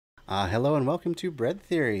Hello and welcome to Bread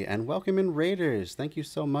Theory, and welcome in Raiders. Thank you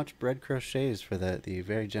so much, Bread Crochets, for the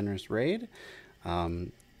very generous raid.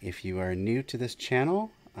 If you are new to this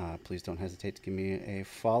channel, please don't hesitate to give me a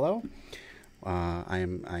follow.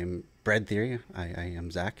 I'm Bread Theory. I am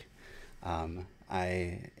Zach.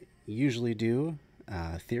 I usually do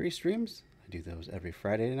theory streams. I do those every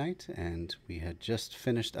Friday night, and we had just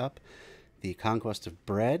finished up The Conquest of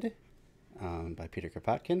Bread by Peter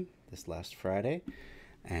Kropotkin this last Friday.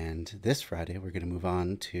 And this Friday, we're going to move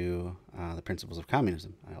on to the principles of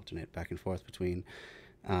communism. I alternate back and forth between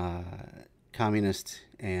communist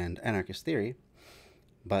and anarchist theory.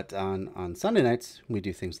 But on Sunday nights, we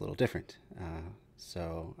do things a little different.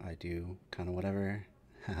 So I do kind of whatever.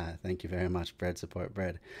 Thank you very much, Bread Support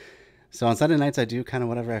Bread. So on Sunday nights, I do kind of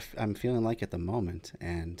whatever I'm feeling like at the moment.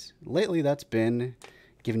 And lately, that's been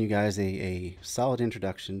giving you guys a solid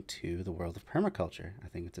introduction to the world of permaculture. I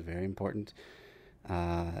think it's a very important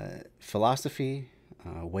philosophy,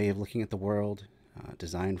 way of looking at the world,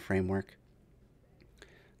 design framework,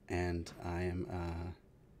 and I am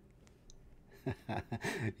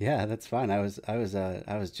yeah, that's fine. I was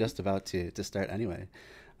just about to start anyway.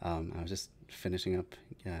 I was just finishing up,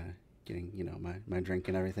 getting my drink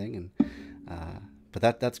and everything, and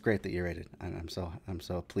but that's great that you're rated. I'm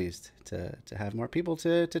so pleased to have more people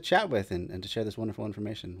to chat with and to share this wonderful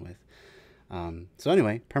information with. So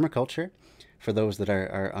anyway, permaculture, for those that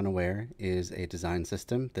are unaware, is a design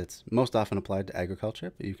system that's most often applied to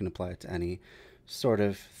agriculture, but you can apply it to any sort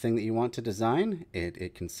of thing that you want to design.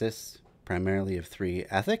 It consists primarily of three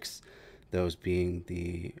ethics, those being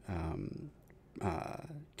the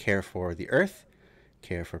care for the earth,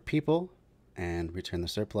 care for people, and return the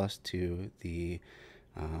surplus to the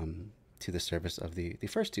service of the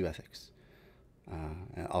first two ethics,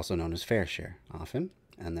 also known as fair share often.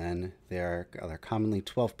 And then there are commonly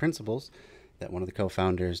 12 principles that one of the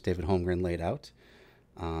co-founders, David Holmgren, laid out.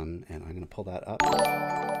 And I'm going to pull that up.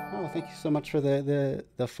 Oh, thank you so much for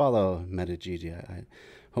the follow, MetaGG. I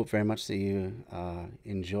hope very much that you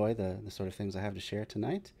enjoy the sort of things I have to share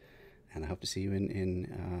tonight. And I hope to see you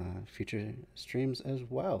in future streams as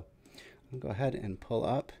well. I'll go ahead and pull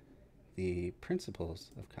up the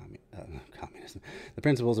principles of communism, the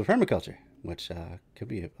principles of permaculture, which could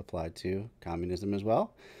be applied to communism as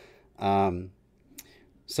well.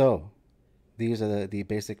 So these are the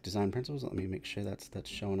basic design principles. Let me make sure that's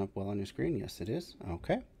showing up well on your screen. Yes, it is.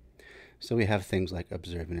 Okay. So we have things like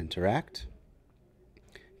observe and interact,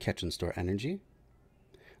 catch and store energy,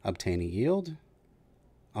 obtain a yield,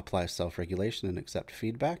 apply self-regulation and accept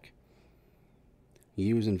feedback,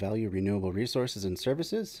 use and value renewable resources and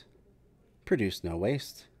services, produce no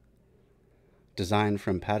waste, design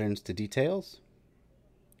from patterns to details,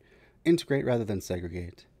 integrate rather than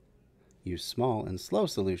segregate, use small and slow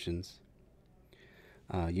solutions,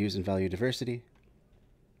 use and value diversity,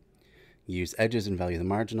 use edges and value the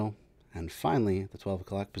marginal, and finally, the 12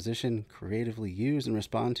 o'clock position, creatively use and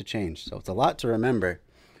respond to change. So it's a lot to remember.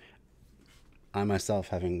 I myself,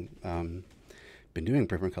 having been doing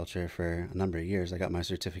permaculture for a number of years, I got my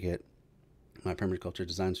certificate, my permaculture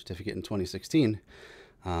design certificate in 2016,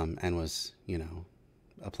 and was,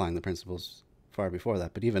 applying the principles far before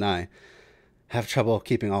that. But even I have trouble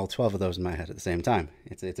keeping all 12 of those in my head at the same time.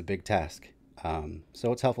 It's a big task.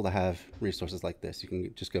 So it's helpful to have resources like this. You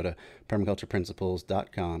can just go to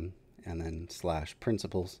permacultureprinciples.com and then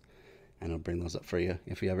 /principles, and it'll bring those up for you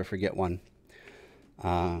if you ever forget one.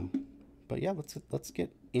 But yeah, let's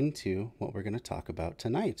get into what we're going to talk about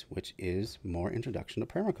tonight, which is more introduction to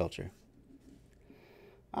permaculture.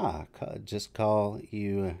 Just call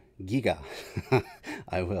you Giga.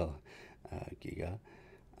 I will, Giga.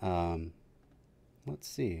 Let's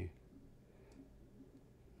see.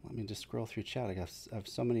 Let me just scroll through chat. I have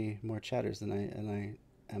so many more chatters than I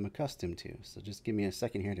am accustomed to. So just give me a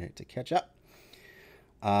second here to catch up.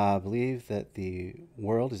 I believe that the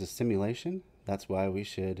world is a simulation. That's why we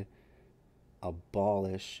should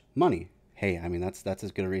abolish money. Hey, I mean, that's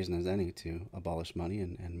as good a reason as any to abolish money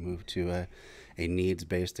and move to a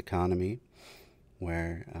needs-based economy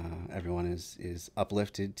where everyone is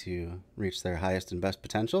uplifted to reach their highest and best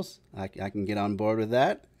potentials. I can get on board with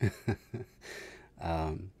that.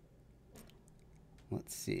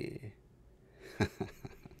 Let's see.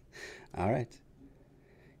 All right.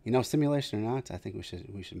 Simulation or not, I think we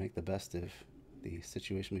should make the best of the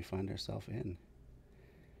situation we find ourselves in.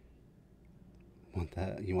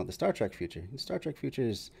 You want the Star Trek future. The Star Trek future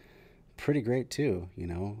is pretty great too,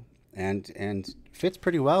 and fits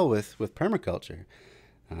pretty well with permaculture,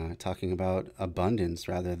 talking about abundance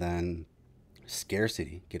rather than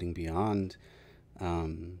scarcity, getting beyond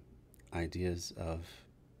ideas of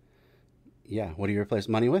Yeah, what do you replace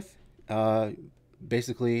money with?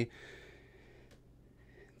 Basically,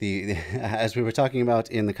 as we were talking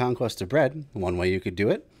about in the conquest of bread, one way you could do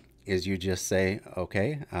it is you just say,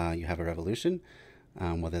 okay, you have a revolution,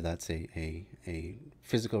 whether that's a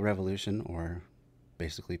physical revolution or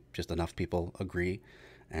basically just enough people agree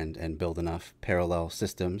and build enough parallel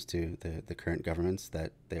systems to the current governments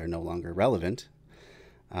that they are no longer relevant.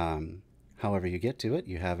 However you get to it,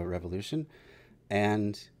 you have a revolution,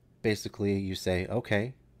 and basically you say,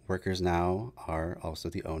 okay, workers now are also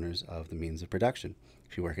the owners of the means of production.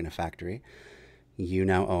 If you work in a factory, you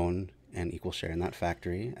now own an equal share in that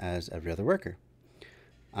factory as every other worker.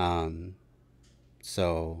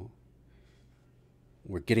 So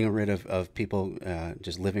we're getting rid of people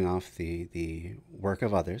just living off the work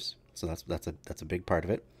of others. So that's a big part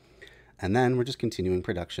of it. And then we're just continuing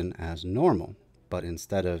production as normal. But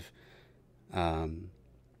instead of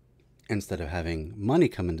having money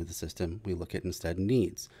come into the system, we look at instead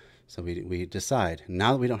needs. So we decide,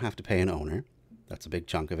 now that we don't have to pay an owner, that's a big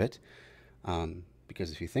chunk of it,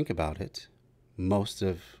 because if you think about it, most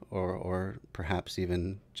of, or perhaps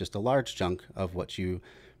even just a large chunk of what you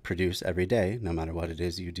produce every day, no matter what it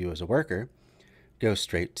is you do as a worker, goes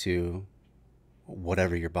straight to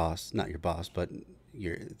whatever your boss, not your boss, but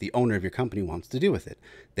the owner of your company wants to do with it.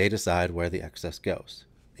 They decide where the excess goes.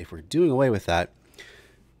 If we're doing away with that,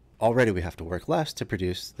 already we have to work less to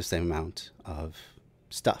produce the same amount of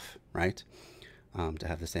stuff, right? To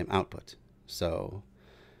have the same output. So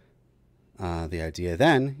the idea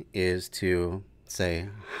then is to say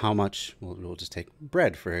how much, we'll just take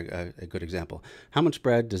bread for a good example. How much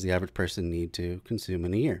bread does the average person need to consume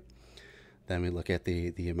in a year? Then we look at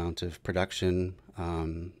the amount of production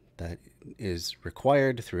that is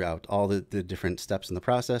required throughout all the different steps in the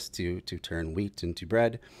process to turn wheat into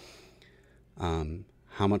bread.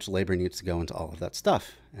 How much labor needs to go into all of that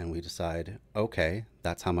stuff? And we decide, okay,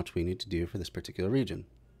 that's how much we need to do for this particular region.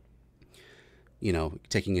 You know,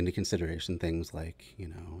 taking into consideration things like, you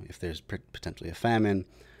know, if there's potentially a famine,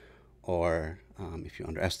 or if you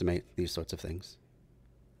underestimate these sorts of things.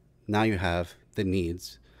 Now you have the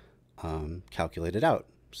needs calculated out.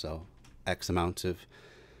 So X amount of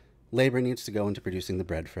labor needs to go into producing the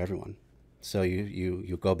bread for everyone. So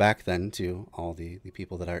you go back then to all the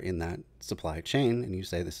people that are in that supply chain, and you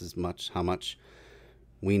say, this is how much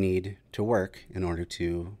we need to work in order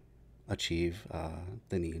to achieve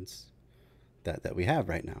the needs that we have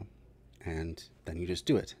right now. And then you just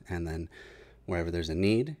do it. And then wherever there's a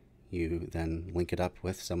need, you then link it up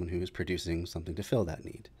with someone who is producing something to fill that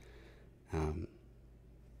need.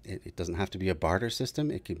 It doesn't have to be a barter system.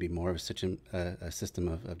 It can be more of a system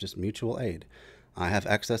of just mutual aid. I have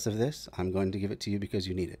excess of this. I'm going to give it to you because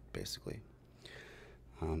you need it, basically.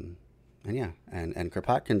 And yeah, and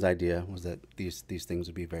Kropotkin's idea was that these things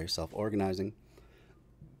would be very self-organizing,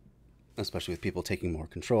 especially with people taking more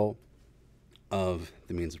control of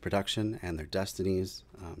the means of production and their destinies,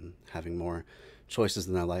 having more choices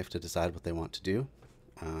in their life to decide what they want to do,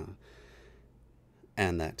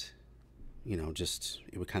 and that, you know, just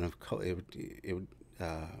it would kind of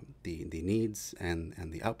the needs and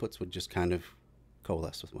the outputs would just kind of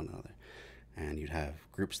coalesce with one another, and you'd have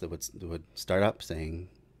groups that would start up saying,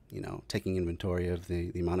 you know, taking inventory of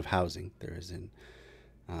the amount of housing there is in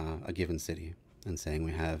a given city, and saying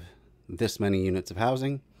we have this many units of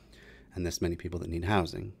housing and this many people that need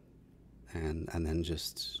housing, and then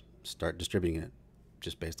just start distributing it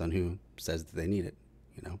just based on who says that they need it,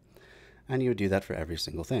 you know. And you would do that for every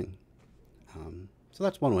single thing. So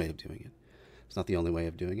that's one way of doing it. It's not the only way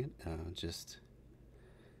of doing it, just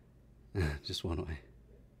one way.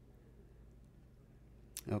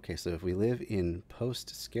 Okay, so if we live in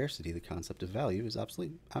post-scarcity, the concept of value is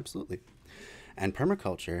absolutely. And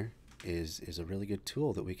permaculture is a really good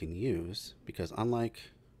tool that we can use, because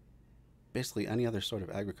unlike basically any other sort of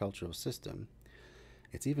agricultural system,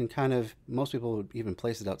 it's even kind of, most people would even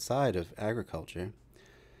place it outside of agriculture,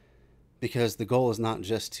 because the goal is not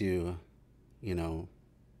just to, you know,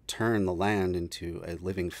 turn the land into a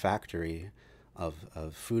living factory of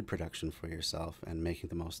food production for yourself and making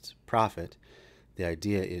the most profit. The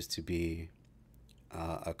idea is to be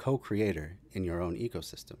a co-creator in your own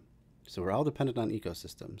ecosystem. So we're all dependent on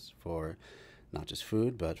ecosystems for not just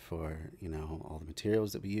food, but for, you know, all the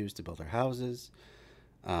materials that we use to build our houses,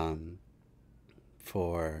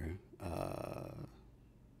 for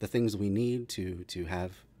the things we need to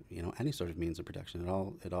have, you know, any sort of means of production.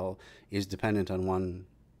 It all is dependent on one,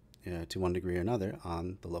 to one degree or another,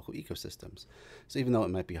 on the local ecosystems. So even though it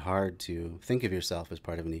might be hard to think of yourself as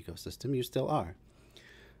part of an ecosystem, you still are.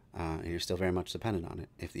 And you're still very much dependent on it.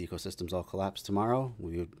 If the ecosystems all collapse tomorrow,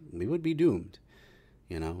 we would be doomed.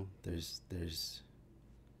 You know, there's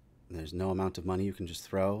no amount of money you can just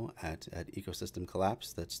throw at ecosystem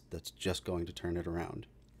collapse that's just going to turn it around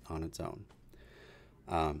on its own.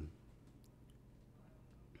 Um,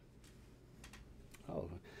 oh,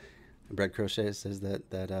 Bread Crochet says that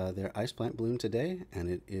their ice plant bloomed today, and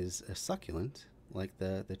it is a succulent like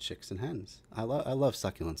the chicks and hens. I love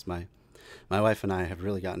succulents. My wife and I have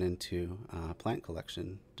really gotten into plant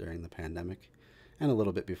collection during the pandemic, and a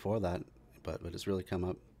little bit before that, but it's really come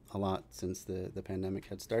up a lot since the pandemic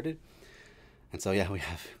had started. And so, yeah, we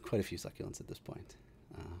have quite a few succulents at this point.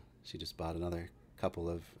 She just bought another couple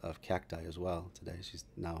of cacti as well today. She's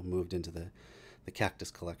now moved into the cactus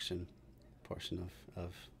collection portion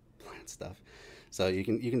of plant stuff. So you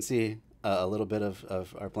can see a little bit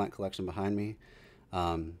of our plant collection behind me.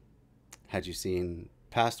 Had you seen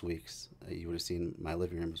past weeks, you would have seen my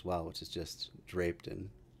living room as well, which is just draped in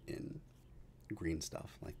green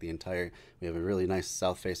stuff. Like the entire, we have a really nice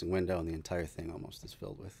south-facing window, and the entire thing almost is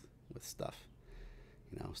filled with stuff.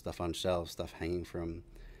 You know, stuff on shelves, stuff hanging from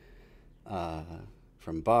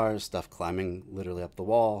bars, stuff climbing literally up the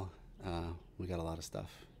wall. We got a lot of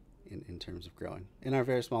stuff in terms of growing in our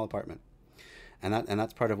very small apartment. And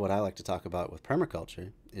that's part of what I like to talk about with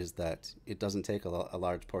permaculture, is that it doesn't take a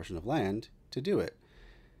large portion of land to do it.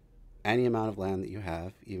 Any amount of land that you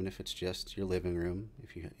have, even if it's just your living room,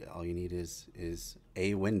 all you need is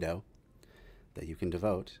a window that you can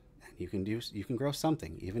devote, and you can grow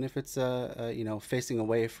something, even if it's facing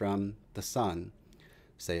away from the sun.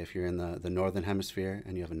 Say if you're in the northern hemisphere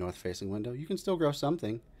and you have a north facing window, you can still grow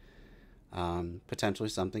something, potentially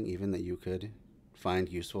something even that you could find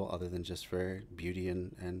useful other than just for beauty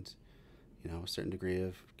and a certain degree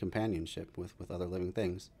of companionship with other living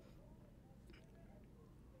things.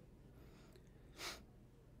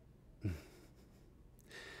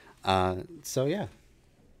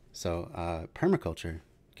 Permaculture,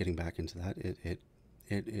 getting back into that,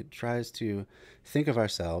 it tries to think of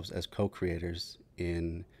ourselves as co-creators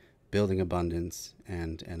in building abundance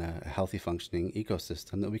and a healthy functioning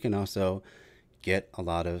ecosystem that we can also get a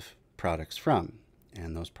lot of products from.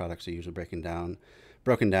 And those products are usually broken down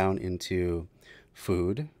into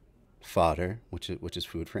food, fodder, which is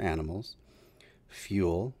food for animals,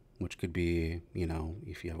 fuel, which could be,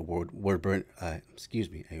 if you have a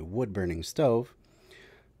wood burning stove,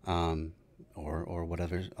 or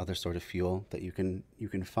whatever other sort of fuel that you can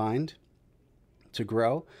find to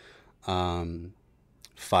grow,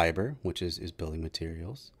 fiber, which is building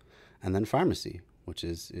materials, and then pharmacy, which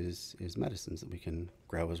is medicines that we can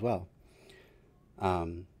grow as well.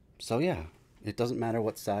 It doesn't matter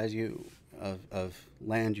what size of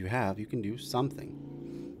land you have, you can do something.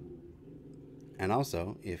 And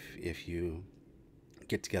also, if you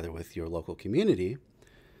get together with your local community,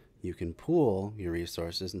 you can pool your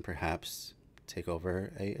resources and perhaps take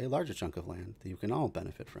over a larger chunk of land that you can all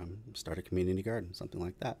benefit from. Start a community garden, something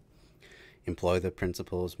like that. Employ the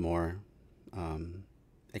principles more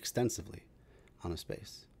extensively on a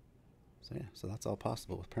space. So that's all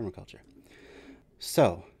possible with permaculture.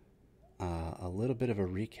 So, a little bit of a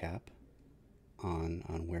recap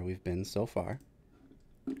on where we've been so far.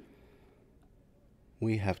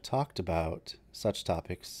 We have talked about such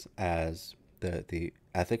topics as the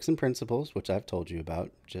ethics and principles, which I've told you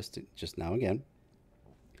about just now again.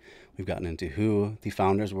 We've gotten into who the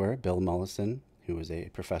founders were: Bill Mollison, who was a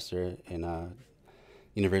professor in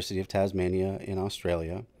University of Tasmania in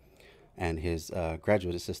Australia, and his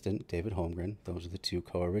graduate assistant, David Holmgren. Those are the two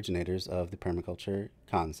co-originators of the permaculture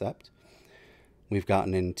concept. We've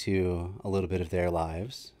gotten into a little bit of their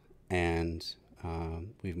lives, and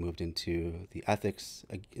we've moved into the ethics,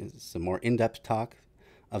 some more in-depth talk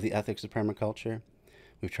of the ethics of permaculture.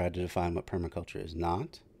 We've tried to define what permaculture is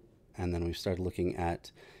not, and then we've started looking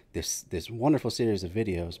at this wonderful series of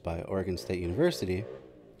videos by Oregon State University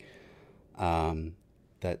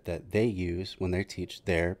that they use when they teach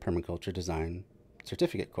their permaculture design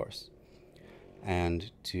certificate course.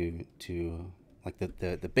 And to like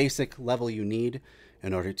the basic level you need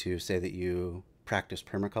in order to say that you practice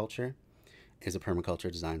permaculture is a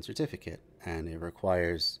permaculture design certificate, and it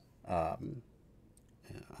requires on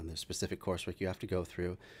the specific coursework you have to go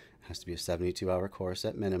through. It has to be a 72-hour course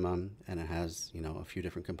at minimum, and it has a few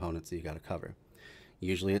different components that you got to cover.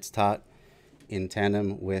 Usually it's taught in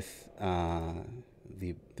tandem with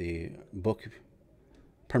the book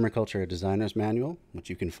Permaculture: A Designer's Manual, which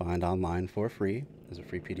you can find online for free. There's a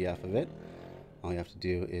free PDF of it. All you have to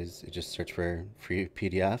do is just search for free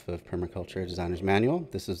PDF of Permaculture: A Designer's Manual.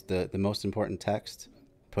 This is the most important text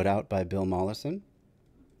put out by Bill Mollison,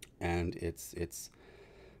 and it's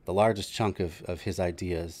the largest chunk of his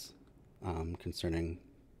ideas concerning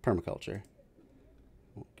permaculture.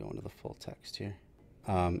 We'll go into the full text here.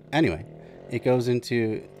 Anyway, it goes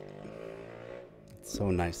into... It's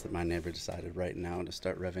so nice that my neighbor decided right now to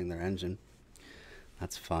start revving their engine.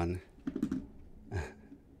 That's fun.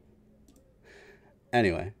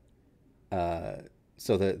 Anyway,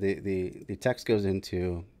 so the text goes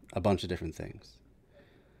into a bunch of different things.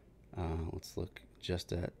 Let's look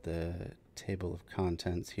just at the table of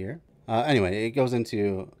contents here. Anyway, it goes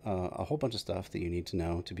into a whole bunch of stuff that you need to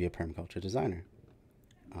know to be a permaculture designer.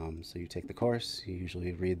 So you take the course, you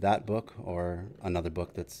usually read that book or another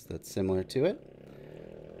book that's similar to it.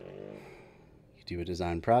 You do a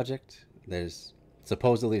design project. There's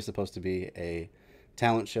supposedly supposed to be a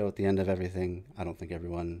talent show at the end of everything. I don't think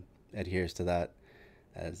everyone adheres to that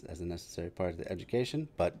as a necessary part of the education,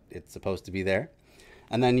 but it's supposed to be there.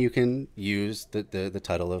 And then you can use the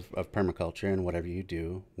title of permaculture in whatever you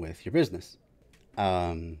do with your business.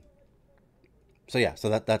 So yeah, so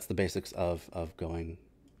that's the basics of going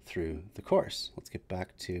through the course. Let's get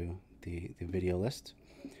back to the video list.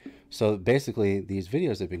 So basically, these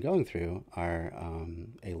videos I've been going through are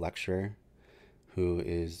a lecturer who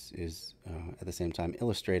is at the same time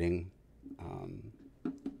illustrating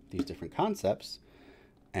these different concepts,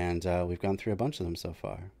 and we've gone through a bunch of them so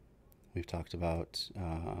far. We've talked about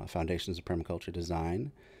foundations of permaculture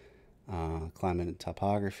design, climate and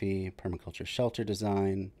topography, permaculture shelter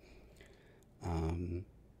design,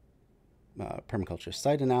 permaculture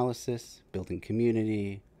site analysis, building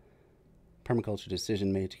community, permaculture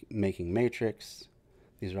decision-making matrix.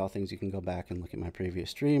 These are all things you can go back and look at my previous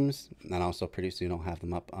streams, and also pretty soon I'll have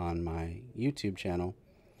them up on my YouTube channel.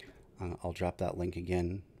 I'll drop that link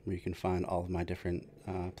again where you can find all of my different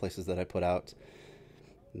places that I put out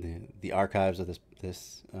the archives of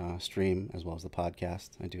this stream, as well as the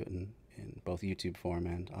podcast. I do it in both YouTube form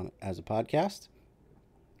and as a podcast.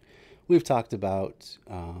 We've talked about,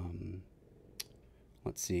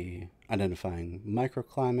 let's see, identifying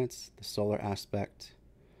microclimates, the solar aspect,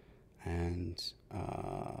 and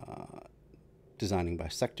designing by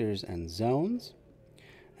sectors and zones.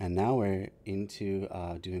 And now we're into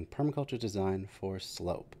doing permaculture design for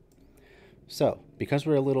slope. So, because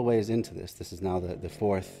we're a little ways into this is now the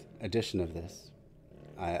fourth edition of this.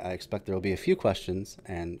 I expect there will be a few questions,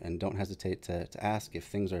 and don't hesitate to ask if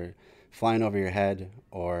things are flying over your head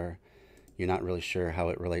or you're not really sure how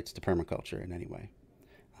it relates to permaculture in any way.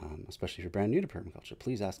 Especially if you're brand new to permaculture,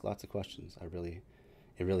 please ask lots of questions.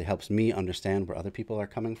 It really helps me understand where other people are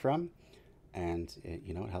coming from, and it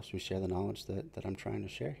helps me share the knowledge that I'm trying to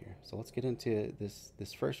share here. So let's get into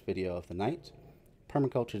this first video of the night,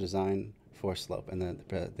 permaculture design for slope. And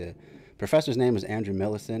the professor's name is Andrew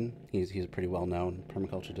Millison. He's a pretty well-known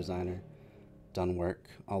permaculture designer, done work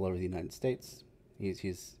all over the United States.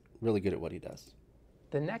 He's really good at what he does.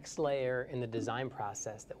 The next layer in the design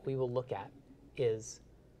process that we will look at is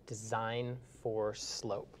design for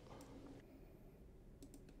slope.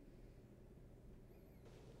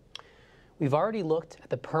 We've already looked at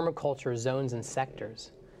the permaculture zones and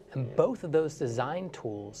sectors, and both of those design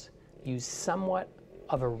tools use somewhat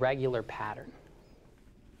of a regular pattern.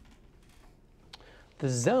 The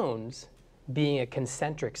zones being a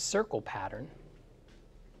concentric circle pattern,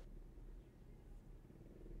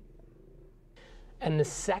 and the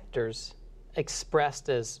sectors expressed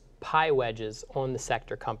as pi wedges on the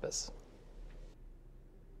sector compass.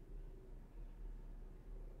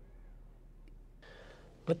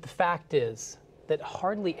 But the fact is that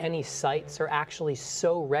hardly any sites are actually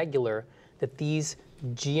so regular that these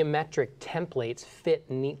geometric templates fit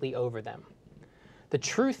neatly over them. The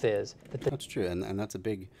truth is that that's true, and that's a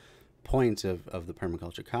big point of the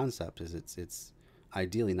permaculture concept. Is it's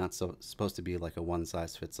ideally not supposed to be like a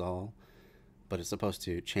one-size-fits-all, but it's supposed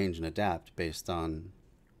to change and adapt based on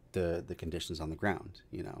the conditions on the ground.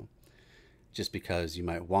 Just because you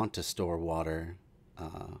might want to store water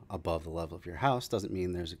above the level of your house doesn't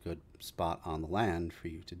mean there's a good spot on the land for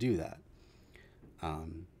you to do that.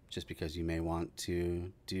 Just because you may want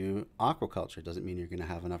to do aquaculture doesn't mean you're going to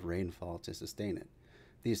have enough rainfall to sustain it.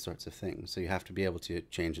 These sorts of things. So you have to be able to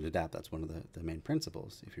change and adapt. That's one of the main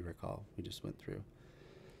principles, if you recall, we just went through.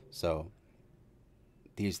 So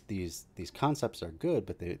these concepts are good,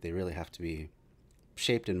 but they really have to be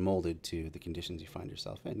shaped and molded to the conditions you find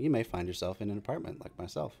yourself in. You may find yourself in an apartment like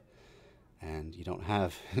myself, and you don't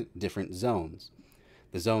have different zones.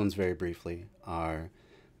 The zones, very briefly, are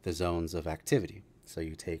the zones of activity. So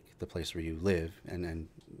you take the place where you live and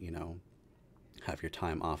have your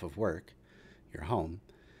time off of work, your home,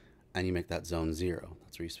 and you make that zone 0.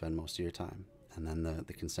 That's where you spend most of your time. And then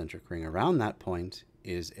the concentric ring around that point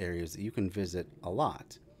is areas that you can visit a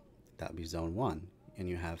lot. That would be zone 1. And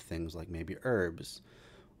you have things like maybe herbs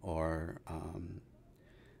or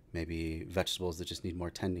maybe vegetables that just need more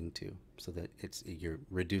tending to, so that you're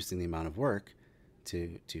reducing the amount of work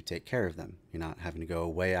to take care of them. You're not having to go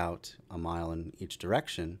way out a mile in each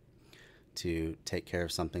direction to take care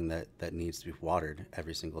of something that needs to be watered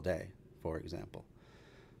every single day, for example.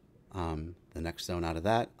 The next zone out of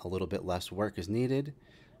that, a little bit less work is needed.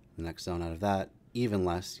 The next zone out of that, even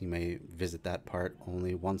less. You may visit that part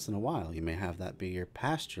only once in a while. You may have that be your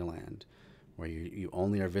pasture land, where you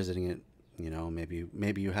only are visiting it.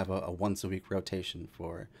 Maybe you have a once a week rotation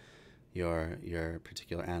for your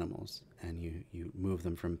particular animals, and you move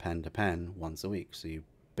them from pen to pen once a week. So you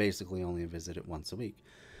basically only visit it once a week.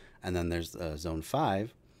 And then there's zone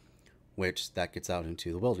 5, which that gets out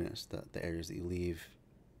into the wilderness, the areas that you leave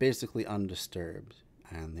basically undisturbed.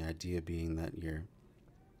 And the idea being that you're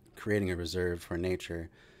creating a reserve for nature,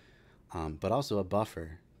 but also a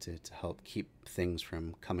buffer to help keep things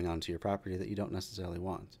from coming onto your property that you don't necessarily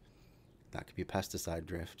want. That could be pesticide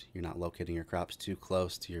drift. You're not locating your crops too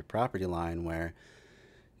close to your property line where,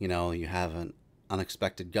 you have an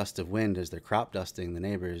unexpected gust of wind as they're crop dusting the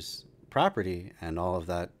neighbor's property, and all of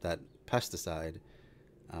that pesticide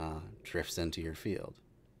drifts into your field,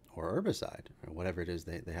 or herbicide, or whatever it is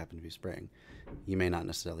they happen to be spraying. You may not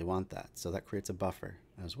necessarily want that. So that creates a buffer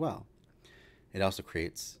as well. It also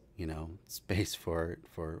creates, space for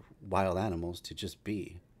wild animals to just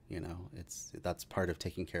be. That's part of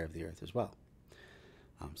taking care of the earth as well.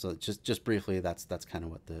 So just briefly, that's kind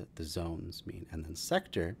of what the zones mean. And then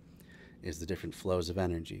sector is the different flows of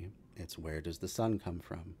energy. It's where does the sun come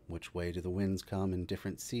from? Which way do the winds come in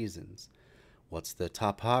different seasons? What's the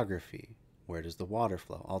topography? Where does the water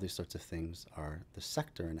flow? All these sorts of things are the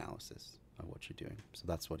sector analysis of what you're doing. So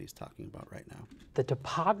that's what he's talking about right now. The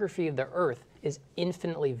topography of the Earth is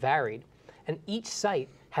infinitely varied, and each site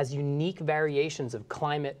has unique variations of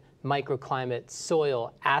climate, microclimate,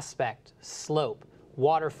 soil, aspect, slope,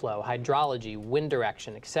 water flow, hydrology, wind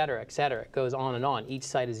direction, et cetera, et cetera. It goes on and on. Each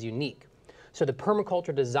site is unique. So the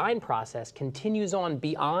permaculture design process continues on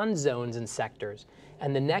beyond zones and sectors,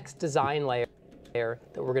 and the next design layer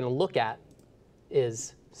that we're going to look at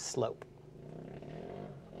is slope.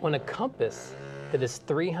 On a compass that is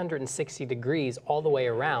 360 degrees all the way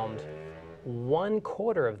around,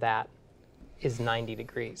 1/4 of that is 90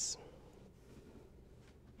 degrees.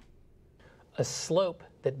 A slope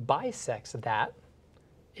that bisects that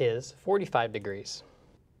is 45 degrees.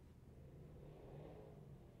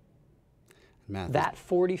 That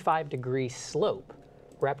 45-degree slope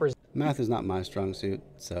represents... Math is not my strong suit,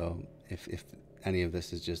 so if any of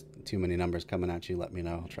this is just too many numbers coming at you, let me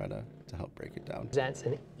know. I'll try to help break it down. Represents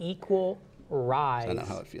an equal rise, I know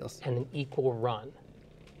how it feels, and an equal run.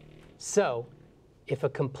 So if a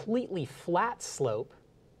completely flat slope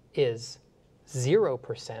is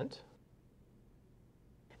 0%,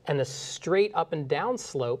 and a straight up and down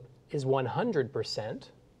slope is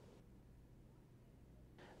 100%,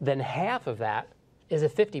 then half of that is a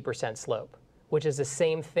 50% slope, which is the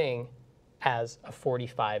same thing as a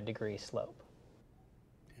 45-degree slope.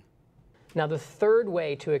 Now, the third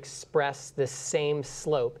way to express this same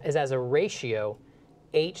slope is as a ratio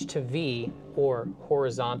h to v, or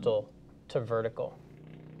horizontal to vertical.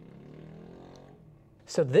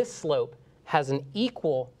 So this slope has an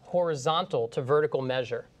equal horizontal to vertical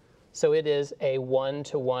measure. So it is a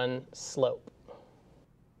 1-to-1 slope.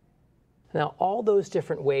 Now, all those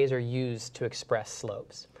different ways are used to express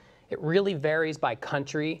slopes. It really varies by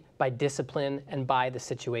country, by discipline, and by the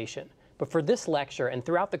situation. But for this lecture and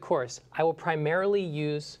throughout the course, I will primarily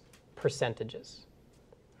use percentages,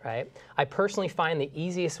 right? I personally find the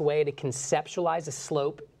easiest way to conceptualize a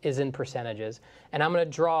slope is in percentages. And I'm going to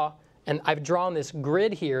draw, and I've drawn this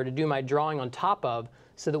grid here to do my drawing on top of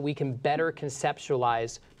so that we can better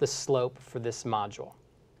conceptualize the slope for this module.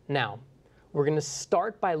 Now, we're going to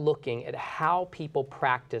start by looking at how people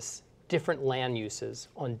practice different land uses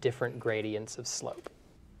on different gradients of slope.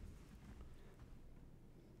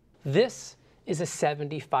 This is a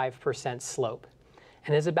 75% slope,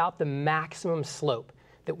 and is about the maximum slope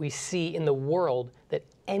that we see in the world that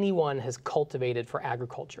anyone has cultivated for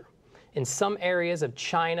agriculture. In some areas of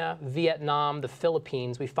China, Vietnam, the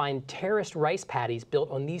Philippines, we find terraced rice paddies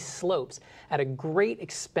built on these slopes at a great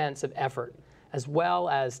expense of effort, as well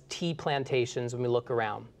as tea plantations when we look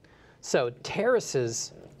around. So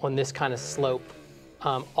terraces on this kind of slope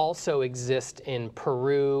also exist in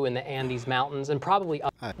Peru in the Andes Mountains, and probably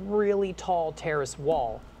a really tall terrace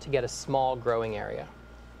wall to get a small growing area.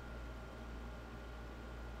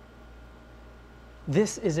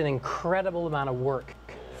 This is an incredible amount of work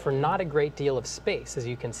for not a great deal of space, as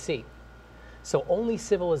you can see. So only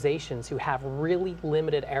civilizations who have really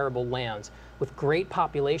limited arable lands with great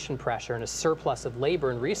population pressure and a surplus of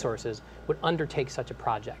labor and resources would undertake such a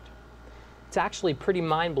project. It's actually pretty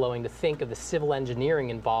mind-blowing to think of the civil engineering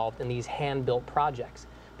involved in these hand-built projects,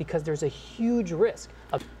 because there's a huge risk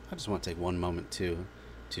of... I just want to take one moment to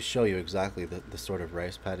show you exactly the sort of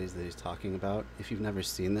rice paddies that he's talking about. If you've never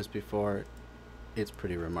seen this before, it's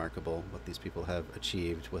pretty remarkable what these people have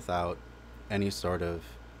achieved without any sort of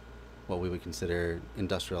what we would consider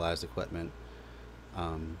industrialized equipment.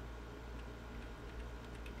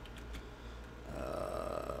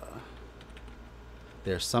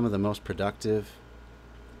 They're some of the most productive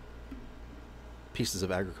pieces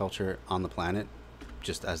of agriculture on the planet,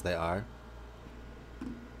 just as they are.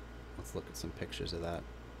 Let's look at some pictures of that.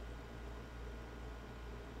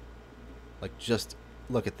 Like, just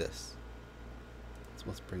look at this. So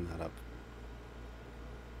let's bring that up.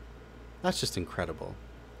 That's just incredible.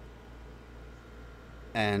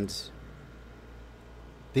 And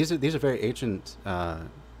these are very ancient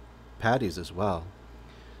paddies as well.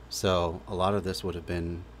 So a lot of this would have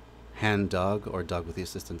been hand dug or dug with the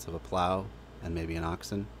assistance of a plow and maybe an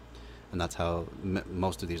oxen. And that's how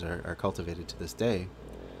most of these are cultivated to this day.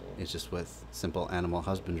 It's just with simple animal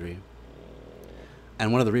husbandry.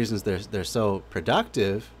 And one of the reasons they're so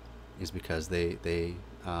productive is because they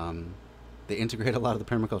integrate a lot of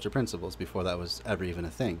the permaculture principles before that was ever even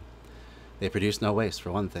a thing. They produce no waste,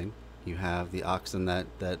 for one thing. You have the oxen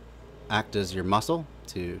that act as your muscle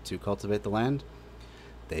to cultivate the land.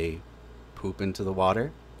 They poop into the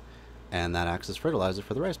water, and that acts as fertilizer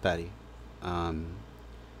for the rice paddy.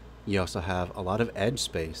 You also have a lot of edge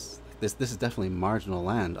space. This is definitely marginal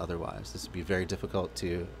land otherwise. This would be very difficult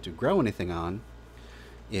to grow anything on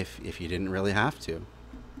if you didn't really have to.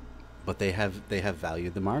 But they have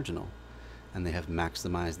valued the marginal, and they have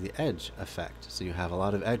maximized the edge effect. So you have a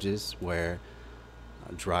lot of edges where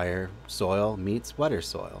drier soil meets wetter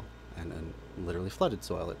soil, and literally flooded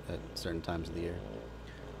soil at certain times of the year.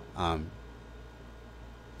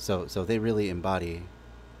 So they really embody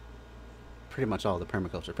pretty much all the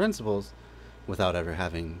permaculture principles without ever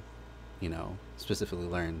having, specifically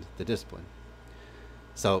learned the discipline.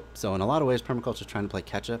 So in a lot of ways, permaculture is trying to play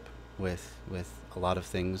catch up with a lot of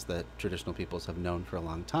things that traditional peoples have known for a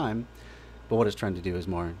long time. But what it's trying to do is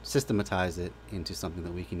more systematize it into something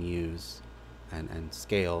that we can use and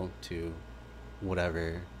scale to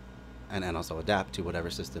whatever, and also adapt to whatever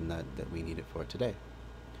system that we need it for today.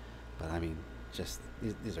 But I mean, just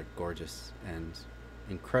these are gorgeous and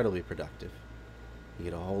incredibly productive. You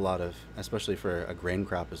get a whole lot of, especially for a grain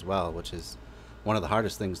crop as well, which is one of the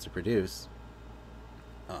hardest things to produce,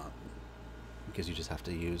 because you just have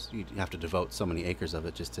to you have to devote so many acres of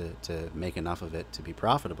it just to make enough of it to be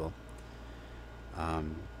profitable,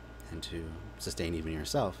 and to sustain even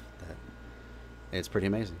yourself. That it's pretty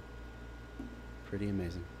amazing. Pretty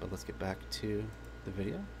amazing. But let's get back to the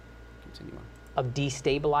video. Continue on. Of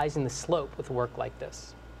destabilizing the slope with work like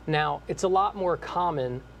this. Now, it's a lot more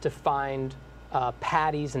common to find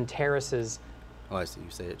paddies and terraces. Oh, I see. You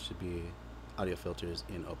say it should be audio filters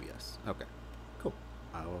in OBS. Okay, cool.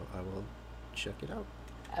 I will check it out.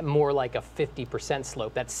 More like a 50%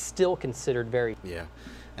 slope. That's still considered very... Yeah,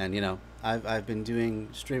 and I've been doing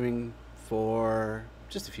streaming for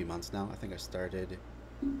just a few months now. I think I started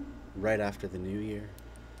right after the new year.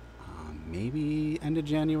 Maybe end of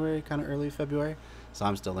January, kind of early February. So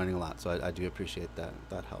I'm still learning a lot. So I do appreciate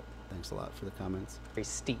that help. Thanks a lot for the comments. Very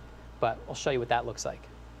steep, but I'll show you what that looks like.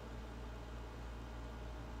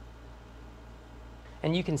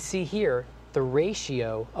 And you can see here the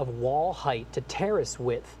ratio of wall height to terrace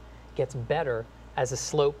width gets better as the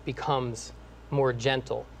slope becomes more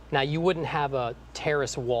gentle. Now, you wouldn't have a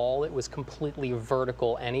terrace wall. It was completely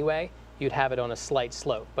vertical anyway. You'd have it on a slight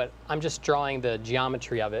slope, but I'm just drawing the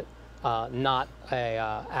geometry of it, not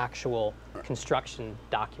a actual construction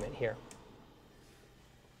document here.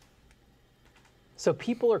 So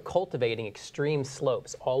people are cultivating extreme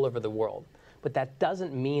slopes all over the world, but that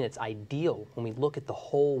doesn't mean it's ideal when we look at the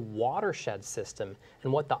whole watershed system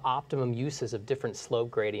and what the optimum uses of different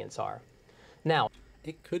slope gradients are. Now,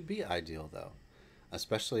 it could be ideal though,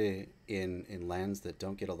 especially in lands that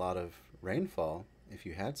don't get a lot of rainfall. If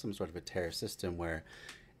you had some sort of a terrace system where,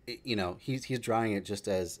 he's drawing it just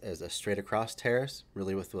as a straight across terrace,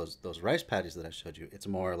 really with those rice paddies that I showed you. It's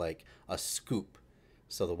more like a scoop,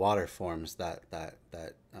 so the water forms that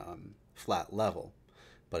flat level,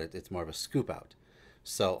 but it's more of a scoop out.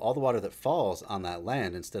 So all the water that falls on that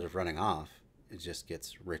land, instead of running off, it just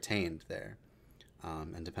gets retained there.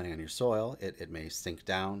 And depending on your soil, it may sink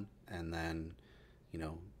down and then,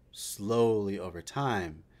 slowly over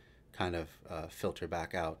time kind of filter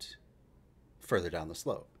back out further down the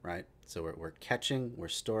slope, right? So we're catching, we're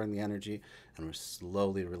storing the energy, and we're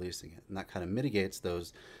slowly releasing it. And that kind of mitigates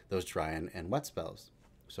those dry and wet spells.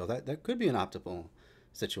 So that could be an optimal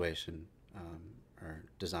situation, or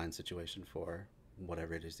design situation for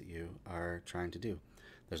whatever it is that you are trying to do.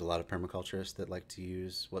 There's a lot of permaculturists that like to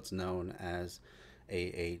use what's known as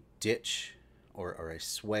a ditch or a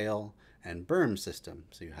swale and berm system.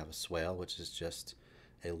 So you have a swale, which is just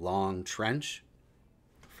a long trench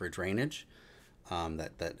for drainage,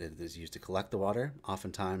 that is used to collect the water.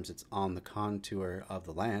 Oftentimes it's on the contour of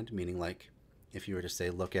the land, meaning like if you were to say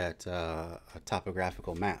look at a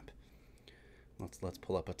topographical map. Let's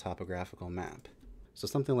pull up a topographical map. So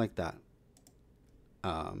something like that,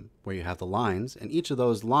 where you have the lines, and each of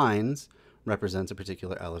those lines represents a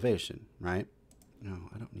particular elevation, right? No,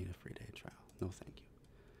 I don't need a free day trial. No, thank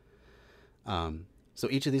you. So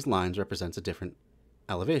each of these lines represents a different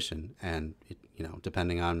elevation, and it,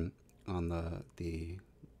 depending on the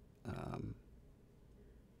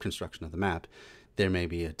construction of the map, there may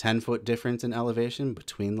be a 10-foot difference in elevation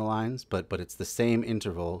between the lines, but it's the same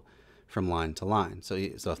interval from line to line. So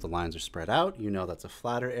if the lines are spread out, that's a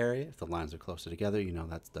flatter area. If the lines are closer together,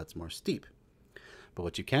 that's more steep. But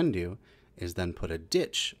what you can do is then put a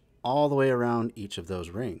ditch all the way around each of those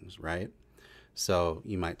rings, right? So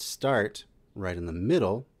you might start right in the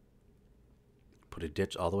middle, put a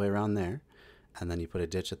ditch all the way around there, and then you put a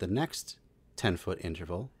ditch at the next 10-foot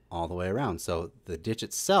interval all the way around. So the ditch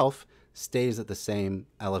itself stays at the same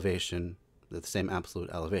elevation, the same absolute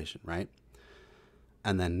elevation, right?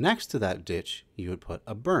 And then next to that ditch, you would put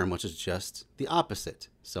a berm, which is just the opposite.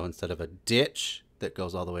 So instead of a ditch that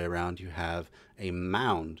goes all the way around, you have a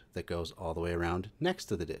mound that goes all the way around next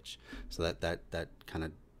to the ditch. So that kind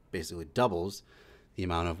of basically doubles the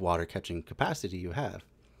amount of water catching capacity you have.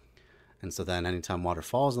 And so then anytime water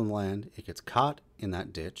falls on the land, it gets caught in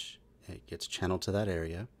that ditch, it gets channeled to that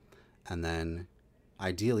area, and then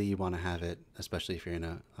ideally you want to have it, especially if you're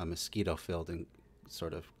in a mosquito-filled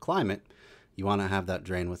sort of climate, you want to have that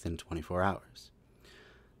drain within 24 hours,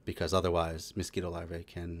 because otherwise mosquito larvae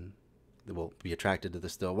will be attracted to the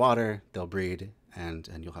still water, they'll breed, and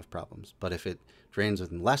you'll have problems. But if it drains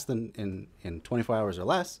within less than in 24 hours or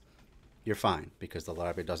less, you're fine, because the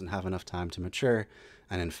larvae doesn't have enough time to mature.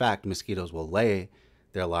 And in fact, mosquitoes will lay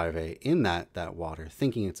their larvae in that water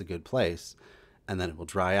thinking it's a good place, and then it will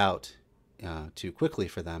dry out too quickly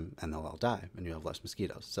for them, and they'll all die, and you have less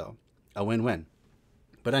mosquitoes. So a win-win.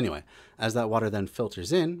 But anyway, as that water then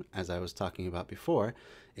filters in, as I was talking about before,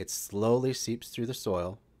 it slowly seeps through the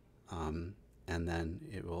soil, and then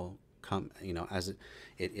it will come, as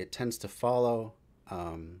it tends to follow,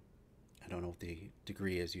 I don't know what the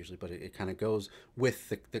degree is usually, but it kind of goes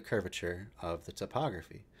with the curvature of the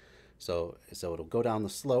topography. So it'll go down the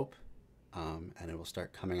slope, and it will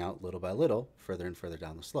start coming out little by little, further and further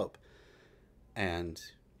down the slope. And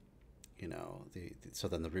so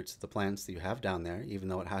then the roots of the plants that you have down there, even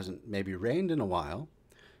though it hasn't maybe rained in a while,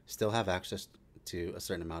 still have access to a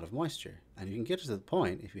certain amount of moisture. And you can get to the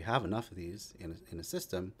point, if you have enough of these in a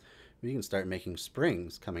system, you can start making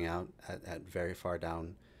springs coming out at very far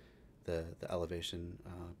down the elevation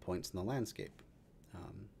points in the landscape.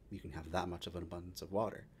 You can have that much of an abundance of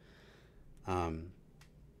water. And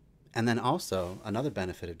then also, another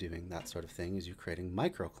benefit of doing that sort of thing is you're creating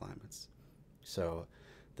microclimates. So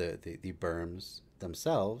the berms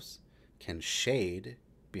themselves can shade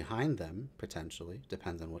behind them, potentially,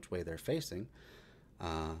 depends on which way they're facing.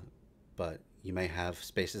 But you may have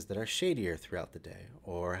spaces that are shadier throughout the day,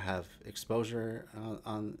 or have exposure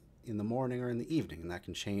in the morning or in the evening, and that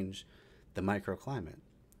can change the microclimate.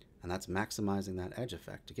 And that's maximizing that edge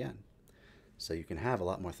effect again. So you can have a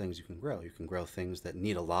lot more things you can grow. You can grow things that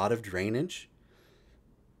need a lot of drainage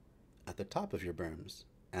at the top of your berms,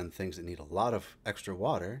 and things that need a lot of extra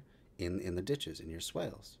water in the ditches, in your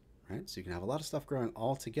swales, right? So you can have a lot of stuff growing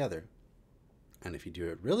all together. And if you do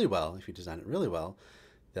it really well, if you design it really well,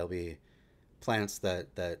 there'll be plants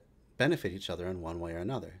that benefit each other in one way or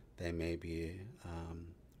another. They may be,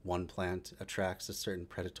 one plant attracts a certain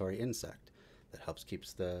predatory insect that helps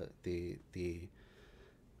keeps the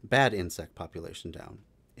bad insect population down.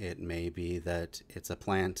 It may be that it's a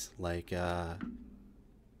plant like a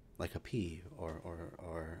pea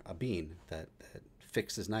or a bean that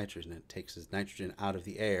fixes nitrogen. It takes its nitrogen out of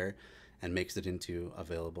the air and makes it into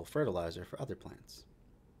available fertilizer for other plants.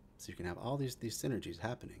 So you can have all these synergies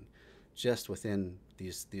happening just within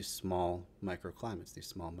these small microclimates, these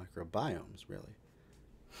small microbiomes, really.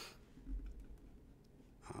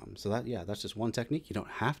 So that's just one technique. You don't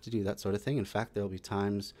have to do that sort of thing. In fact, there'll be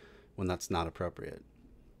times when that's not appropriate.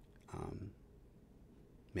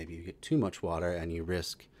 Maybe you get too much water and you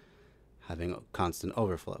risk having constant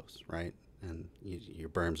overflows, right? And your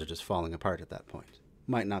berms are just falling apart at that point.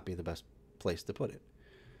 Might not be the best place to put it.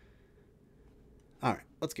 All right,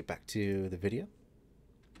 let's get back to the video.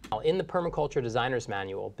 In the Permaculture Designer's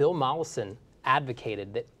Manual, Bill Mollison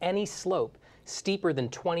advocated that any slope steeper than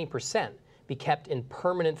 20% be kept in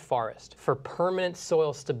permanent forest for permanent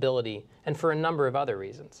soil stability and for a number of other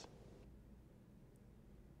reasons.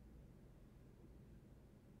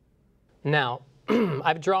 Now,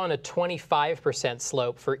 I've drawn a 25%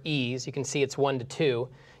 slope for ease. You can see it's 1 to 2.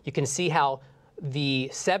 You can see how the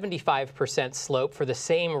 75% slope for the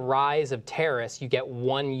same rise of terrace, you get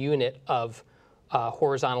 1 unit of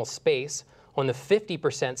horizontal space. On the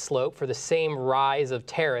 50% slope for the same rise of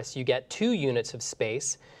terrace, you get 2 units of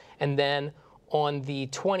space. And then on the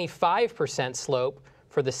 25% slope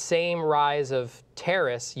for the same rise of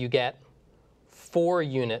terrace, you get 4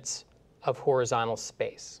 units of horizontal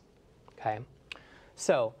space. Okay?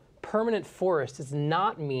 So permanent forest does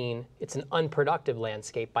not mean it's an unproductive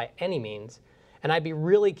landscape by any means. And I'd be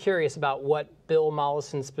really curious about what Bill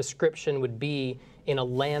Mollison's prescription would be in a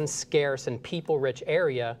land-scarce and people-rich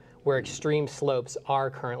area where extreme slopes are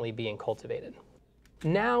currently being cultivated.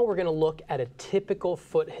 Now we're going to look at a typical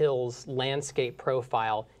foothills landscape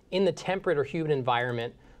profile in the temperate or humid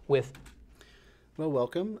environment with... Well,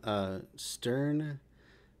 welcome. Stern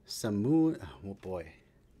Samu... Oh, boy.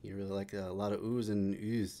 You really like a lot of oohs and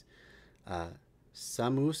oohs.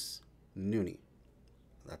 Samus Nuni.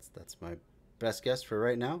 That's my best guess for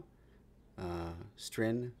right now.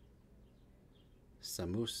 Strin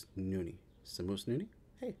Samus Nuni. Samus Nuni?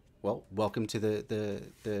 Hey, well, welcome to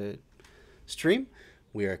the stream.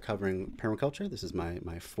 We are covering permaculture. This is my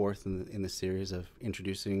fourth in the series of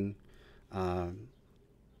introducing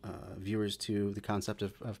viewers to the concept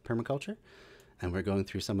of permaculture. And we're going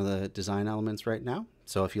through some of the design elements right now.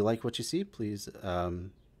 So if you like what you see, please,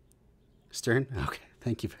 Stern, okay,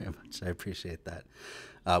 thank you very much. I appreciate that.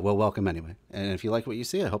 Well, welcome anyway. And if you like what you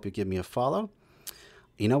see, I hope you give me a follow.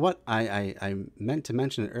 You know what? I meant to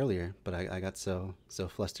mention it earlier, but I got so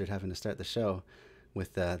flustered having to start the show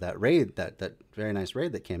with that raid, that very nice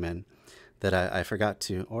raid that came in, that I forgot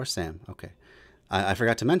to, or Sam, okay. I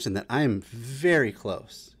forgot to mention that I am very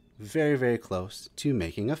close, very, very close to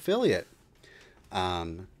making affiliate.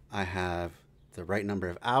 I have the right number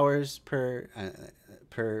of hours per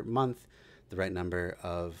month, the right number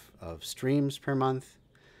of streams per month,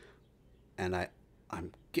 and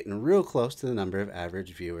I'm getting real close to the number of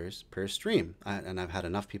average viewers per stream. And I've had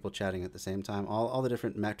enough people chatting at the same time, all the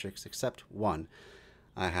different metrics except one.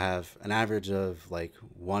 I have an average of like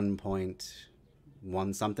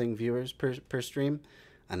 1.1 something viewers per stream,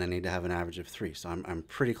 and I need to have an average of 3. So I'm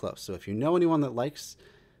pretty close. So if you know anyone that likes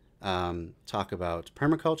talk about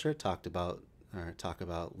permaculture, talk about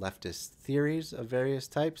leftist theories of various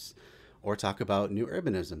types, or talk about new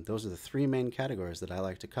urbanism, those are the 3 main categories that I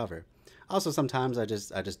like to cover. Also, sometimes I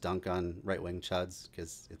just dunk on right-wing chuds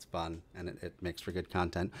because it's fun and it makes for good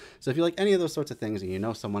content. So if you like any of those sorts of things and you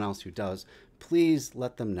know someone else who does, please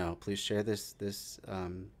let them know. Please share this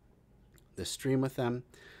stream with them,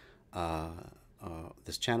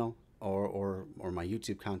 this channel, or my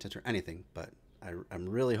YouTube content or anything. But I'm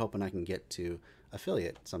really hoping I can get to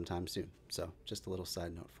affiliate sometime soon. So just a little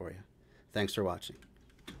side note for you. Thanks for watching.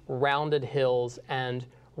 Rounded hills and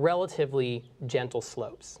relatively gentle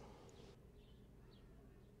slopes.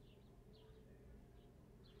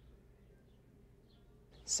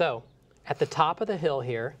 So at the top of the hill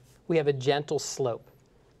here, we have a gentle slope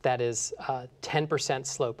that is 10%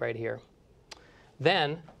 slope right here.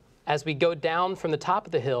 Then, as we go down from the top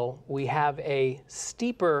of the hill, we have a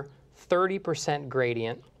steeper 30%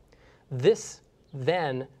 gradient. This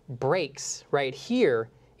then breaks right here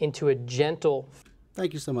into a gentle...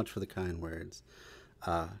 Thank you so much for the kind words.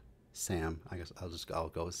 Sam, I guess I'll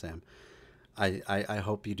go with Sam. I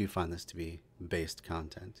hope you do find this to be based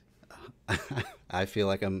content. I feel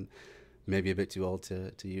like I'm maybe a bit too old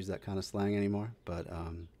to use that kind of slang anymore, but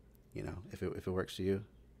you know, if it works for you,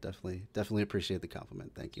 definitely appreciate the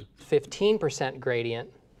compliment. Thank you. 15% gradient,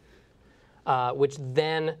 which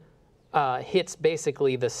then hits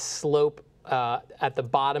basically the slope at the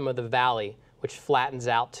bottom of the valley, which flattens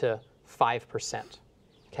out to 5%.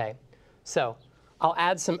 Okay, so I'll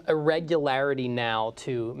add some irregularity now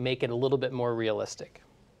to make it a little bit more realistic.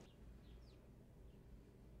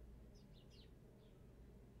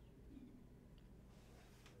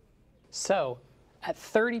 So at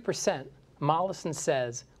 30%, Mollison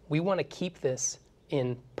says we want to keep this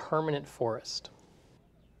in permanent forest.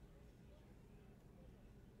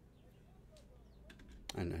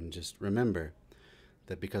 And just remember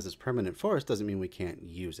that because it's permanent forest doesn't mean we can't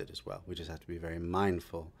use it as well. We just have to be very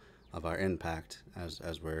mindful of our impact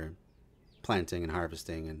as we're planting and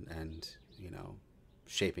harvesting and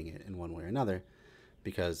shaping it in one way or another.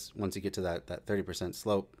 Because once you get to that 30%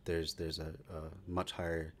 slope, there's a much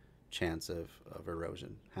higher chance of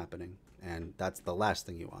erosion happening. And that's the last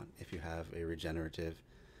thing you want if you have a regenerative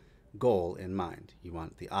goal in mind. You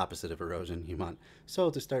want the opposite of erosion. You want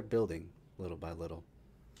soil to start building little by little.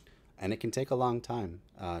 And it can take a long time.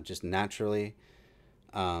 Just naturally,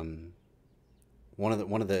 one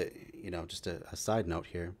of the just a side note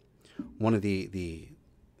here, one of the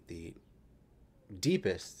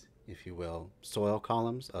deepest, if you will, soil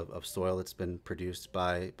columns of soil that's been produced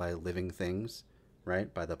by living things,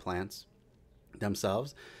 right, by the plants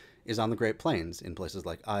themselves, is on the Great Plains in places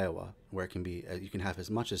like Iowa, where it can be you can have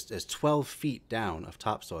as much as 12 feet down of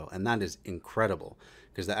topsoil, and that is incredible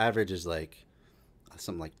because the average is like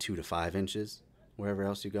something like 2 to 5 inches wherever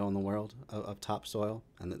else you go in the world of topsoil,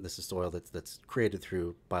 and this is soil that's created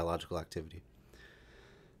through biological activity.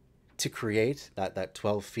 To create that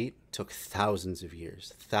 12 feet took thousands of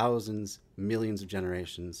years, thousands, millions of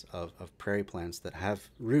generations of prairie plants that have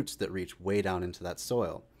roots that reach way down into that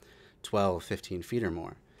soil, 12, 15 feet or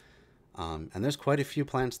more. And there's quite a few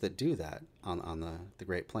plants that do that on the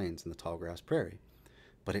Great Plains and the tall grass prairie.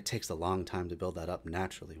 But it takes a long time to build that up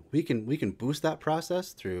naturally. We can boost that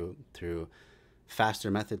process through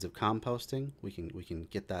faster methods of composting. We can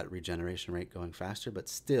get that regeneration rate going faster, but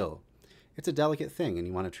still, it's a delicate thing, and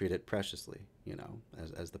you want to treat it preciously,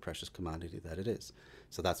 as the precious commodity that it is.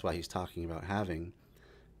 So that's why he's talking about having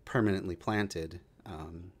permanently planted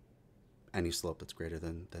any slope that's greater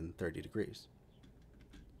than 30 degrees.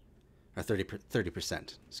 Or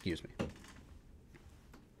 30%, excuse me.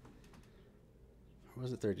 Or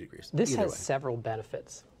was it 30 degrees? This Either has way. several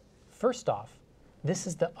benefits. First off, this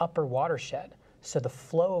is the upper watershed, so the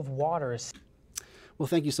flow of water is... Well,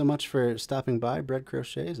 thank you so much for stopping by, Bread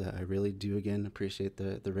Crochets. I really do, again, appreciate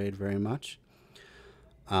the raid very much.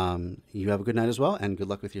 You have a good night as well, and good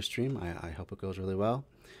luck with your stream. I hope it goes really well.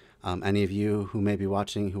 Any of you who may be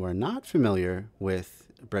watching who are not familiar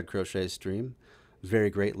with Bread Crochet's stream,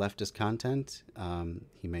 very great leftist content.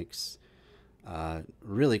 He makes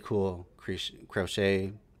really cool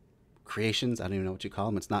crochet creations. I don't even know what you call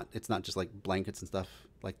them. It's not just like blankets and stuff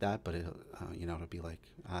like that, but it'll be like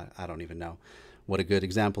I don't even know what a good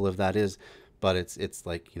example of that is, but it's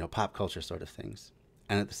like pop culture sort of things.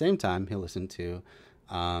 And at the same time, he'll listen to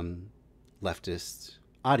leftist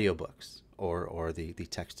audiobooks or the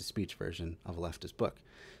text to speech version of a leftist book.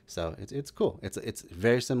 So it's cool. It's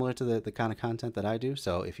very similar to the kind of content that I do.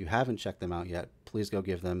 So if you haven't checked them out yet, please go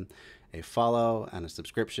give them a follow and a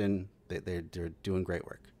subscription. They're doing great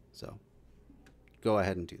work. So go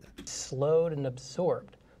ahead and do that. slowed and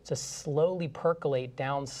absorbed to slowly percolate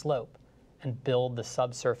down slope and build the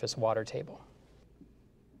subsurface water table.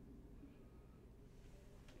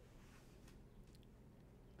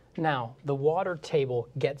 Now, the water table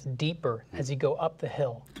gets deeper as you go up the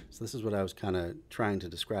hill. So this is what I was kind of trying to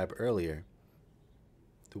describe earlier.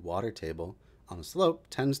 The water table on a slope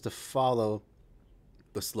tends to follow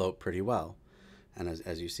the slope pretty well. And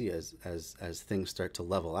as you see, as things start to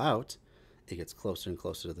level out, it gets closer and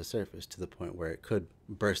closer to the surface to the point where it could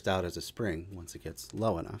burst out as a spring once it gets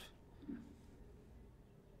low enough.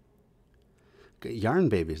 Yarn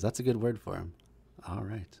babies, that's a good word for them. All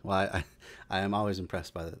right. Well, I am always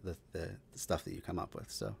impressed by the stuff that you come up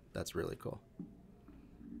with, so that's really cool.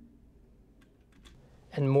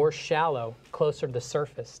 And more shallow, closer to the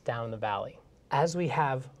surface down in the valley. As we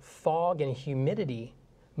have fog and humidity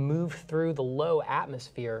move through the low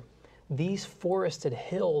atmosphere, these forested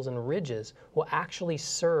hills and ridges will actually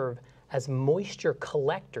serve as moisture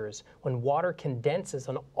collectors when water condenses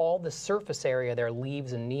on all the surface area of their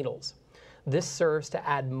leaves and needles. This serves to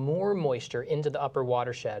add more moisture into the upper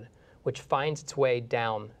watershed, which finds its way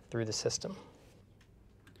down through the system.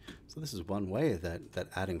 So this is one way that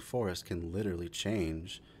adding forest can literally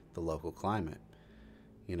change the local climate.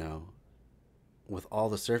 With all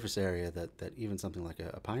the surface area that even something like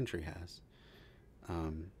a pine tree has,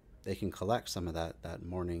 they can collect some of that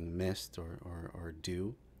morning mist or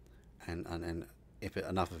dew, and if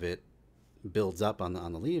enough of it builds up on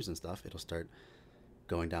the leaves and stuff, it'll start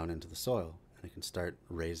going down into the soil, and it can start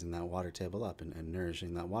raising that water table up and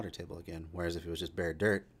nourishing that water table again. Whereas if it was just bare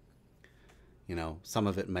dirt, some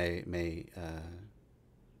of it may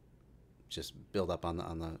just build up on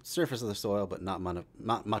the surface of the soil, but not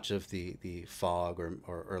much of the fog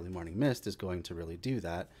or early morning mist is going to really do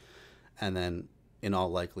that. And then in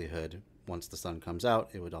all likelihood, once the sun comes out,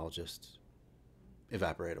 it would all just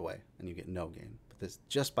evaporate away and you get no gain. But this,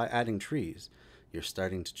 just by adding trees, you're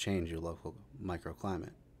starting to change your local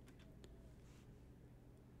microclimate.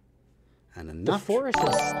 And The forest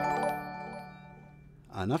is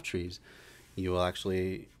enough trees, you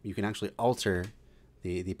can actually alter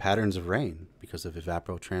the patterns of rain because of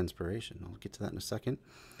evapotranspiration. I'll get to that in a second.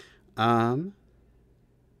 So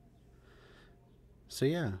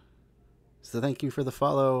yeah. So thank you for the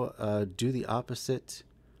follow. Do the opposite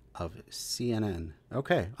of CNN.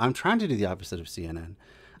 Okay, I'm trying to do the opposite of CNN.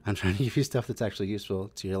 I'm trying to give you stuff that's actually useful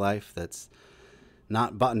to your life, that's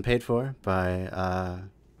not bought and paid for by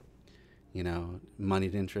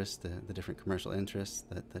moneyed interest, the different commercial interests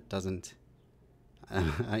that doesn't.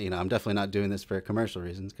 I'm definitely not doing this for commercial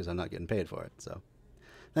reasons because I'm not getting paid for it. So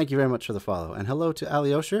thank you very much for the follow. And hello to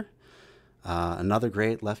Alyosher, another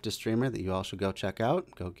great leftist streamer that you all should go check out.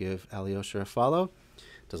 Go give Alyosher a follow.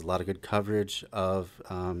 Does a lot of good coverage of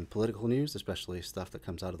political news, especially stuff that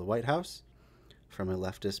comes out of the White House from a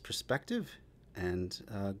leftist perspective. And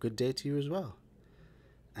good day to you as well.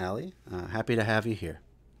 Ali, happy to have you here.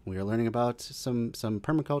 We are learning about some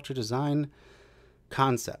permaculture design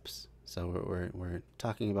concepts. So we're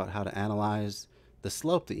talking about how to analyze the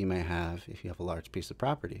slope that you may have if you have a large piece of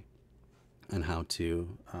property, and how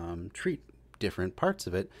to treat different parts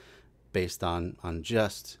of it based on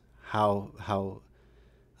just how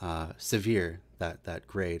severe that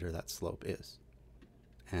grade or that slope is,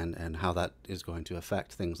 and how that is going to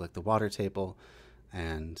affect things like the water table.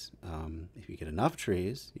 And if you get enough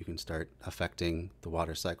trees, you can start affecting the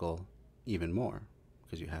water cycle even more,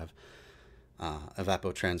 because you have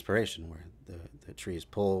evapotranspiration, where the trees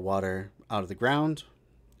pull water out of the ground,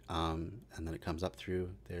 and then it comes up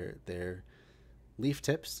through their leaf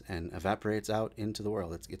tips and evaporates out into the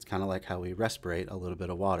world. It's kind of like how we respirate a little bit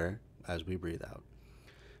of water as we breathe out.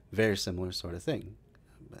 Very similar sort of thing.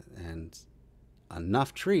 And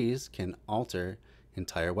enough trees can alter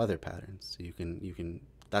entire weather patterns. So you can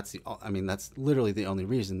that's literally the only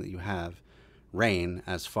reason that you have rain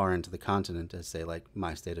as far into the continent as, say, like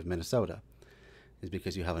my state of Minnesota, is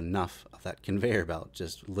because you have enough of that conveyor belt.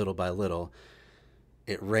 Just little by little,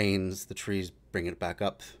 it rains, the trees bring it back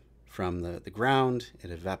up from the ground,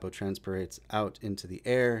 it evapotranspirates out into the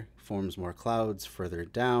air, forms more clouds further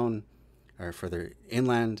down or further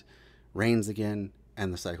inland, rains again,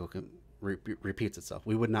 and the cycle repeats itself.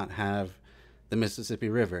 We would not have the Mississippi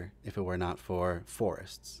River if it were not for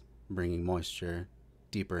forests bringing moisture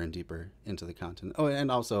deeper and deeper into the continent. Oh, and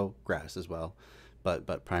also grass as well.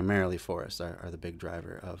 But primarily forests are the big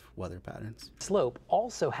driver of weather patterns. slope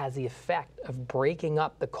also has the effect of breaking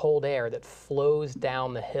up the cold air that flows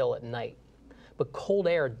down the hill at night. But cold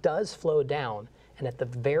air does flow down, and at the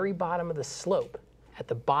very bottom of the slope, at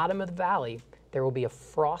the bottom of the valley, there will be a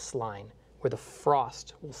frost line where the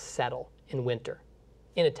frost will settle in winter,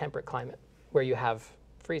 in a temperate climate where you have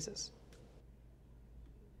freezes.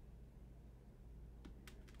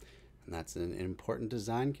 And that's an important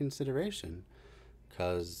design consideration,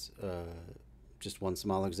 because just one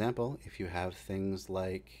small example, if you have things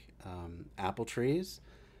like apple trees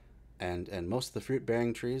and most of the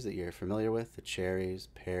fruit-bearing trees that you're familiar with, the cherries,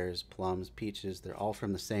 pears, plums, peaches, they're all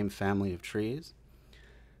from the same family of trees.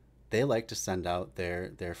 They like to send out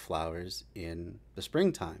their flowers in the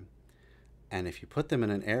springtime. And if you put them in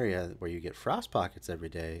an area where you get frost pockets every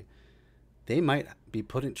day, they might be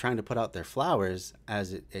trying to put out their flowers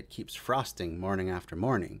as it keeps frosting morning after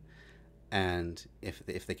morning. And if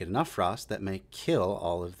they get enough frost, that may kill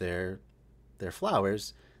all of their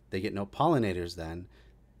flowers. They get no pollinators then.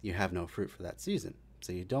 You have no fruit for that season.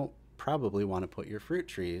 So you don't probably want to put your fruit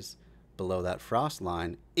trees below that frost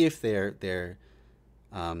line if they're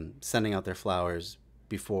sending out their flowers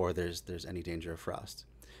before there's any danger of frost.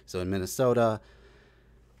 So in Minnesota,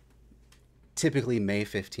 typically May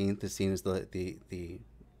 15th is seen as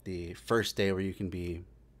the first day where you can be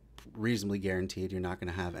reasonably guaranteed you're not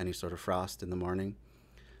going to have any sort of frost in the morning.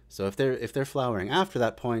 So if they're flowering after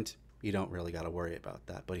that point, you don't really got to worry about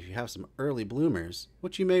that. But if you have some early bloomers,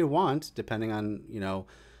 which you may want depending on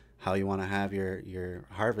how you want to have your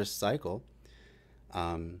harvest cycle,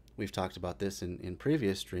 we've talked about this in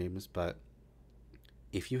previous streams, but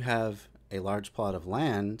if you have a large plot of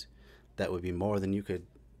land that would be more than you could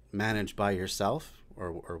manage by yourself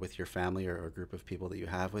or with your family or a group of people that you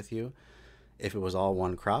have with you, if it was all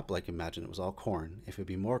one crop, like imagine it was all corn, if it'd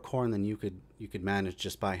be more corn than you could manage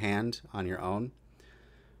just by hand on your own,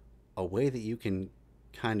 a way that you can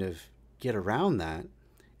kind of get around that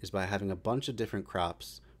is by having a bunch of different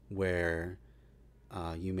crops where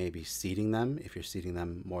you may be seeding them. If you're seeding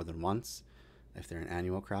them more than once, if they're an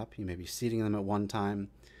annual crop, you may be seeding them at one time,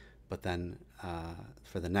 but then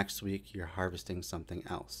for the next week you're harvesting something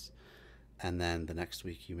else, and then the next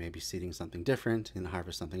week you may be seeding something different and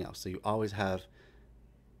harvest something else. So you always have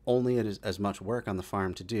only as much work on the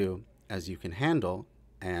farm to do as you can handle.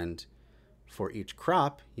 And for each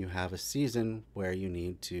crop, you have a season where you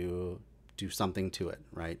need to do something to it,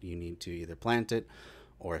 right? You need to either plant it,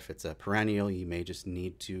 or if it's a perennial, you may just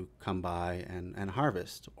need to come by and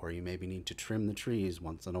harvest, or you maybe need to trim the trees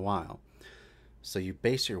once in a while. So you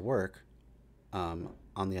base your work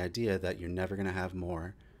on the idea that you're never going to have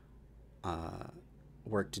more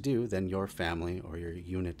work to do than your family or your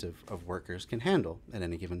unit of workers can handle at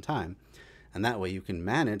any given time. And that way you can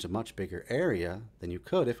manage a much bigger area than you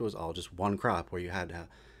could if it was all just one crop where you had to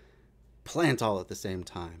plant all at the same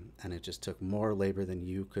time, and it just took more labor than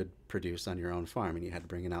you could produce on your own farm, and you had to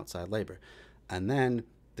bring in outside labor. And then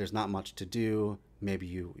there's not much to do. Maybe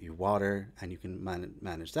you water and you can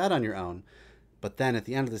manage that on your own, but then at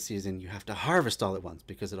the end of the season you have to harvest all at once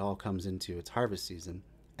because it all comes into its harvest season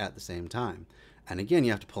at the same time. And again,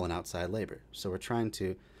 you have to pull in outside labor. So we're trying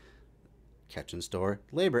to catch and store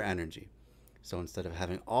labor energy. So instead of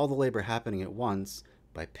having all the labor happening at once,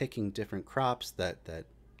 by picking different crops that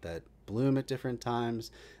bloom at different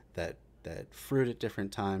times, that fruit at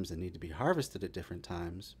different times, and need to be harvested at different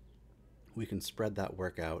times, we can spread that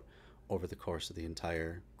work out over the course of the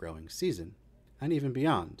entire growing season and even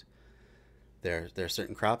beyond. There are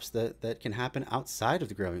certain crops that can happen outside of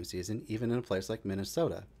the growing season, even in a place like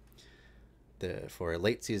Minnesota. For a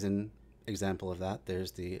late season example of that,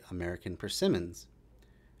 there's the American persimmons,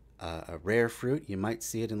 a rare fruit. You might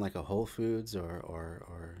see it in like a Whole Foods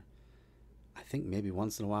or I think maybe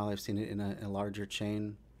once in a while I've seen it in a larger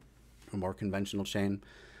chain, a more conventional chain.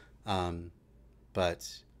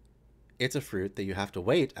 But it's a fruit that you have to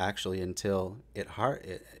wait actually until it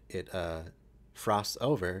frosts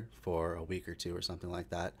over for a week or two or something like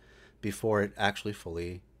that before it actually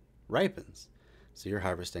fully ripens. So you're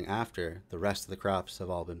harvesting after the rest of the crops have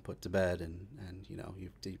all been put to bed, and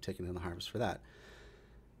you've taken in the harvest for that.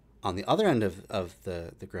 On the other end of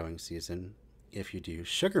the growing season, if you do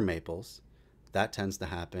sugar maples, that tends to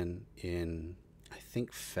happen in, I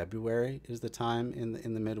think February is the time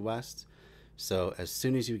in the Midwest. So as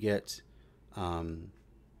soon as you get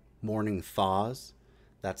morning thaws,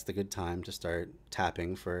 that's the good time to start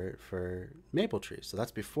tapping for maple trees. So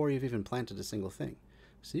that's before you've even planted a single thing.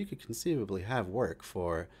 So you could conceivably have work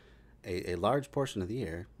for a large portion of the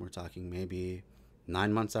year. We're talking maybe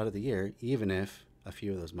 9 months out of the year, even if a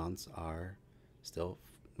few of those months are still,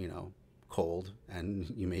 cold, and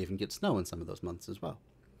you may even get snow in some of those months as well.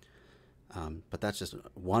 But that's just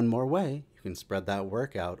one more way you can spread that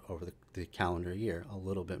work out over the calendar year a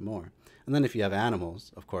little bit more. And then if you have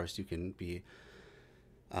animals, of course, you can be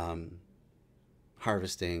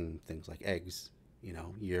harvesting things like eggs,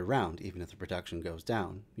 year round. Even if the production goes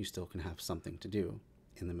down, you still can have something to do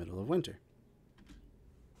in the middle of winter.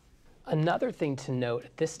 Another thing to note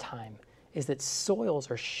at this time is that soils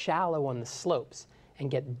are shallow on the slopes and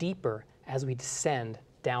get deeper as we descend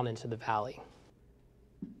down into the valley.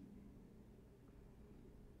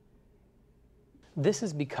 This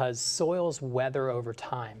is because soils weather over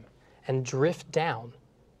time and drift down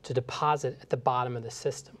to deposit at the bottom of the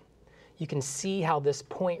system. You can see how this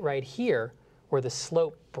point right here, where the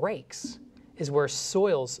slope breaks, is where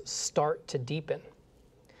soils start to deepen.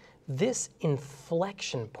 This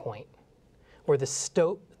inflection point, where the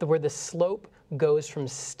slope goes from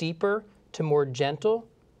steeper to more gentle,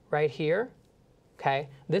 right here, okay,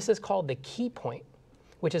 this is called the key point,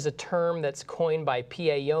 which is a term that's coined by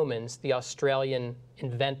P.A. Yeomans, the Australian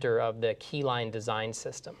inventor of the keyline design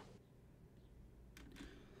system.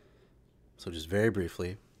 So just very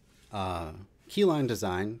briefly, keyline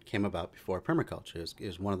design came about before permaculture.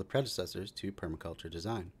 Is one of the predecessors to permaculture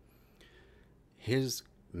design. His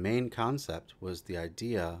main concept was the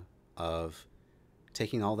idea of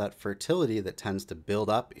taking all that fertility that tends to build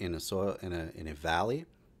up in a soil in a valley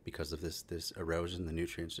because of this erosion. The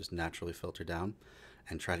nutrients just naturally filter down,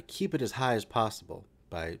 and try to keep it as high as possible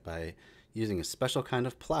by using a special kind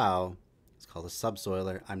of plow. It's called a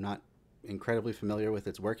subsoiler. I'm not incredibly familiar with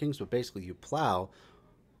its workings, but basically you plow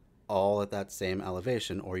all at that same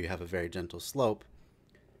elevation, or you have a very gentle slope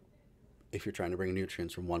if you're trying to bring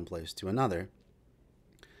nutrients from one place to another.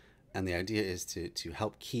 And the idea is to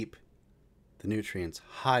help keep the nutrients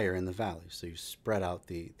higher in the valley, so you spread out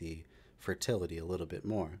the fertility a little bit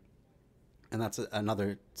more. And that's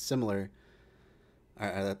another similar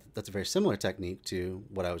that's a very similar technique to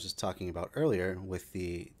what I was just talking about earlier with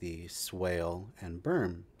the swale and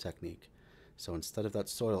berm technique. So instead of that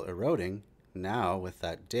soil eroding, now with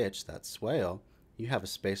that ditch, that swale, you have a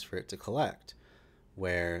space for it to collect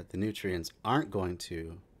where the nutrients aren't going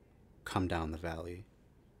to come down the valley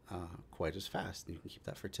quite as fast. You can keep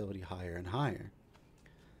that fertility higher and higher.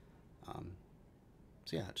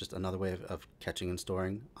 So yeah, just another way of catching and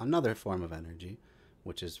storing another form of energy,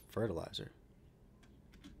 which is fertilizer.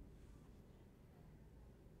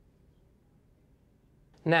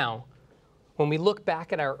 Now, when we look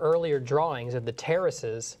back at our earlier drawings of the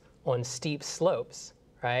terraces on steep slopes,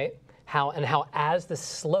 right? How as the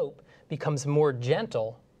slope becomes more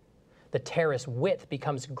gentle, the terrace width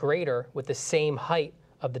becomes greater with the same height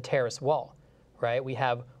of the terrace wall, right? We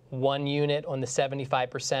have 1 unit on the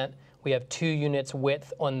 75%, we have 2 units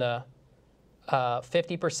width on the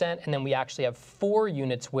 50%, and then we actually have 4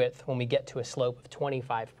 units width when we get to a slope of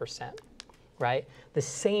 25%, right? The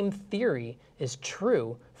same theory is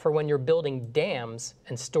true for when you're building dams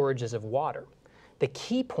and storages of water. The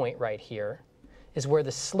key point right here is where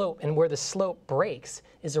the slope breaks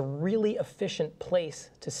is a really efficient place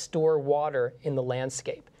to store water in the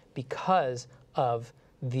landscape because of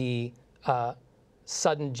the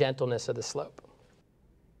sudden gentleness of the slope.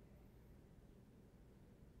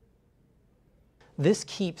 This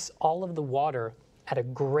keeps all of the water at a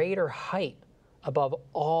greater height above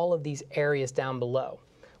all of these areas down below,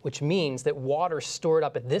 which means that water stored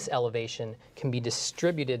up at this elevation can be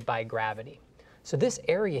distributed by gravity. So this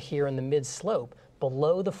area here in the mid-slope,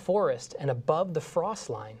 below the forest and above the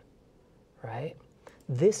frost line, right?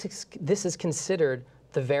 This is considered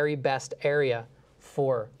the very best area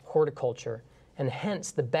for horticulture, and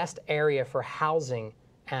hence the best area for housing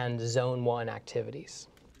and Zone 1 activities.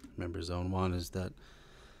 Remember, Zone 1 is that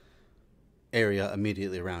area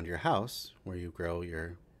immediately around your house where you grow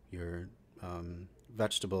your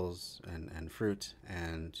vegetables and fruit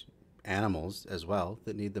and animals as well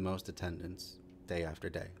that need the most attendance day after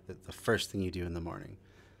day. The first thing you do in the morning.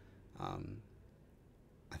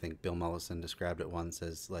 I think Bill Mollison described it once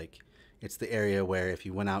as like, it's the area where if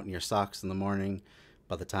you went out in your socks in the morning,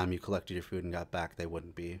 by the time you collected your food and got back, they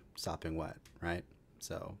wouldn't be sopping wet, right?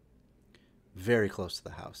 So very close to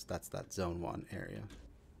the house. That's that Zone 1 area.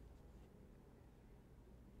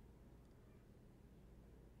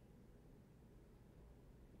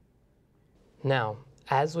 Now,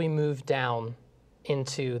 as we move down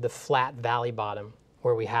into the flat valley bottom,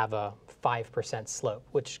 where we have a 5% slope,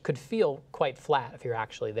 which could feel quite flat if you're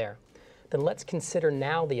actually there, then let's consider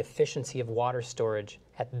now the efficiency of water storage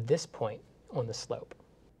at this point on the slope.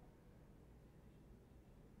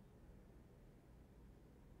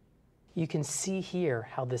 You can see here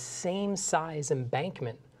how the same size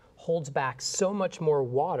embankment holds back so much more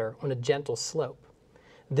water on a gentle slope.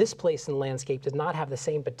 This place in the landscape does not have the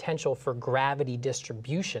same potential for gravity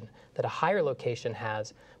distribution that a higher location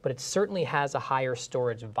has, but it certainly has a higher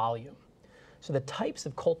storage volume. So the types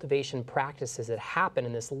of cultivation practices that happen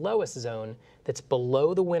in this lowest zone that's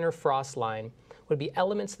below the winter frost line would be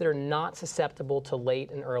elements that are not susceptible to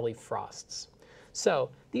late and early frosts. So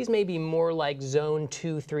these may be more like Zone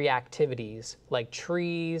 2, 3 activities, like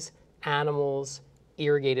trees, animals,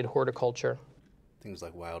 irrigated horticulture. Things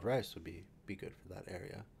like wild rice would be good for that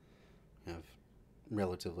area. You have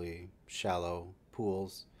relatively shallow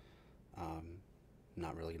pools,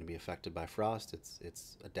 not really going to be affected by frost.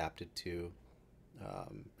 It's adapted to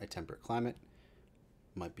a temperate climate.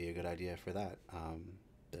 Might be a good idea for that.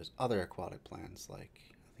 There's other aquatic plants like,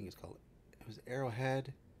 I think it's called, it was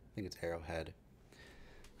Arrowhead. I think it's Arrowhead.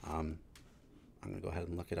 I'm going to go ahead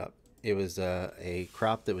and look it up. It was a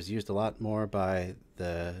crop that was used a lot more by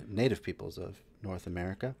the native peoples of North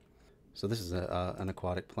America. So this is an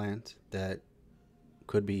aquatic plant that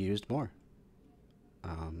could be used more.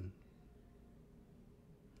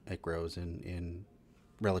 It grows in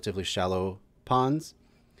relatively shallow ponds,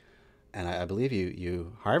 and I believe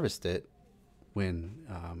you harvest it when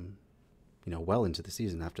well into the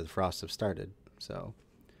season after the frosts have started. So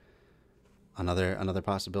another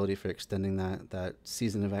possibility for extending that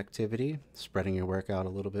season of activity, spreading your work out a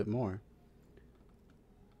little bit more.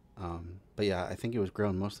 But yeah, I think it was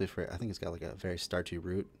grown mostly for, I think it's got like a very starchy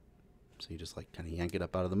root. So you just like kind of yank it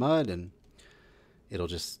up out of the mud and it'll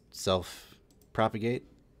just self-propagate.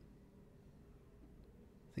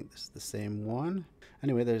 I think this is the same one.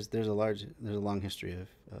 Anyway, there's a long history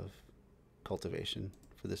of cultivation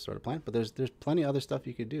for this sort of plant, but there's plenty of other stuff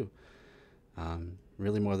you could do.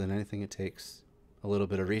 Really, more than anything, it takes a little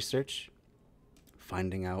bit of research,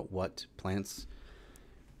 finding out what plants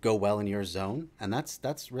go well in your zone, and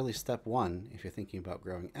that's really step one if you're thinking about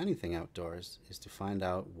growing anything outdoors, is to find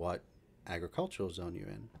out what agricultural zone you're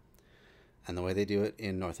in. And the way they do it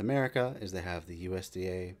in North America is they have the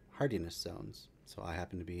USDA hardiness zones. So I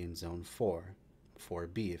happen to be in zone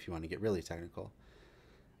 4B if you want to get really technical.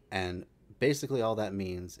 And basically all that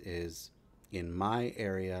means is in my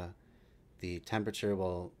area, the temperature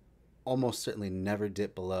will almost certainly never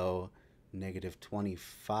dip below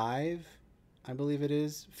 -25 I believe it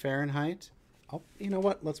is, Fahrenheit. You know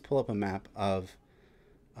what? Let's pull up a map of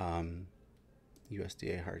um,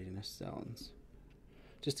 USDA hardiness zones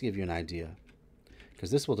just to give you an idea,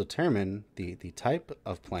 because this will determine the type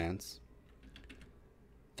of plants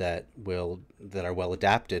that are well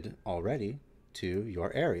adapted already to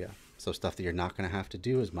your area. So stuff that you're not going to have to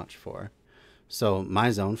do as much for. So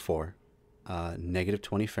my zone 4,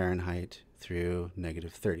 -20 Fahrenheit through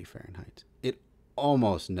 -30 Fahrenheit. It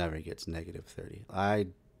almost never gets -30.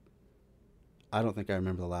 I don't think I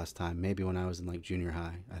remember the last time. Maybe when I was in like junior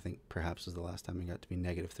high, I think perhaps was the last time it got to be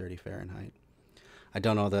 -30 Fahrenheit. I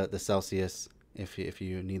don't know the Celsius if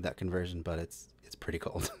you need that conversion, but it's pretty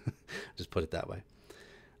cold. Just put it that way.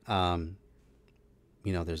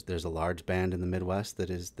 You know, there's a large band in the Midwest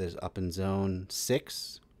there's up in zone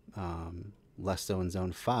 6, less so in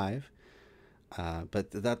zone 5.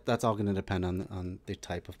 But that's all going to depend on the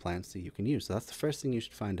type of plants that you can use. So that's the first thing you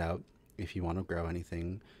should find out if you want to grow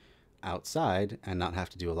anything outside and not have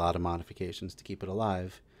to do a lot of modifications to keep it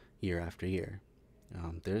alive year after year.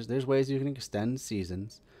 There's ways you can extend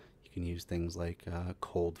seasons. You can use things like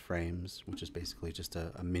cold frames, which is basically just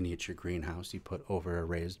a miniature greenhouse you put over a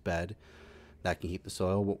raised bed that can keep the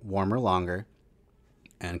soil warmer longer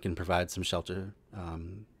and can provide some shelter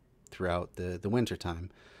throughout the winter time.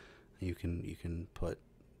 You can put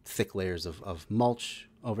thick layers of mulch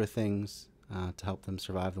over things to help them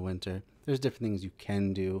survive the winter. There's different things you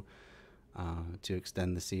can do to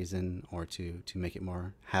extend the season or to make it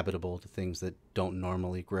more habitable to things that don't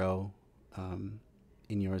normally grow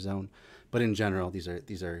in your zone. But in general, these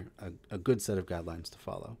are a good set of guidelines to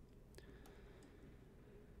follow.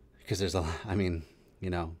 Because there's I mean, you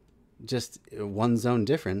know, just one zone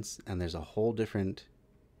difference, and there's a whole different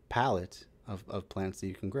palette of plants that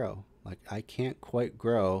you can grow. Like, I can't quite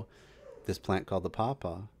grow this plant called the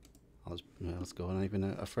pawpaw. Let's go on even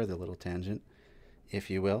a further little tangent, if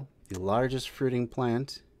you will. The largest fruiting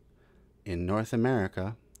plant in North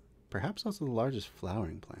America, perhaps also the largest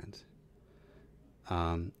flowering plant,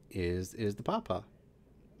 is the pawpaw.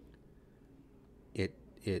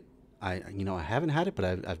 I haven't had it,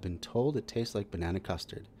 but I've been told it tastes like banana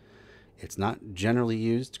custard. It's not generally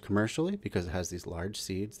used commercially because it has these large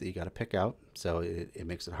seeds that you got to pick out, so it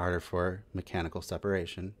makes it harder for mechanical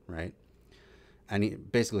separation, right?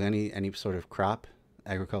 Basically any sort of crop,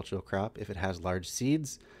 agricultural crop, if it has large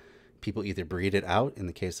seeds, people either breed it out in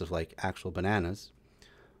the case of like actual bananas,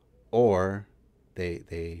 or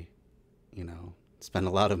they spend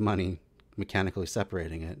a lot of money mechanically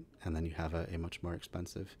separating it, and then you have a much more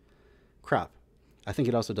expensive crop. I think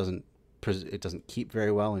it also doesn't keep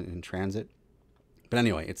very well in transit. But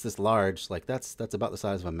anyway, it's this large, like that's about the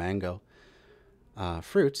size of a mango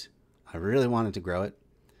fruit. I really wanted to grow it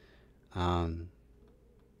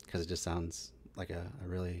because it just sounds like a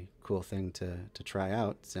really cool thing to try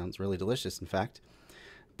out. It sounds really delicious, in fact.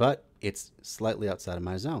 But it's slightly outside of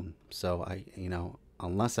my zone. So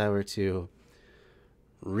unless I were to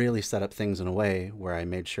really set up things in a way where I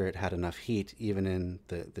made sure it had enough heat even in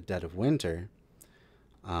the dead of winter,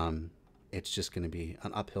 it's just going to be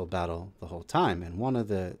an uphill battle the whole time. And one of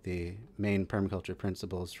the main permaculture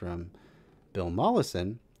principles from Bill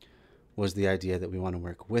Mollison was the idea that we want to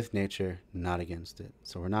work with nature, not against it.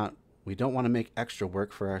 So we don't want to make extra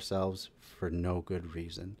work for ourselves for no good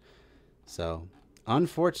reason. So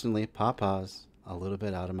unfortunately, pawpaw's a little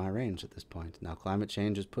bit out of my range at this point. Now climate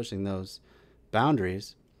change is pushing those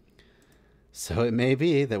boundaries. So it may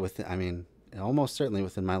be that almost certainly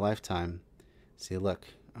within my lifetime. See, look.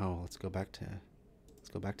 Oh, let's go back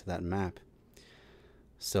to that map.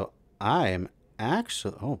 So I am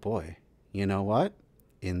actually, oh boy, you know what?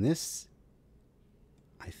 I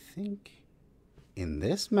think in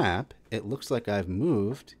this map, it looks like I've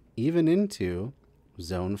moved even into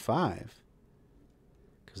zone 5.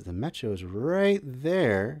 Because the metro is right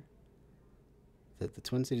there. The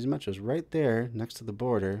Twin Cities metro is right there next to the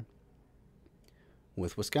border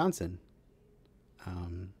with Wisconsin. I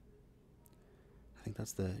think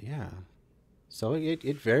that's yeah. So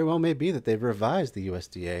it very well may be that they've revised the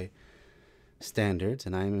USDA standards,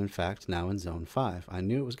 and I am in fact now in zone 5. I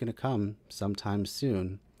knew it was going to come sometime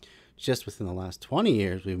soon. Just within the last 20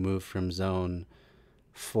 years, we've moved from zone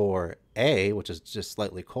 4A, which is just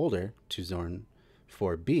slightly colder, to zone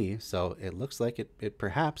 4B. So it looks like it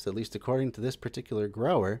perhaps, at least according to this particular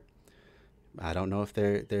grower, I don't know if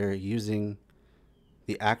they're using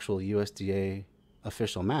the actual USDA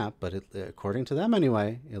official map, but according to them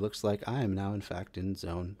anyway, it looks like I am now in fact in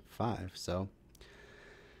zone 5. So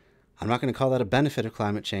I'm not going to call that a benefit of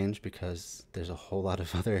climate change, because there's a whole lot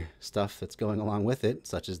of other stuff that's going along with it,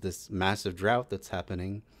 such as this massive drought that's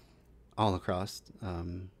happening all across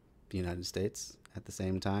the United States at the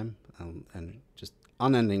same time, and just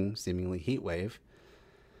unending, seemingly, heat wave.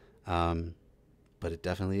 But it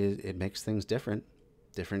definitely it makes things different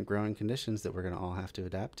growing conditions that we're going to all have to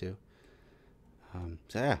adapt to.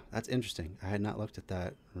 So yeah, that's interesting. I had not looked at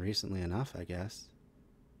that recently enough, I guess.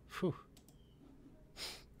 Phew.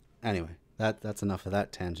 Anyway, that's enough of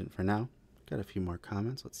that tangent for now. Got a few more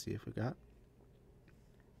comments. Let's see if we got.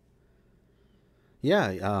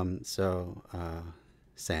 Yeah,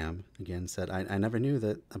 Sam again said, I never knew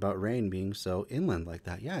that about rain being so inland like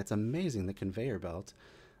that. Yeah, it's amazing, the conveyor belt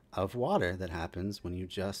of water that happens when you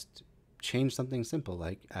just change something simple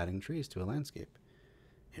like adding trees to a landscape.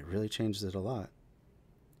 It really changes it a lot.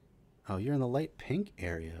 Oh, you're in the light pink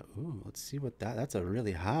area. Ooh, let's see what that's a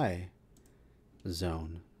really high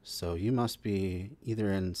zone. So you must be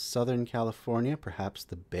either in Southern California, perhaps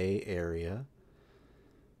the Bay Area,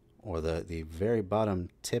 or the very bottom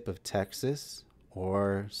tip of Texas,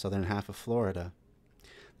 or southern half of Florida.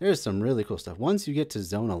 There's some really cool stuff. Once you get to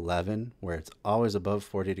zone 11, where it's always above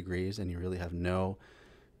 40 degrees and you really have no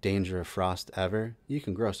danger of frost ever, you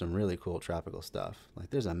can grow some really cool tropical stuff. Like,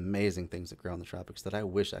 there's amazing things that grow in the tropics that I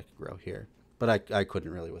wish I could grow here, but I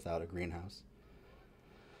couldn't really without a greenhouse.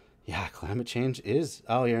 Yeah, climate change is.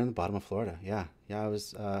 Oh, you're in the bottom of Florida. Yeah.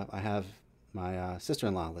 I have my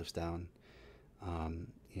sister-in-law lives down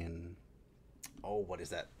in, what is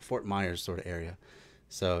that? Fort Myers sort of area.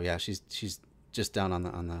 So yeah, she's just down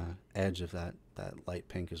on the edge of that light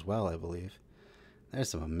pink as well, I believe. There's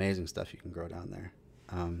some amazing stuff you can grow down there.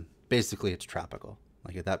 Basically, it's tropical.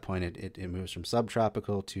 Like, at that point, it moves from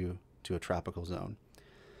subtropical to a tropical zone.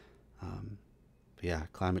 But yeah,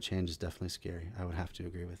 climate change is definitely scary. I would have to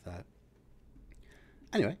agree with that.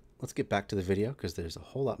 Anyway, let's get back to the video, because there's a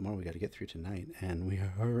whole lot more we got to get through tonight, and we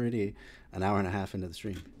are already an hour and a half into the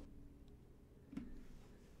stream.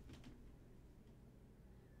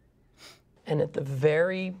 And at the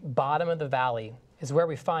very bottom of the valley is where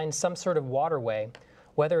we find some sort of waterway,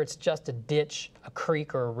 whether it's just a ditch, a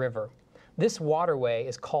creek, or a river. This waterway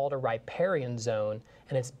is called a riparian zone,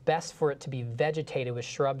 and it's best for it to be vegetated with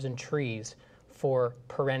shrubs and trees for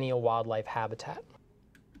perennial wildlife habitat.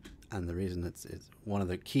 And the reason it's one of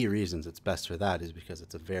the key reasons it's best for that is because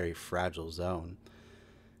it's a very fragile zone.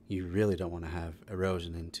 You really don't want to have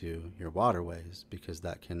erosion into your waterways, because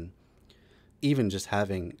that can, even just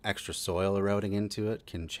having extra soil eroding into it,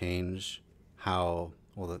 can change how,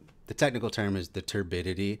 well, the technical term is the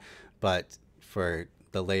turbidity, but for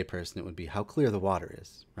the layperson it would be how clear the water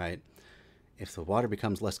is, right? If the water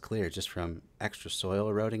becomes less clear just from extra soil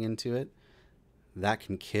eroding into it, that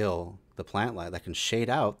can kill the plant life, that can shade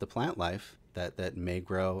out the plant life that may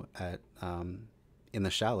grow at in the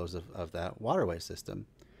shallows of that waterway system.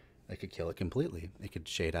 It could kill it completely. It could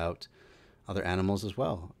shade out other animals as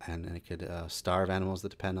well, and it could starve animals that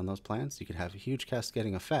depend on those plants. You could have huge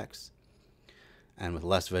cascading effects. And with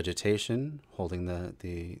less vegetation holding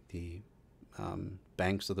the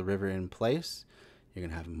banks of the river in place, you're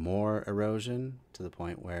going to have more erosion to the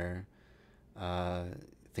point where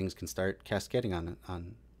things can start cascading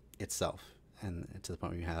on itself, and to the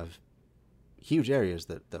point where you have huge areas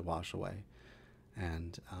that wash away,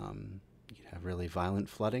 and you can have really violent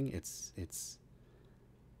flooding. It's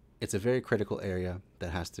a very critical area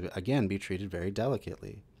that has to, again, be treated very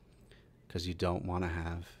delicately, because you don't want to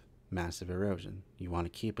have massive erosion. You want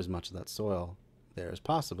to keep as much of that soil there as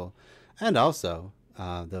possible, and also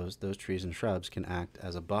those trees and shrubs can act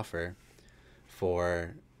as a buffer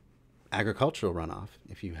for agricultural runoff.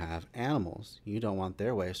 If you have animals, you don't want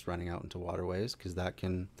their waste running out into waterways, because that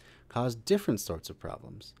can cause different sorts of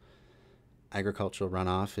problems. Agricultural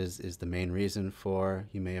runoff is the main reason for,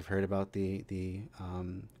 you may have heard about the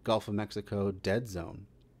Gulf of Mexico dead zone.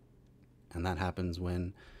 And that happens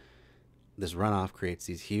when this runoff creates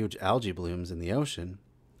these huge algae blooms in the ocean.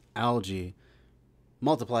 Algae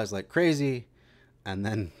multiplies like crazy, and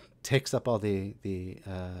then takes up all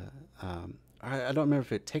I don't remember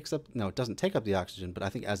if it takes up, no, it doesn't take up the oxygen, but I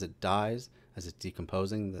think as it dies, as it's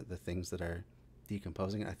decomposing, the things that are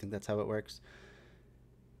decomposing, I think that's how it works,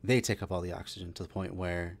 they take up all the oxygen to the point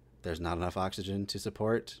where there's not enough oxygen to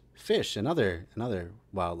support fish and other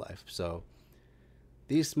wildlife. So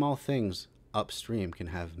these small things upstream can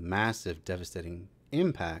have massive, devastating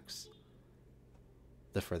impacts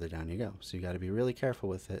the further down you go. So you got to be really careful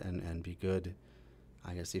with it, and be good,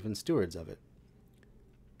 I guess, even stewards of it.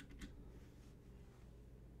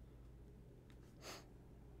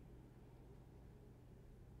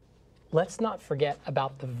 Let's not forget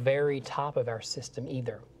about the very top of our system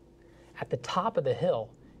either. At the top of the hill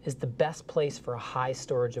is the best place for a high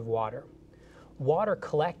storage of water. water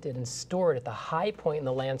collected and stored at the high point in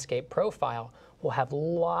the landscape profile will have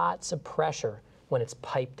lots of pressure when it's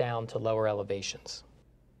piped down to lower elevations.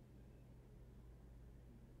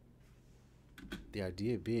 The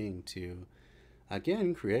idea being to,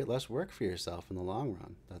 again, create less work for yourself in the long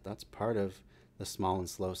run. That's part of the small and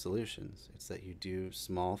slow solutions. It's that you do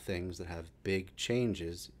small things that have big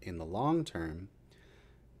changes in the long term,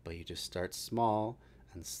 but you just start small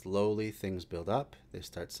and slowly things build up. They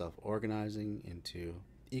start self-organizing into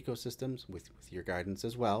ecosystems with your guidance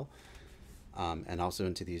as well, and also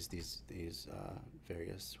into these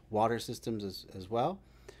various water systems as well.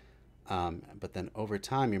 But then over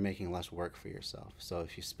time, you're making less work for yourself. So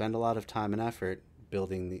if you spend a lot of time and effort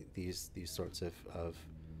building these sorts of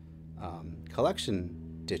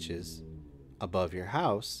collection ditches above your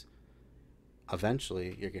house,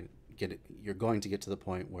 eventually you're going to get to the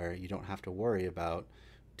point where you don't have to worry about,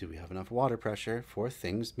 do we have enough water pressure for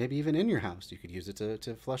things maybe even in your house? You could use it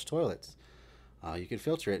to flush toilets. You could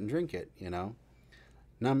filter it and drink it, you know.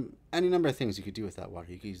 Any number of things you could do with that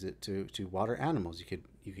water. You could use it to water animals. You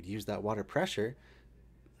could use that water pressure.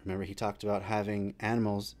 Remember, he talked about having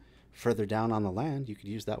animals further down on the land. You could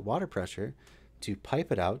use that water pressure to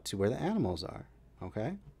pipe it out to where the animals are,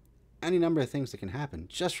 okay? Any number of things that can happen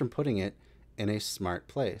just from putting it in a smart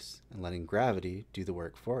place and letting gravity do the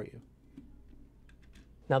work for you.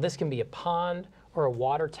 Now this can be a pond or a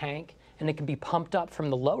water tank, and it can be pumped up from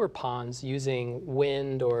the lower ponds using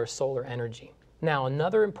wind or solar energy. Now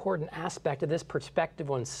another important aspect of this perspective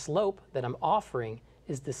on slope that I'm offering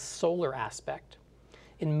is the solar aspect.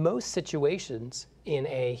 In most situations in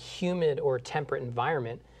a humid or temperate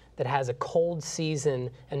environment that has a cold season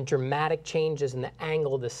and dramatic changes in the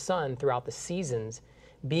angle of the sun throughout the seasons,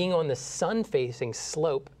 being on the sun-facing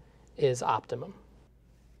slope is optimum.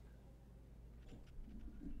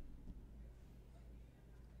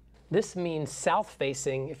 This means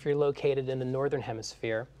south-facing if you're located in the northern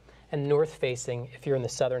hemisphere, and north-facing if you're in the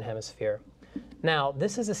southern hemisphere. Now,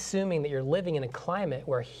 this is assuming that you're living in a climate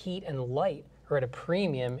where heat and light are at a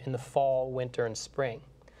premium in the fall, winter, and spring.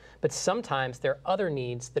 But sometimes there are other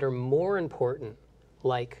needs that are more important,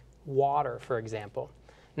 like water, for example.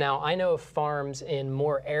 Now, I know of farms in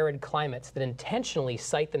more arid climates that intentionally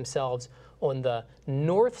site themselves on the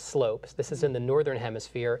north slopes, this is in the northern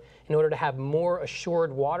hemisphere, in order to have more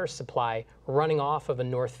assured water supply running off of a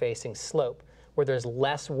north-facing slope, where there's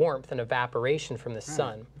less warmth and evaporation from the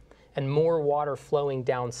sun, and more water flowing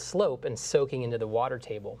down slope and soaking into the water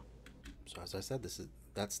table. So as I said, this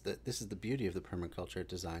is the beauty of the permaculture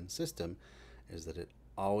design system, is that it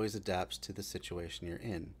always adapts to the situation you're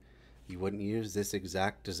in. You wouldn't use this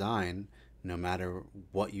exact design no matter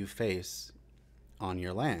what you face on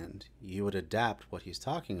your land. You would adapt what he's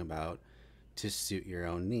talking about to suit your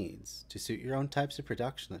own needs, to suit your own types of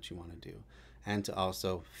production that you want to do, and to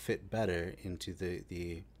also fit better into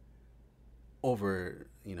the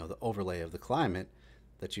overlay of the climate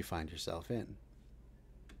that you find yourself in.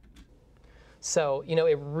 So,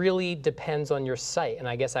 it really depends on your site, and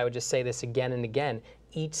I guess I would just say this again and again.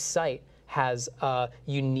 Each site has a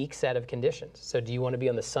unique set of conditions. So do you want to be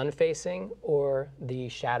on the sun-facing or the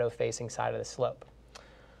shadow-facing side of the slope?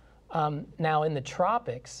 Now in the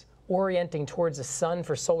tropics, orienting towards the sun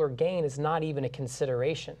for solar gain is not even a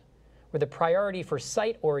consideration, where the priority for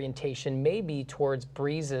site orientation may be towards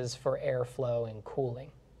breezes for airflow and cooling.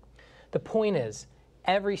 The point is,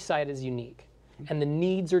 every site is unique, and the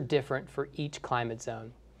needs are different for each climate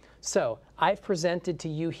zone. So I've presented to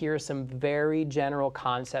you here some very general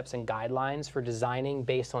concepts and guidelines for designing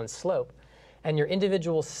based on slope, and your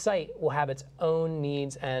individual site will have its own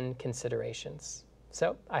needs and considerations.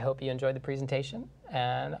 So I hope you enjoyed the presentation,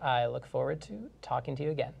 and I look forward to talking to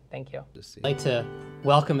you again. Thank you. I'd like to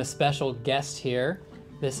welcome a special guest here.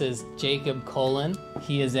 This is Jacob Colin.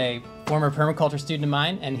 He is a former permaculture student of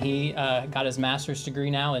mine, and he got his master's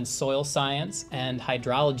degree now in soil science and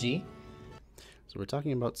hydrology. So we're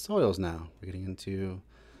talking about soils now. We're getting into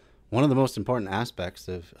one of the most important aspects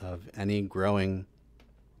of any growing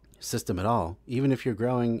system at all. Even if you're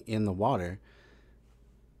growing in the water,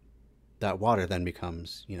 that water then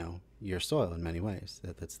becomes, your soil in many ways.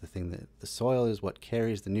 That's the thing, that the soil is what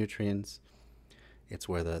carries the nutrients. It's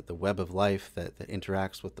where the web of life that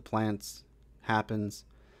interacts with the plants happens.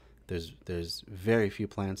 There's very few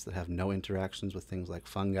plants that have no interactions with things like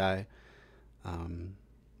fungi,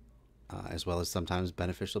 as well as sometimes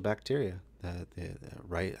beneficial bacteria. I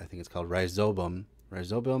think it's called rhizobium or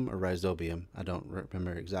rhizobium. I don't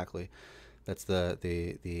remember exactly. That's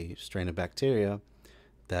the strain of bacteria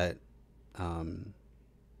that what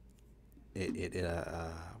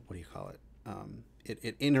do you call it?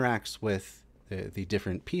 It interacts with the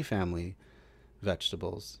different pea family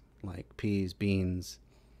vegetables like peas, beans,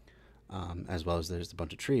 as well as there's a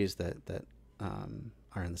bunch of trees that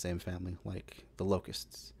are in the same family, like the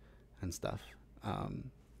locusts and stuff.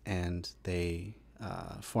 And they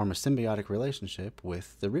form a symbiotic relationship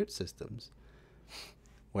with the root systems,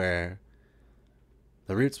 where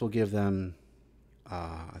the roots will give them,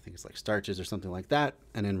 I think it's like starches or something like that,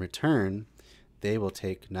 and in return, they will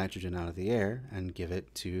take nitrogen out of the air and give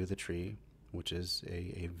it to the tree, which is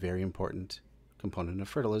a very important component of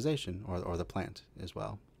fertilization, or the plant as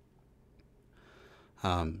well.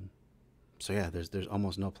 So yeah, there's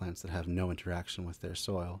almost no plants that have no interaction with their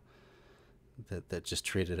soil, that just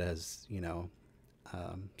treat it as,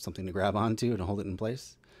 something to grab onto and hold it in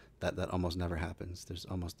place. That almost never happens. There's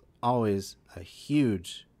almost always a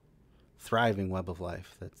huge thriving web of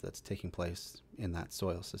life that's taking place in that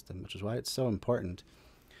soil system, which is why it's so important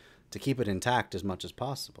to keep it intact as much as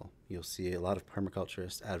possible. You'll see a lot of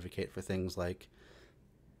permaculturists advocate for things like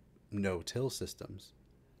no-till systems.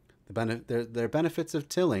 There are benefits of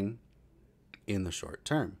tilling in the short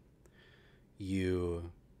term.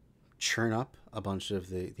 You churn up a bunch of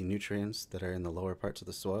the nutrients that are in the lower parts of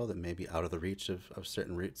the soil that may be out of the reach of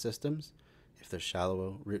certain root systems. If they're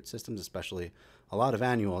shallow root systems, especially, a lot of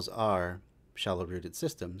annuals are shallow rooted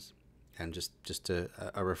systems. And just a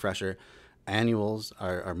refresher, annuals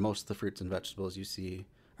are most of the fruits and vegetables you see,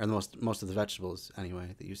 or most of the vegetables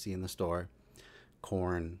anyway that you see in the store.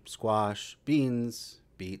 Corn, squash, beans,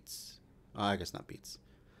 beets. I guess not beets.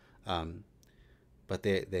 But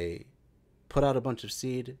they put out a bunch of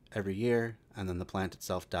seed every year, and then the plant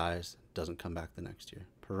itself dies, doesn't come back the next year.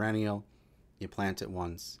 Perennial, you plant it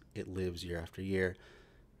once, it lives year after year,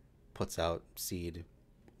 puts out seed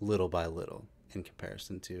little by little in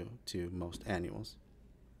comparison to most annuals.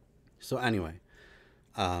 So anyway,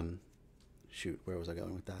 where was I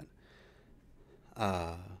going with that?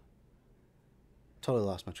 Totally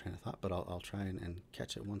lost my train of thought, but I'll try and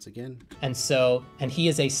catch it once again. And he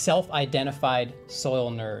is a self-identified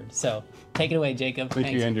soil nerd. So take it away, Jacob.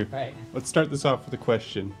 Thank you, Andrew. Right. Let's start this off with a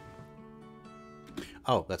question.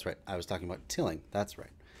 Oh, that's right. I was talking about tilling. That's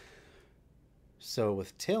right. So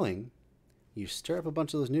with tilling, you stir up a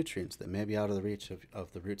bunch of those nutrients that may be out of the reach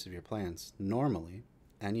of the roots of your plants normally,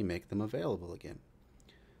 and you make them available again.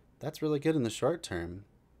 That's really good in the short term.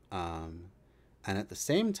 And at the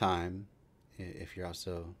same time, if you're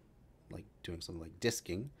also like doing something like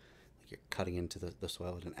disking, like you're cutting into the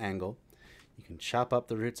soil at an angle, you can chop up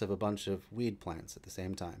the roots of a bunch of weed plants at the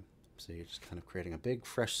same time. So you're just kind of creating a big,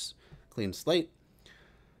 fresh, clean slate.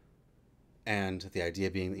 And the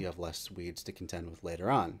idea being that you have less weeds to contend with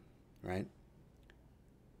later on, right?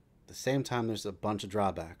 At the same time, there's a bunch of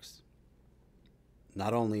drawbacks.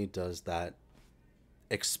 Not only does that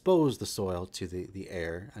expose the soil to the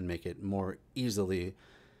air and make it more easily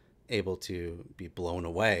able to be blown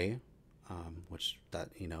away, which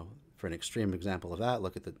for an extreme example of that,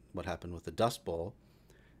 look at what happened with the Dust Bowl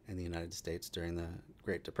in the United States during the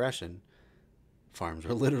Great Depression. Farms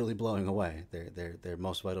were literally blowing away. Their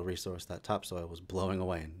most vital resource, that topsoil, was blowing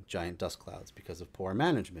away in giant dust clouds because of poor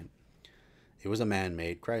management. It was a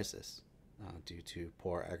man-made crisis due to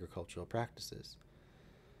poor agricultural practices.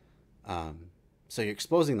 So you're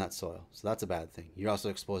exposing that soil, so that's a bad thing. You're also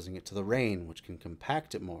exposing it to the rain, which can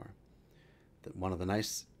compact it more. One of the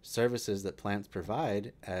nice services that plants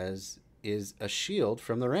provide is a shield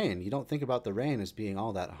from the rain. You don't think about the rain as being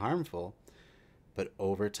all that harmful, but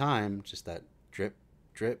over time, just that drip,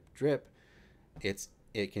 drip, drip,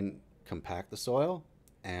 it can compact the soil,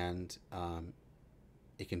 and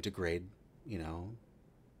it can degrade,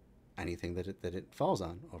 anything that it falls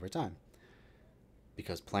on over time.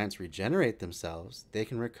 Because plants regenerate themselves, they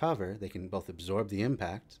can recover. They can both absorb the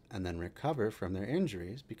impact and then recover from their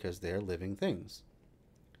injuries because they're living things.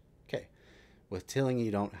 Okay, with tilling, you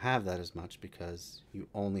don't have that as much because you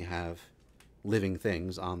only have living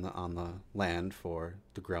things on the land for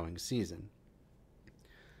the growing season.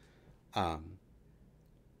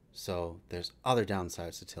 So there's other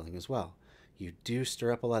downsides to tilling as well. You do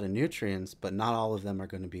stir up a lot of nutrients, but not all of them are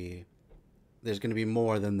going to be. There's going to be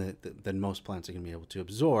more than most plants are going to be able to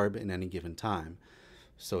absorb in any given time.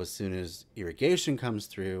 So as soon as irrigation comes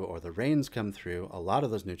through or the rains come through, a lot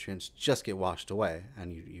of those nutrients just get washed away,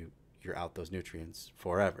 and you're out those nutrients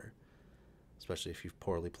forever. Especially if you've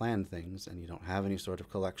poorly planned things and you don't have any sort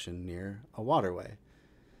of collection near a waterway.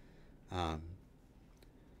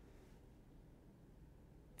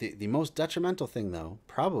 The most detrimental thing, though,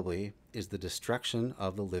 probably is the destruction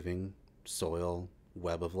of the living soil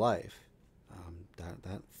web of life.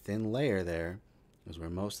 That thin layer there is where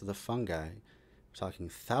most of the fungi, we're talking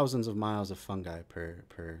thousands of miles of fungi per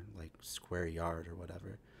like square yard or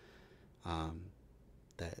whatever,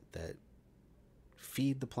 that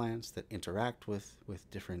feed the plants, that interact with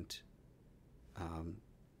different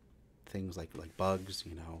things like bugs,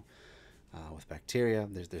 you know, with bacteria.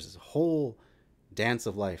 There's this whole dance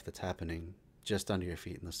of life that's happening just under your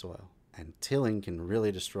feet in the soil, and tilling can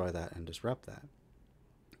really destroy that and disrupt that.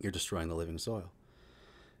 You're destroying the living soil.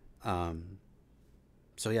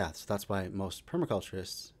 So yeah, so that's why most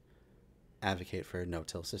permaculturists advocate for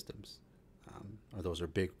no-till systems, or those are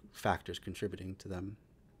big factors contributing to them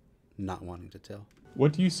not wanting to till.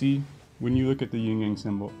 What do you see when you look at the yin yang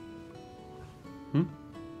symbol?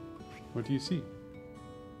 What do you see?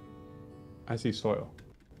 I see soil.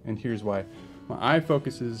 And here's why. My eye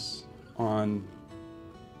focuses on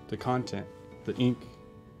the content, the ink,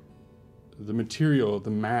 the material,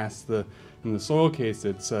 the mass, in the soil case,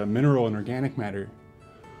 it's mineral and organic matter.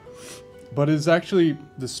 But it's actually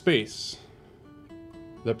the space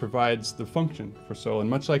that provides the function for soil. And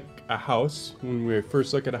much like a house, when we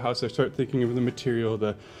first look at a house, I start thinking of the material,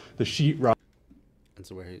 the sheet rock. And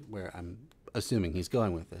so where I'm assuming he's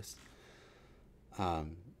going with this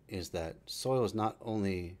is that soil is not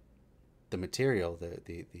only the material,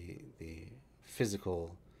 the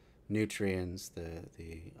physical nutrients, the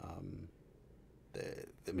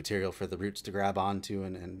material for the roots to grab onto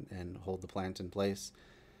and hold the plant in place,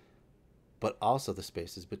 but also the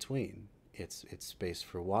spaces between. It's space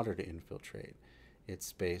for water to infiltrate. It's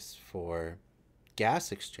space for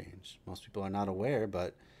gas exchange. Most people are not aware,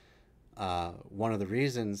 but one of the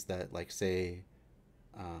reasons that, like, say,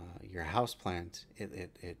 your house plant,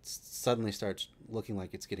 it suddenly starts looking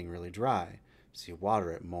like it's getting really dry. So you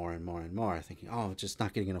water it more and more and more, thinking, oh, it's just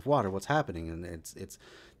not getting enough water. What's happening? And it's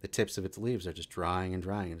the tips of its leaves are just drying and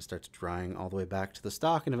drying, and it starts drying all the way back to the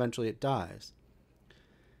stalk, and eventually it dies.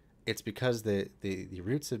 It's because the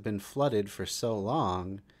roots have been flooded for so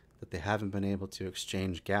long that they haven't been able to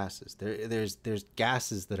exchange gases. There's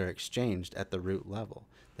gases that are exchanged at the root level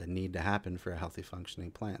that need to happen for a healthy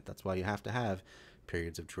functioning plant. That's why you have to have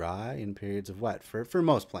periods of dry and periods of wet for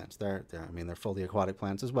most plants. They're fully aquatic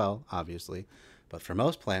plants as well, obviously, but for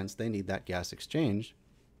most plants they need that gas exchange.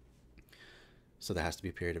 So there has to be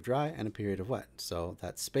a period of dry and a period of wet. So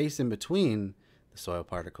that space in between the soil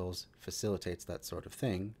particles facilitates that sort of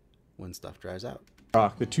thing when stuff dries out.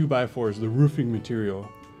 Rock, the 2x4s, the roofing material,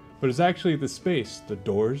 but it's actually the space, the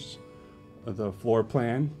doors, the floor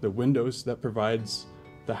plan, the windows that provides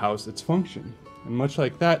the house its function. And much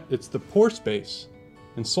like that, it's the pore space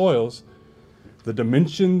in soils, the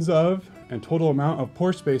dimensions of and total amount of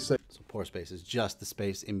pore space that So pore space is just the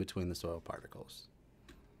space in between the soil particles.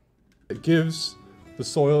 it gives the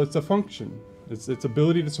soil its function, its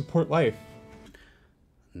ability to support life.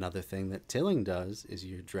 Another thing that tilling does is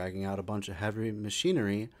you're dragging out a bunch of heavy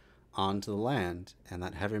machinery onto the land, and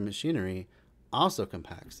that heavy machinery also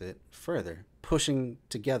compacts it further, pushing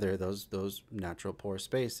together those natural pore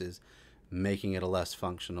spaces, making it a less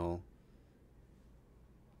functional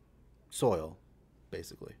soil,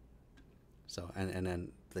 basically. So, and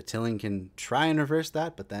then the tilling can try and reverse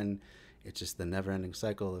that, but then it's just the never-ending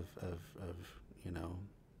cycle of you know,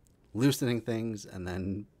 loosening things and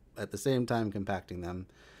then at the same time compacting them.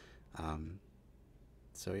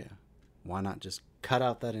 So yeah, why not just cut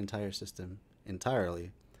out that entire system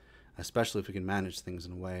entirely, especially if we can manage things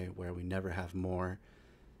in a way where we never have more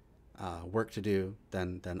work to do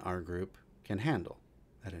than our group can handle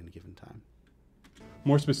at any given time.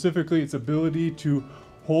 More specifically, its ability to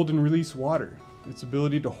hold and release water, its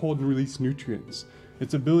ability to hold and release nutrients,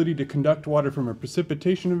 its ability to conduct water from a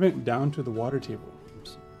precipitation event down to the water table.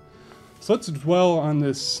 So let's dwell on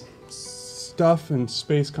this stuff and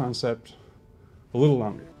space concept a little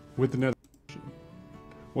longer with another question.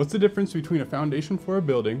 What's the difference between a foundation for a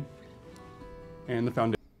building and the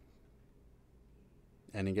foundation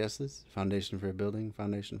Any guesses? Foundation for a building,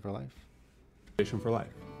 foundation for life? for life?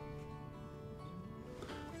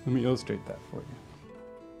 Let me illustrate that for you.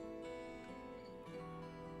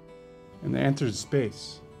 And the answer is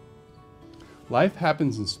space. Life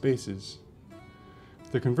happens in spaces.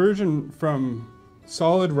 The conversion from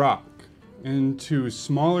solid rock into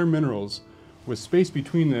smaller minerals with space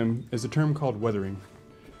between them is a term called weathering.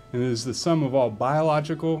 And it is the sum of all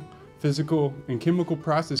biological, physical, and chemical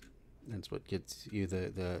processes. That's what gets you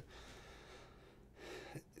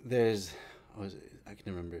there's, I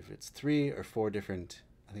can remember if it's 3 or 4 different,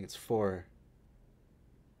 I think it's four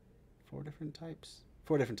different types.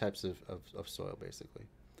 4 different types of soil, basically.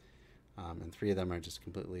 And 3 of them are just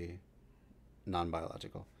completely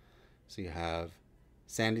non-biological. So you have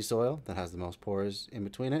sandy soil that has the most pores in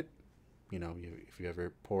between it. You know, if you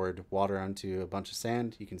ever poured water onto a bunch of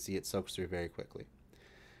sand, you can see it soaks through very quickly.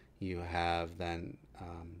 You have then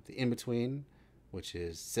the in-between, which is which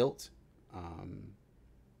is silt.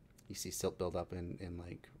 You see silt build up in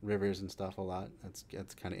like rivers and stuff a lot.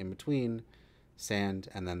 That's kind of in between sand,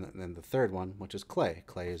 and then the third one, which is clay.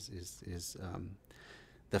 Clay is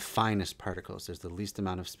the finest particles. There's the least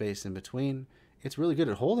amount of space in between. It's really good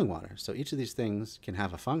at holding water. So each of these things can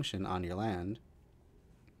have a function on your land.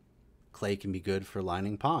 Clay can be good for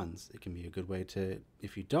lining ponds. It can be a good way to,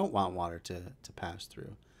 if you don't want water to pass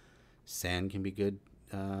through. Sand can be good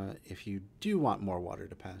if you do want more water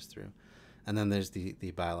to pass through. And then there's the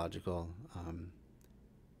biological,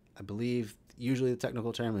 I believe usually the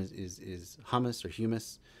technical term is humus or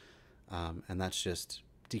humus, and that's just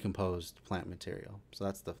decomposed plant material. So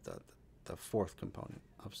that's the fourth component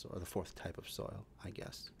of soil, or the fourth type of soil, I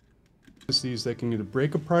guess. These that can either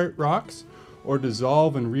break apart rocks or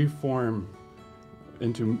dissolve and reform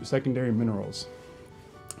into secondary minerals.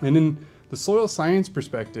 And in the soil science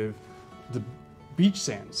perspective, the beach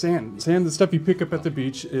sand, the stuff you pick up at the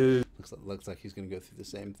beach looks like he's going to go through the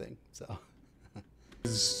same thing. So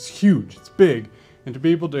is huge, it's big. And to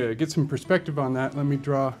be able to get some perspective on that, let me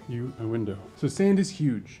draw you a window. So sand is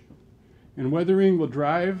huge, and weathering will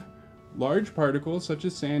drive large particles such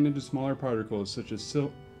as sand into smaller particles such as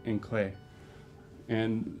silt and clay.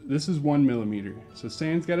 And this is 1 millimeter. So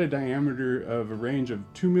sand's got a diameter of a range of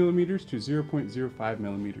 2 millimeters to 0.05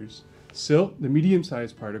 millimeters. Silt, the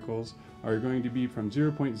medium-sized particles, are going to be from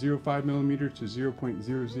 0.05 millimeter to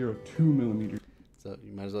 0.002 millimeter. So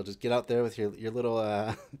you might as well just get out there with your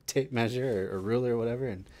little tape measure or ruler or whatever,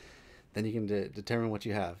 and then you can determine what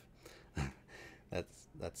you have.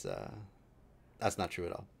 That's not true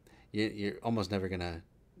at all. You're almost never gonna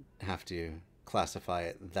have to classify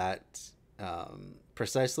it that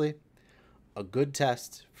precisely. A good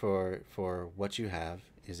test for what you have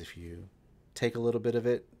is if you take a little bit of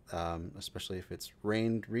it, especially if it's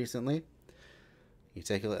rained recently. You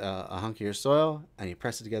take a hunk of your soil and you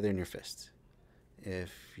press it together in your fist.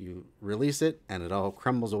 If you release it and it all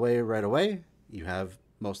crumbles away right away, you have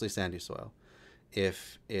mostly sandy soil.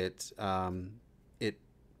 If it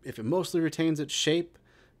mostly retains its shape,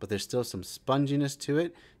 but there's still some sponginess to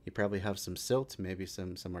it, you probably have some silt, maybe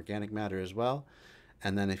some organic matter as well.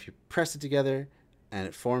 And then if you press it together and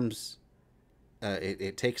it forms,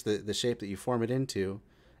 it takes the shape that you form it into,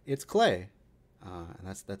 it's clay.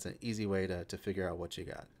 And that's an easy way to figure out what you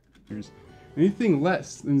got. Anything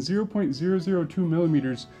less than 0.002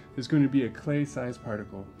 millimeters is going to be a clay-sized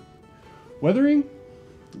particle. Weathering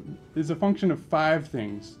is a function of 5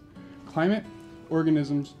 things: climate,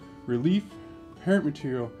 organisms, relief, parent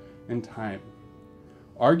material, and time.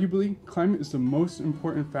 Arguably, climate is the most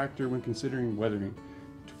important factor when considering weathering.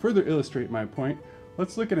 To further illustrate my point,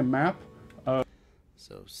 let's look at a map of...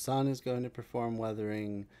 So sun is going to perform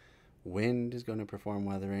weathering, wind is going to perform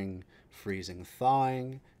weathering, freezing,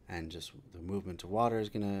 thawing, and just the movement of water is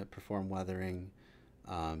going to perform weathering.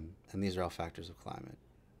 And these are all factors of climate.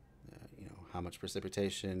 How much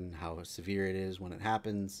precipitation, how severe it is when it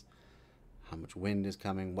happens, how much wind is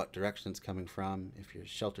coming, what direction it's coming from, if you're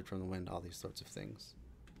sheltered from the wind, all these sorts of things.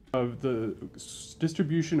 Of the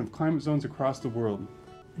distribution of climate zones across the world.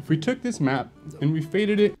 If we took this map and we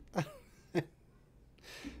faded it...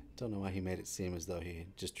 Don't know why he made it seem as though he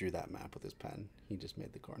just drew that map with his pen. He just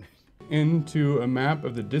made the corners. Into a map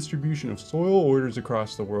of the distribution of soil orders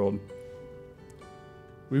across the world,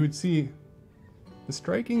 we would see the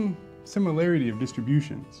striking similarity of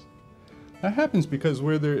distributions. That happens because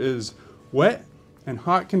where there is wet and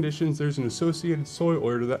hot conditions, there's an associated soil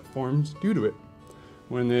order that forms due to it.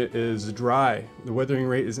 When it is dry, the weathering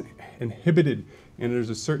rate is inhibited and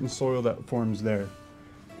there's a certain soil that forms there.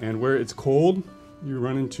 And where it's cold, you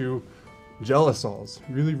run into gelisols,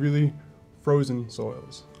 really, really frozen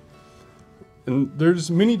soils. And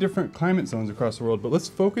there's many different climate zones across the world, but let's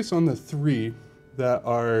focus on the 3 that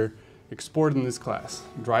are explored in this class: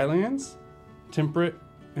 drylands, temperate,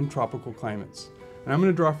 and tropical climates. And I'm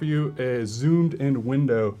going to draw for you a zoomed in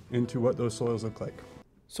window into what those soils look like.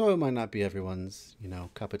 Soil might not be everyone's,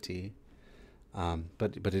 cup of tea,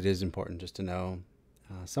 but it is important just to know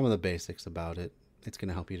some of the basics about it. It's going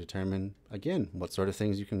to help you determine, again, what sort of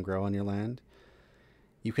things you can grow on your land.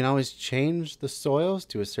 You can always change the soils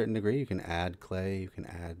to a certain degree. You can add clay, you can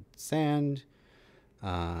add sand,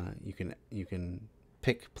 you can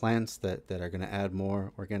pick plants that are going to add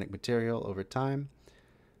more organic material over time.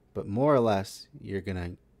 But more or less, you're going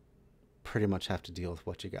to pretty much have to deal with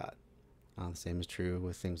what you got. The same is true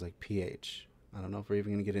with things like pH. I don't know if we're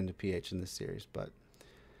even going to get into pH in this series, but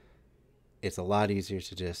it's a lot easier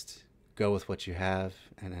to just go with what you have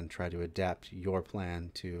and try to adapt your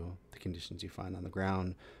plan to the conditions you find on the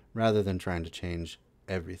ground rather than trying to change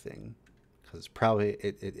everything because it's probably,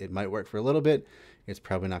 it might work for a little bit. It's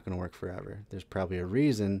probably not going to work forever. There's probably a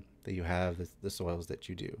reason that you have the soils that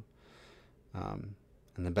you do. And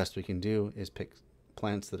the best we can do is pick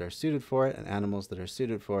plants that are suited for it and animals that are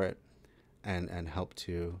suited for it, and help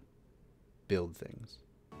to build things.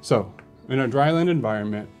 So in a dryland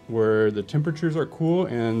environment where the temperatures are cool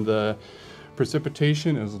and the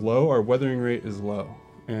precipitation is low, our weathering rate is low.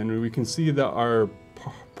 And we can see that our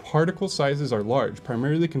particle sizes are large,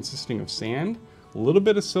 primarily consisting of sand, a little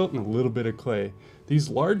bit of silt, and a little bit of clay. These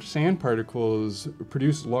large sand particles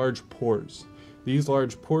produce large pores. These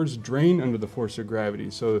large pores drain under the force of gravity,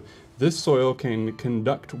 so this soil can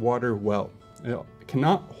conduct water well. It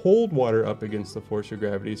cannot hold water up against the force of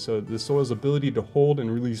gravity, so the soil's ability to hold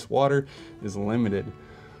and release water is limited.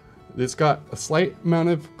 It's got a slight amount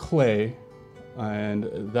of clay, and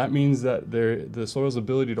that means that the soil's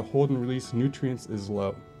ability to hold and release nutrients is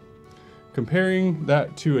low. Comparing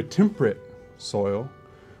that to a temperate soil,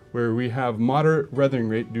 where we have moderate weathering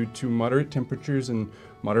rate due to moderate temperatures and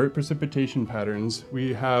moderate precipitation patterns,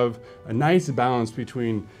 we have a nice balance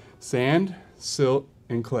between sand, silt,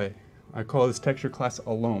 and clay. I call this texture class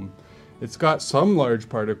a loam. It's got some large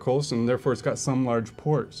particles, and therefore it's got some large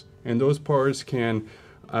pores. And those pores can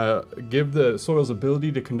give the soil's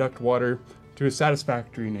ability to conduct water to a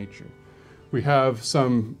satisfactory nature. We have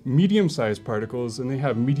some medium-sized particles, and they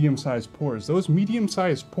have medium-sized pores. Those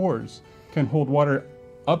medium-sized pores can hold water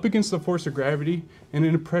up against the force of gravity and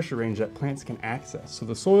in a pressure range that plants can access. So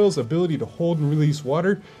the soil's ability to hold and release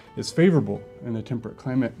water is favorable in a temperate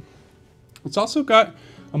climate. It's also got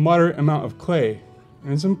a moderate amount of clay.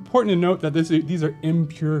 And it's important to note that these are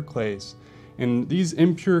impure clays. And these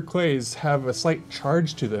impure clays have a slight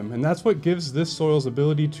charge to them. And that's what gives this soil's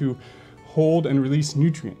ability to hold and release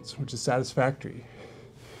nutrients, which is satisfactory.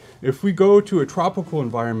 If we go to a tropical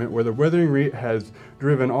environment where the weathering rate has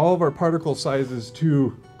driven all of our particle sizes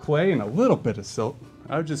to clay and a little bit of silt,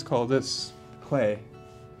 I would just call this clay.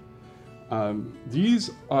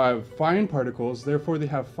 These are fine particles, therefore they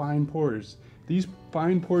have fine pores. These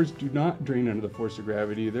fine pores do not drain under the force of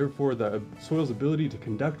gravity, therefore the soil's ability to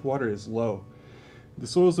conduct water is low. The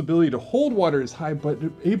soil's ability to hold water is high, but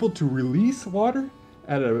able to release water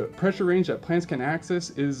at a pressure range that plants can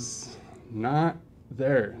access is not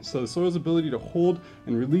there. So the soil's ability to hold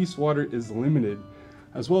and release water is limited.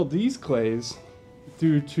 As well, these clays,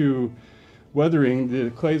 due to weathering, the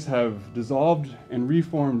clays have dissolved and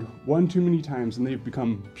reformed one too many times and they've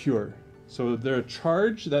become pure. So their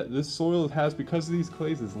charge that this soil has because of these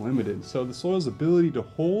clays is limited. So the soil's ability to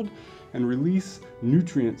hold and release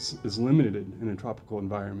nutrients is limited in a tropical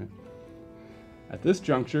environment. At this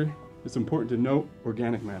juncture, it's important to note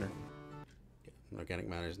organic matter. Organic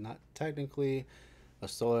matter is not technically a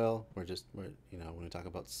soil. We're when we talk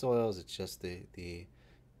about soils, it's just the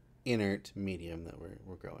inert medium that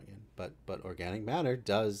we're growing in. But organic matter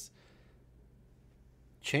does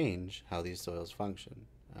change how these soils function.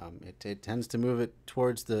 It tends to move it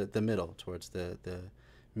towards the middle, towards the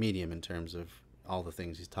medium in terms of all the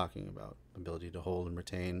things he's talking about: ability to hold and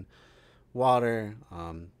retain water,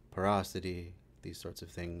 porosity, these sorts of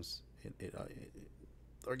things.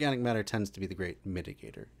 Organic matter tends to be the great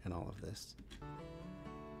mitigator in all of this.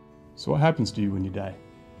 So what happens to you when you die?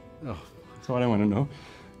 Oh. That's what I want to know.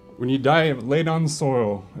 When you die laid on the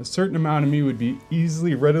soil, a certain amount of me would be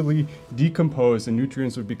readily decomposed and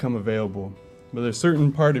nutrients would become available. But there's a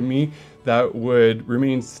certain part of me that would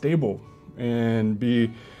remain stable and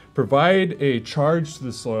provide a charge to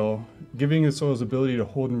the soil, giving the soil's ability to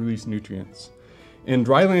hold and release nutrients. In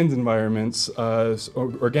dryland environments,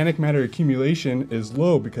 organic matter accumulation is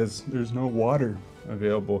low because there's no water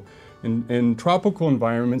available. In tropical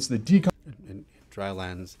environments, in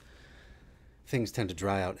drylands, things tend to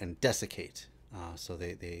dry out and desiccate. So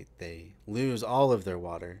they lose all of their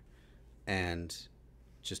water and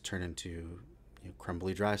just turn into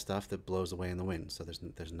crumbly dry stuff that blows away in the wind. So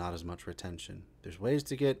there's not as much retention. There's ways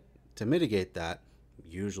to mitigate that.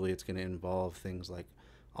 Usually it's going to involve things like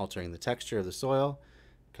altering the texture of the soil,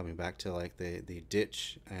 coming back to like the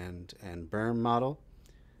ditch and berm model,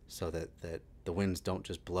 so that the winds don't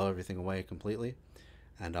just blow everything away completely,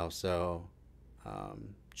 and also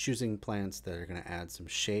choosing plants that are going to add some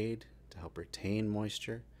shade to help retain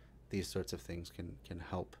moisture. These sorts of things can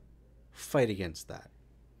help fight against that.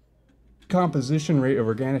 Composition rate of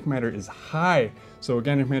organic matter is high, so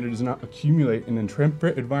organic matter does not accumulate. And in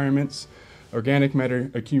temperate environments, organic matter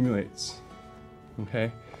accumulates.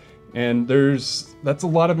 Okay, and that's a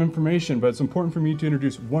lot of information, but it's important for me to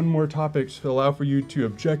introduce one more topic to allow for you to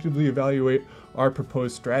objectively evaluate our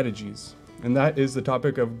proposed strategies, and that is the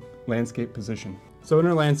topic of landscape position. So in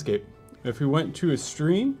our landscape, if we went to a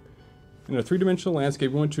stream in a three-dimensional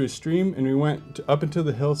landscape. We went to a stream and we went up into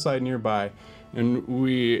the hillside nearby, and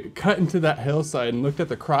we cut into that hillside and looked at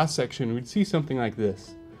the cross section. We'd see something like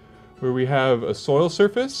this, where we have a soil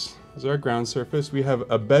surface, this is our ground surface. We have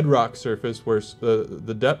a bedrock surface where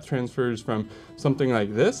the depth transfers from something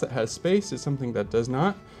like this that has space to something that does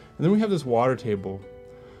not. And then we have this water table.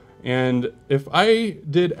 And if I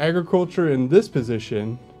did agriculture in this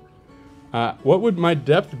position, what would my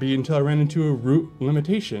depth be until I ran into a root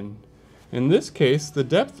limitation? In this case, the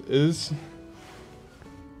depth is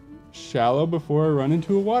shallow before I run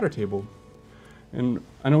into a water table. And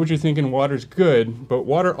I know what you're thinking, water's good, but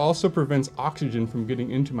water also prevents oxygen from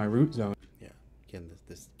getting into my root zone. Yeah, again,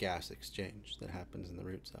 this gas exchange that happens in the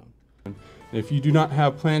root zone. And if you do not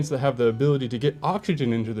have plants that have the ability to get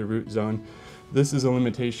oxygen into the root zone, this is a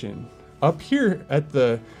limitation. Up here at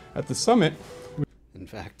the summit, in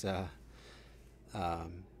fact, if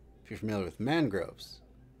you're familiar with mangroves,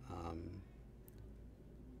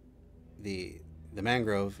 the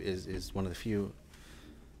mangrove is one of the few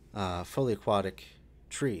fully aquatic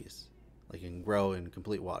trees, like, can grow in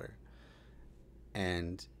complete water,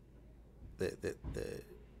 and the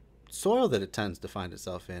soil that it tends to find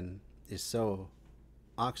itself in is so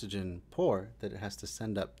oxygen poor that it has to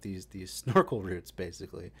send up these snorkel roots,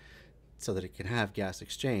 basically, so that it can have gas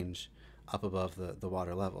exchange up above the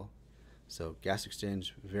water level. So gas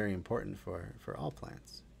exchange, very important for all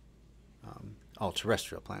plants. All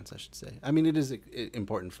terrestrial plants, I should say. I mean, it is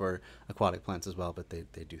important for aquatic plants as well, but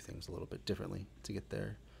they do things a little bit differently to get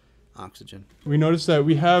their oxygen. we notice that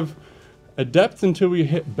we have a depth until we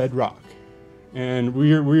hit bedrock, and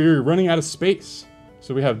we're running out of space.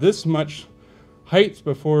 So we have this much height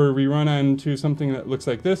before we run into something that looks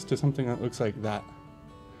like this to something that looks like that.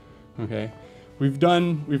 Okay, we've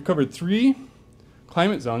covered 3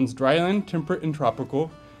 climate zones: dryland, temperate, and tropical,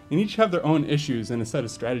 and each have their own issues and a set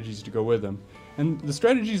of strategies to go with them. And the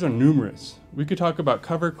strategies are numerous. We could talk about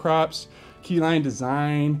cover crops, keyline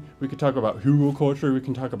design, we could talk about hugelkulture, we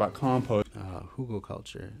can talk about compost.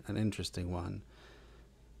 Hugelkulture, an interesting one.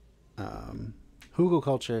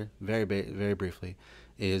 Hugelkulture, very briefly,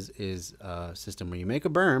 is a system where you make a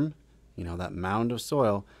berm, that mound of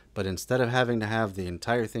soil, but instead of having to have the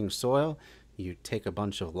entire thing soil, you take a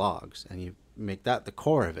bunch of logs and you make that the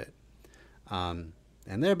core of it.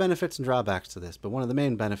 And there are benefits and drawbacks to this, but one of the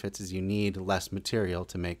main benefits is you need less material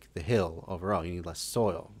to make the hill overall. You need less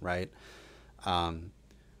soil, right?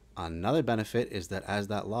 Another benefit is that as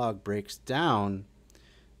that log breaks down,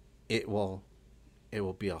 it will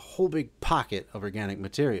be a whole big pocket of organic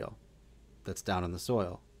material that's down in the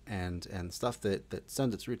soil, and stuff that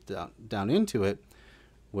sends its roots down into it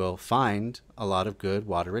will find a lot of good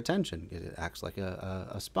water retention. It acts like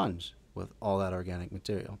a sponge with all that organic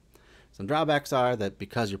material. Some drawbacks are that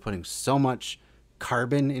because you're putting so much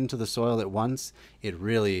carbon into the soil at once, it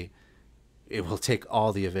will take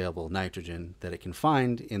all the available nitrogen that it can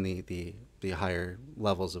find in the higher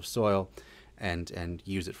levels of soil and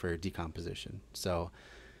use it for decomposition. So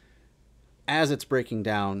as it's breaking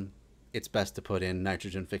down, it's best to put in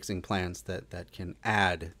nitrogen fixing plants that can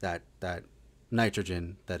add that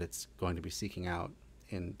nitrogen that it's going to be seeking out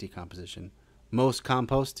in decomposition. Most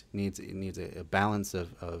compost needs a balance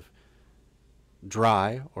of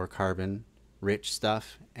dry or carbon rich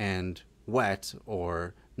stuff and wet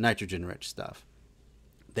or nitrogen rich stuff.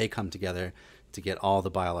 They come together to get all the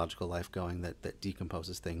biological life going that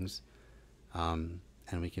decomposes things. And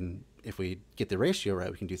we can, if we get the ratio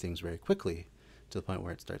right, we can do things very quickly to the point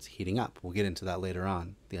where it starts heating up. We'll get into that later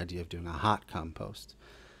on, the idea of doing a hot compost.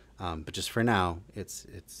 But just for now, it's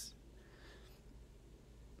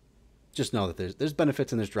just know that there's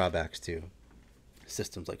benefits and there's drawbacks to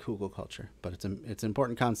systems like hugelkulture. But it's an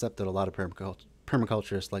important concept that a lot of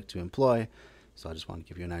permaculturists like to employ. So I just want to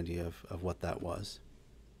give you an idea of what that was.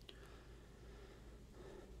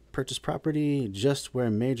 Purchase property just where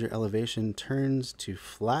major elevation turns to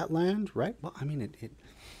flatland, right? Well, I mean,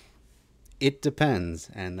 it depends,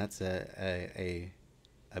 and that's a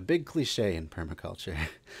big cliche in permaculture.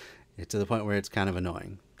 It's to the point where it's kind of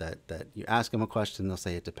annoying that you ask them a question, they'll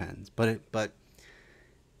say it depends. But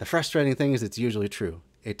the frustrating thing is it's usually true.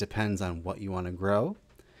 It depends on what you want to grow.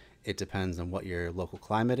 It depends on what your local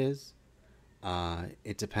climate is.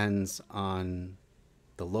 It depends on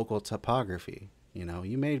the local topography.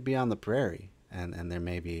 You may be on the prairie and there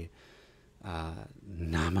may be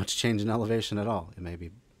not much change in elevation at all. It may be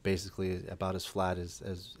basically about as flat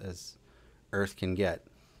as Earth can get.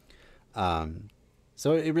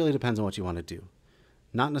 So it really depends on what you want to do.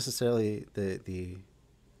 Not necessarily the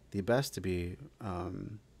best to be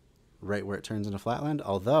right where it turns into flatland,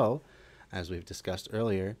 although, as we've discussed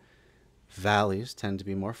earlier, Valleys tend to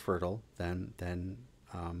be more fertile than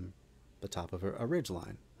the top of a ridge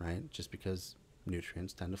line, right? Just because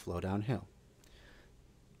nutrients tend to flow downhill.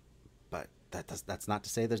 But that's not to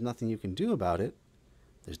say there's nothing you can do about it.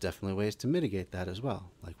 There's definitely ways to mitigate that as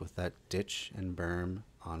well, like with that ditch and berm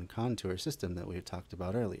on contour system that we talked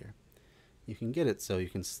about earlier. You can get it so you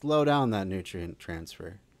can slow down that nutrient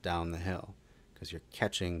transfer down the hill because you're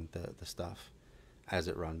catching the stuff as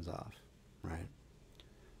it runs off, right?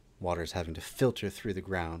 Water is having to filter through the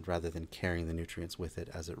ground rather than carrying the nutrients with it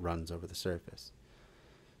as it runs over the surface.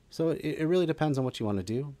 So it really depends on what you want to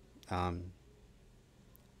do. And,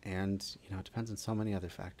 it depends on so many other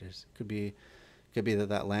factors. It could be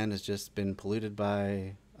that land has just been polluted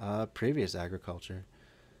by previous agriculture.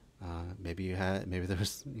 Maybe there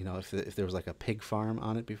was, if there was like a pig farm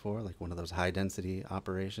on it before, like one of those high density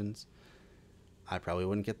operations, I probably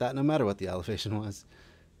wouldn't get that no matter what the elevation was,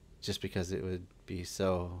 just because it would be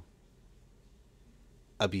so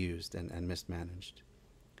abused and mismanaged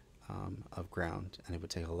of ground, and it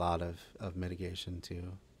would take a lot of mitigation to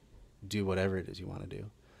do whatever it is you want to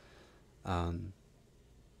do.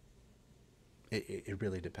 It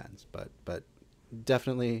really depends, but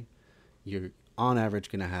definitely you're on average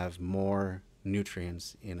going to have more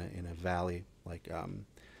nutrients in a valley. Like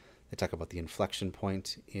they talk about the inflection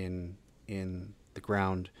point in the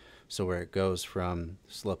ground, so where it goes from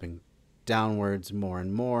sloping downwards more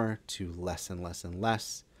and more to less and less and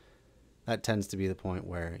less, that tends to be the point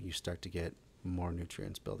where you start to get more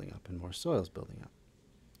nutrients building up and more soils building up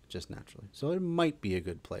just naturally. So it might be a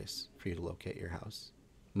good place for you to locate your house.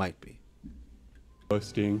 Might be.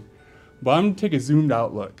 Posting, but I'm gonna take a zoomed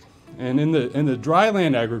out look. And in the dry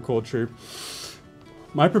land agriculture,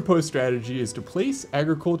 my proposed strategy is to place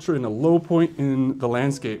agriculture in a low point in the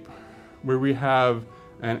landscape where we have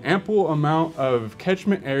an ample amount of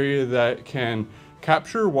catchment area that can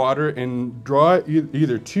capture water and draw it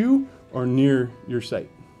either to or near your site.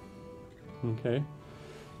 Okay.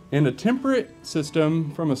 In a temperate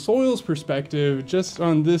system, from a soils perspective, just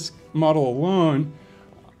on this model alone,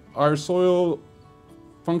 our soil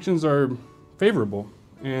functions are favorable.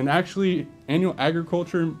 And actually, annual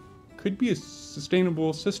agriculture could be a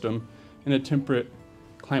sustainable system in a temperate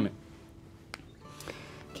climate.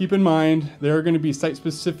 Keep in mind, there are going to be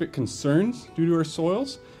site-specific concerns due to our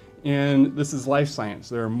soils, and this is life science.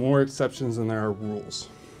 There are more exceptions than there are rules.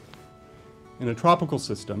 In a tropical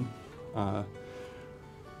system,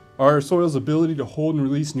 our soil's ability to hold and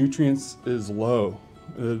release nutrients is low.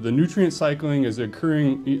 The nutrient cycling is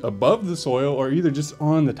occurring above the soil or either just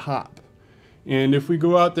on the top. And if we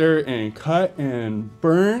go out there and cut and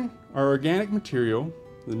burn our organic material,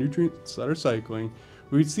 the nutrients that are cycling,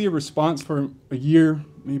 we'd see a response for a year,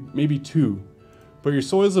 maybe two. But your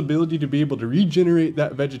soil's ability to be able to regenerate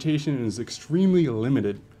that vegetation is extremely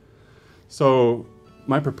limited. So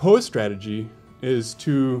my proposed strategy is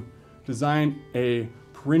to design a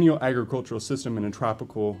perennial agricultural system in a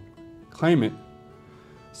tropical climate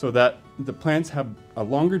so that the plants have a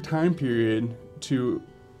longer time period to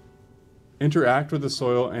interact with the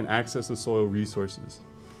soil and access the soil resources.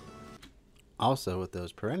 Also, with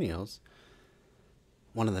those perennials,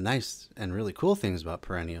 one of the nice and really cool things about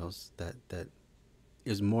perennials that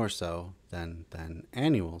is more so than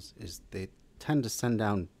annuals is they tend to send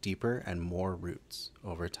down deeper and more roots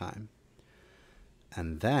over time.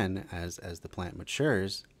 And then as the plant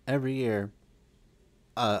matures, every year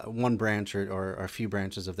one branch or a few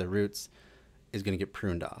branches of the roots is going to get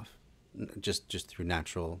pruned off just through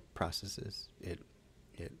natural processes.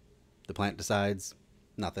 The plant decides,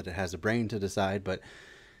 not that it has a brain to decide, but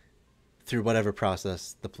through whatever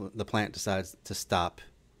process, the plant decides to stop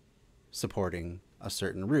supporting a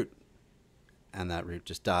certain root, and that root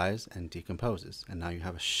just dies and decomposes, and now you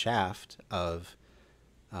have a shaft of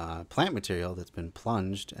plant material that's been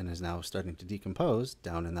plunged and is now starting to decompose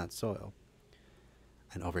down in that soil.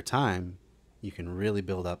 And over time, you can really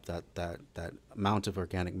build up that amount of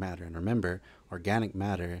organic matter. And remember, organic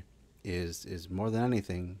matter is more than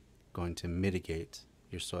anything going to mitigate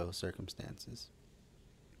your soil circumstances.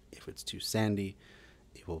 If it's too sandy,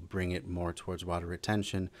 it will bring it more towards water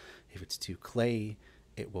retention. If it's too clayey,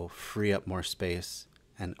 it will free up more space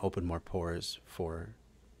and open more pores for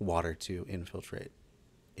water to infiltrate.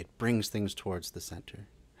 It brings things towards the center,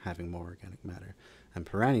 having more organic matter. And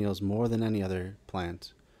perennials, more than any other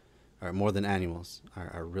plant, or more than annuals,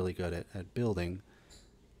 are really good at building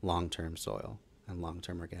long-term soil and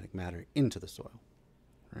long-term organic matter into the soil.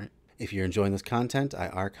 Right? If you're enjoying this content, I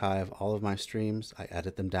archive all of my streams. I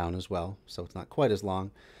edit them down as well, so it's not quite as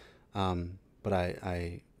long. But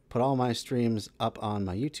I put all my streams up on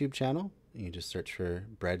my YouTube channel. You just search for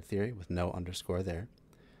Bread Theory with no underscore there.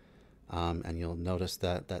 And you'll notice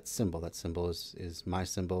that that symbol is my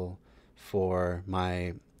symbol for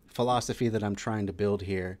my philosophy that I'm trying to build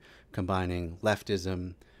here, combining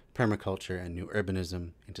leftism, permaculture, and new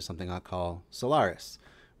urbanism into something I call Solaris,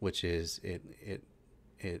 which is it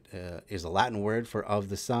is a Latin word for of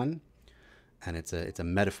the sun, and it's a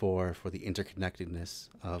metaphor for the interconnectedness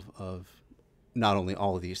of not only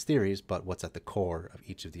all of these theories, but what's at the core of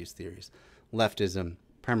each of these theories. Leftism,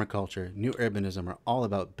 permaculture, new urbanism are all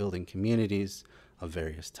about building communities of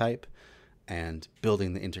various type and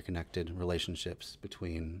building the interconnected relationships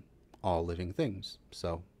between all living things.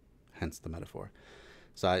 So hence the metaphor.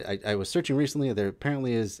 So I was searching recently. There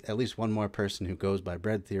apparently is at least one more person who goes by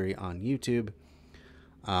bread theory on YouTube.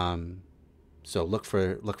 So look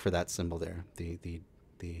for that symbol there. The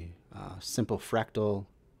simple fractal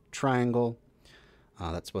triangle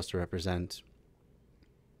that's supposed to represent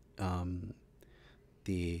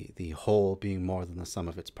the whole being more than the sum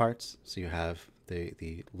of its parts. So you have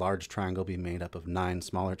the large triangle being made up of 9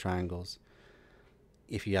 smaller triangles.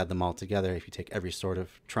 If you add them all together, if you take every sort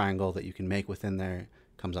of triangle that you can make within there, it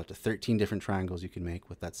comes up to 13 different triangles you can make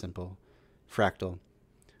with that simple fractal.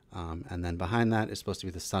 And then behind that is supposed to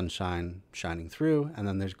be the sunshine shining through, and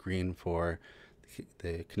then there's green for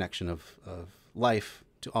the connection of life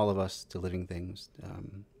to all of us, to living things,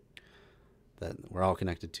 that we're all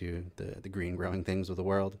connected to the green growing things of the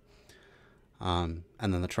world. And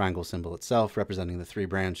then the triangle symbol itself representing the 3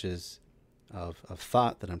 branches of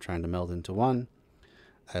thought that I'm trying to meld into one,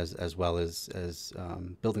 as well as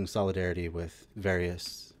building solidarity with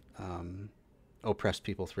various oppressed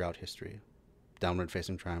people throughout history. Downward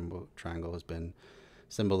facing triangle has been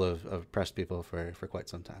symbol of oppressed people for quite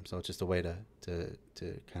some time. So it's just a way to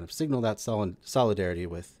kind of signal that solidarity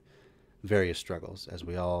with various struggles as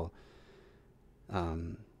we all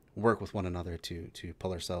work with one another to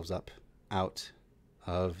pull ourselves up out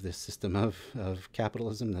of this system of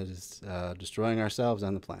capitalism that is destroying ourselves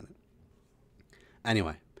and the planet.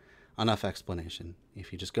 Anyway, enough explanation.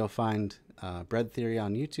 If you just go find bread theory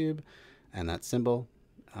on YouTube and that symbol,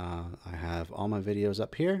 I have all my videos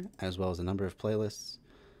up here, as well as a number of playlists.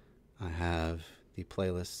 I have the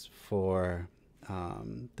playlists for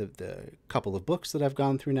the couple of books that I've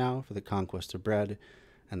gone through now for the Conquest of Bread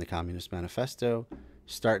and the Communist Manifesto,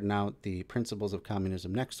 starting out the Principles of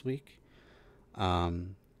Communism next week.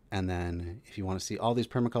 And then if you want to see all these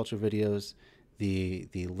permaculture videos, the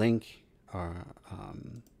link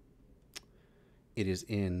it is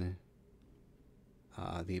in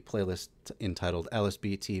the playlist entitled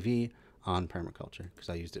LSB TV on permaculture, because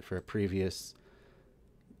I used it for a previous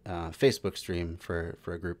Facebook stream for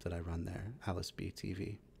a group that I run there, LSB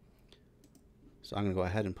TV. So I'm going to go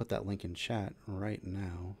ahead and put that link in chat right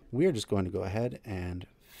now. We are just going to go ahead and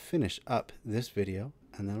finish up this video,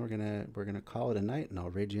 and then we're gonna call it a night, and I'll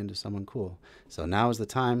raid you into someone cool. So now is the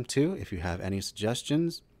time to, if you have any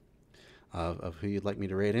suggestions of who you'd like me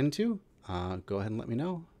to raid into, go ahead and let me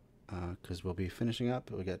know, because we'll be finishing up.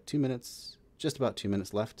 We got 2 minutes, just about 2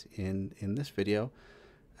 minutes left in this video.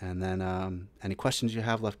 And then any questions you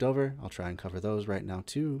have left over, I'll try and cover those right now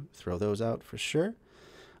too. Throw those out for sure.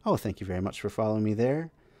 Oh, thank you very much for following me there.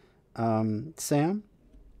 Sam?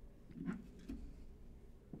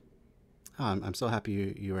 Oh, I'm so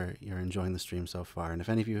happy you're enjoying the stream so far. And if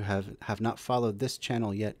any of you have not followed this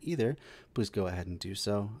channel yet either, please go ahead and do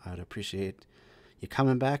so. I would appreciate you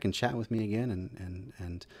coming back and chatting with me again.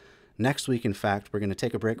 And next week, in fact, we're going to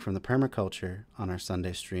take a break from the permaculture on our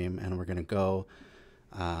Sunday stream, and we're going to go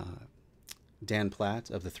Dan Platt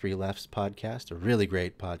of the Three Lefts podcast, a really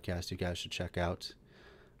great podcast you guys should check out.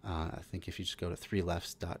 I think if you just go to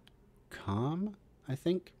threelefts.com, I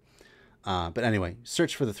think. But anyway,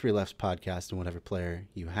 search for the Three Lefts podcast in whatever player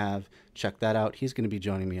you have. Check that out. He's going to be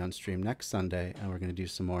joining me on stream next Sunday, and we're going to do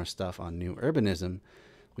some more stuff on new urbanism.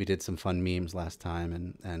 We did some fun memes last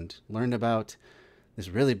time and learned about this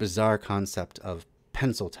really bizarre concept of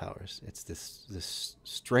pencil towers. It's this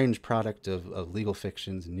strange product of legal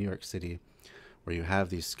fictions in New York City, where you have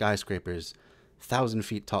these skyscrapers 1,000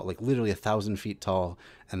 feet tall, like literally 1,000 feet tall,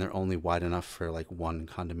 and they're only wide enough for like one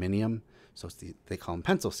condominium. So they call them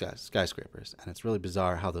pencil skyscrapers, and it's really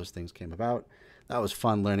bizarre how those things came about. That was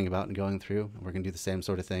fun learning about and going through. We're going to do the same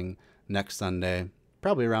sort of thing next Sunday,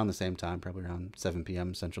 probably around the same time, probably around 7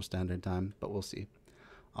 p.m. Central Standard Time, but we'll see.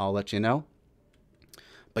 I'll let you know.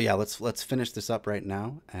 But yeah, let's finish this up right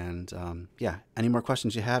now. And yeah, any more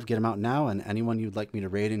questions you have, get them out now. And anyone you'd like me to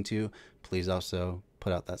raid into, please also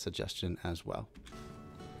put out that suggestion as well.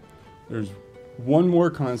 There's one more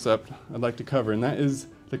concept I'd like to cover, and that is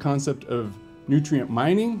the concept of nutrient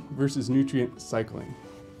mining versus nutrient cycling.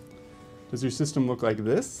 Does your system look like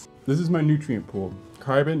this? This is my nutrient pool: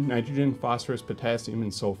 carbon, nitrogen, phosphorus, potassium,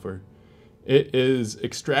 and sulfur. It is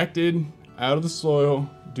extracted out of the soil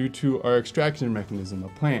due to our extraction mechanism, a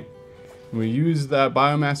plant. And we use that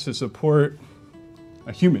biomass to support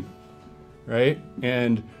a human, right?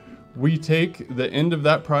 And we take the end of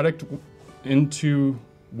that product into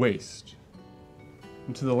waste,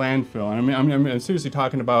 into the landfill. And I'm seriously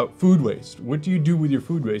talking about food waste. What do you do with your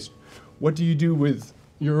food waste? What do you do with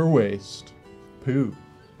your waste? Poo.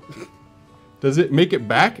 Does it make it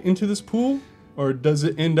back into this pool, or does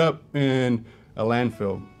it end up in a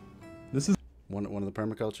landfill? This is one of the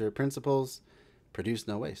permaculture principles: produce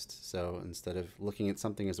no waste. So instead of looking at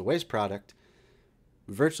something as a waste product,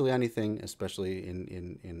 virtually anything, especially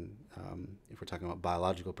in if we're talking about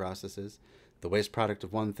biological processes, the waste product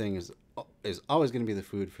of one thing is always going to be the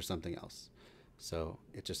food for something else. So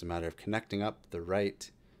it's just a matter of connecting up the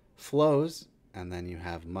right flows, and then you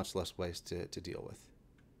have much less waste to deal with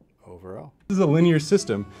overall. This is a linear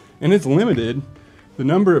system, and it's limited the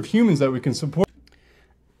number of humans that we can support.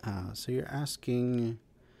 So you're asking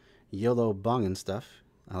YOLO Bong and stuff.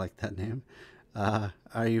 I like that name.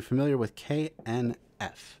 Are you familiar with KNF?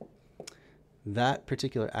 That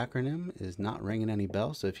particular acronym is not ringing any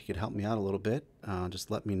bells, so if you could help me out a little bit, just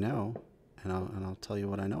let me know, and I'll tell you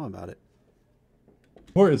what I know about it.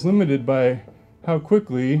 Or it's limited by how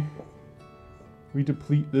quickly we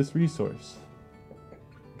deplete this resource.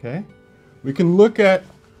 Okay? We can look at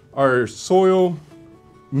our soil,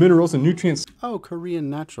 minerals, and nutrients. Oh, Korean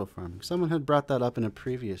natural farming. Someone had brought that up in a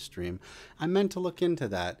previous stream. I meant to look into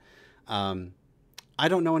that. I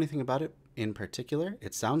don't know anything about it in particular.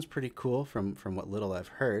 It sounds pretty cool from what little I've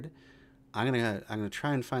heard. I'm gonna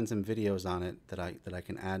try and find some videos on it that I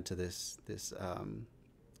can add to this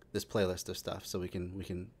playlist of stuff, so we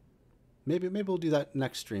can maybe we'll do that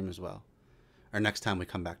next stream as well, or next time we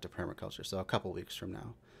come back to permaculture. So a couple weeks from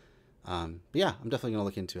now. But yeah, I'm definitely gonna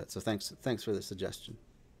look into it. So thanks for the suggestion.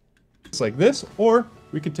 It's like this, or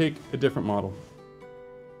we could take a different model.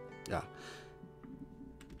 Yeah.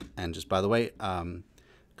 And just by the way,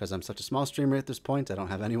 because I'm such a small streamer at this point, I don't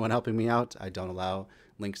have anyone helping me out. I don't allow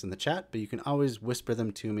links in the chat, but you can always whisper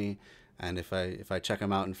them to me, and if I check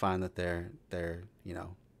them out and find that they're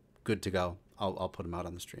good to go, I'll put them out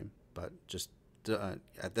on the stream. But just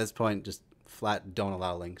at this point, just flat don't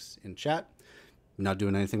allow links in chat. I'm not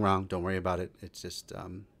doing anything wrong. Don't worry about it. It's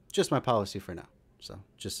just my policy for now. So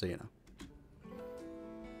just so you know.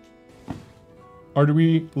 Or do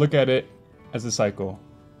we look at it as a cycle?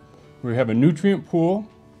 We have a nutrient pool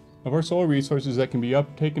of our soil resources that can be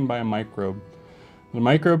uptaken by a microbe. The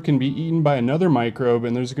microbe can be eaten by another microbe,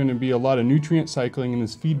 and there's going to be a lot of nutrient cycling in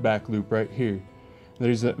this feedback loop right here.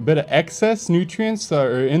 There's a bit of excess nutrients that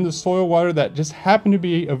are in the soil water that just happen to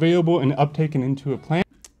be available and uptaken into a plant.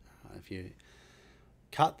 If you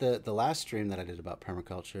caught the last stream that I did about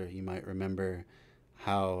permaculture, you might remember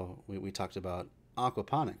how we talked about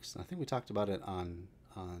aquaponics. I think we talked about it on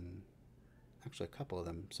actually a couple of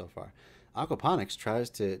them so far. Aquaponics tries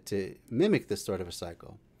to mimic this sort of a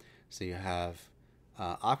cycle. So you have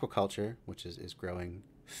aquaculture, which is growing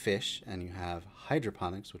fish, and you have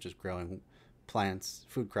hydroponics, which is growing plants,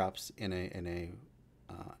 food crops in a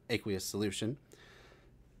aqueous solution,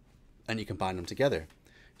 and you combine them together.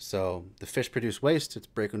 So the fish produce waste. It's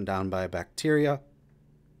broken down by bacteria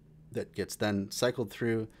that gets then cycled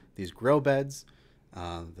through these grow beds.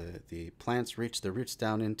 The plants reach the roots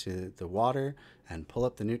down into the water and pull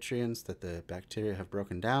up the nutrients that the bacteria have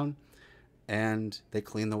broken down, and they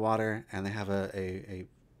clean the water, and they have a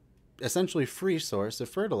essentially free source of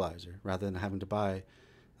fertilizer rather than having to buy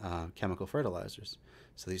chemical fertilizers.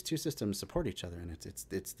 So these two systems support each other, and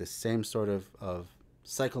it's the same sort of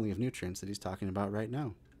cycling of nutrients that he's talking about right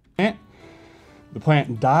now. The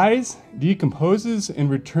plant dies, decomposes, and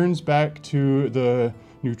returns back to the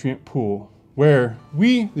nutrient pool, where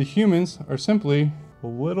we, the humans, are simply a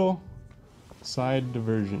little side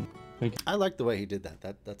diversion. Thank you. I like the way he did that.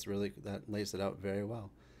 That lays it out very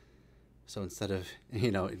well. So instead of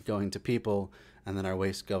it going to people and then our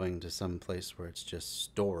waste going to some place where it's just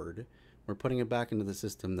stored, we're putting it back into the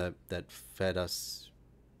system that fed us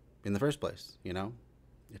in the first place.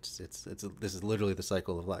 This is literally the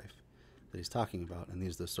cycle of life that he's talking about, and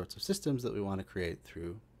these are the sorts of systems that we want to create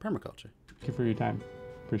through permaculture. Thank you for your time.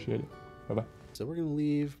 Appreciate it. Bye-bye. So we're going to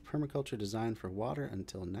leave permaculture design for water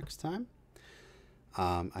until next time.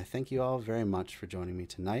 I thank you all very much for joining me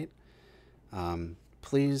tonight.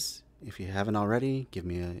 Please, if you haven't already, give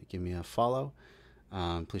me a follow.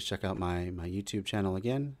 Please check out my YouTube channel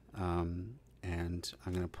again. And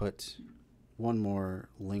I'm going to put one more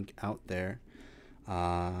link out there.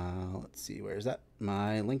 Let's see, where is that?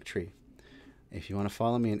 My link tree. If you want to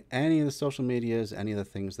follow me in any of the social medias, any of the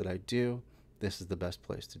things that I do, this is the best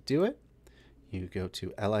place to do it. You go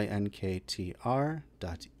to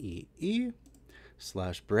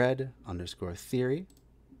linktr.ee/bread_theory,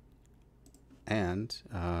 and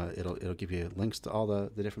it'll give you links to all the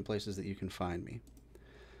different places that you can find me.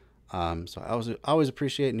 So I always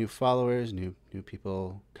appreciate new followers, new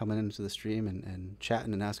people coming into the stream and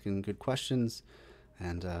chatting and asking good questions,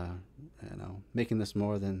 and making this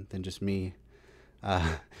more than just me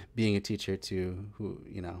being a teacher to who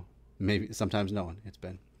maybe sometimes no one it's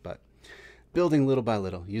been, but building little by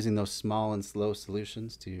little, using those small and slow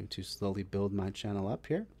solutions to slowly build my channel up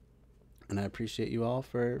here. And I appreciate you all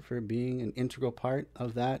for being an integral part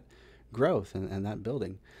of that growth and that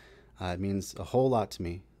building. It means a whole lot to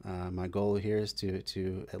me. My goal here is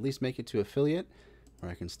to at least make it to affiliate,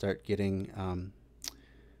 where I can start getting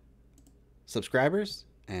subscribers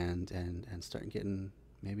and start getting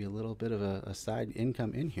maybe a little bit of a side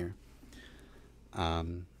income in here.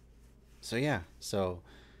 So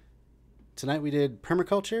tonight we did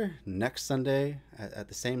permaculture. Next Sunday at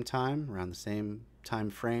the same time, around the same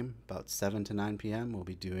time frame, about 7 to 9 p.m., we'll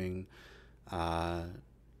be doing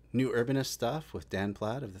new urbanist stuff with Dan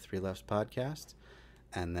Platt of the Three Lefts podcast.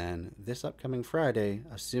 And then this upcoming Friday,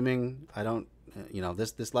 assuming I don't,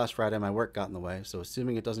 this last Friday my work got in the way, so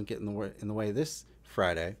assuming it doesn't get in the way this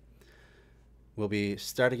Friday, we'll be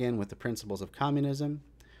starting in with the principles of communism.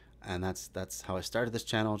 And that's how I started this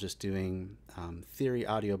channel, just doing theory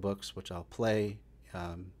audiobooks, which I'll play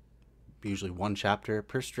usually one chapter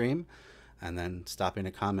per stream, and then stopping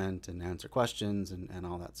to comment and answer questions and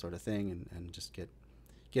all that sort of thing, and just get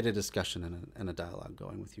a discussion and a dialogue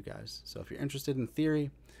going with you guys. So if you're interested in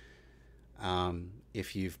theory,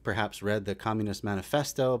 if you've perhaps read the Communist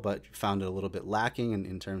Manifesto but found it a little bit lacking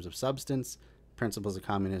in terms of substance, Principles of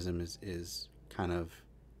Communism is kind of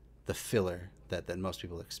the filler that most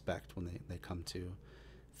people expect when they come to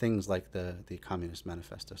things like the Communist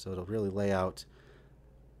Manifesto. So it'll really lay out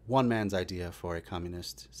one man's idea for a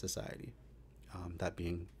communist society, that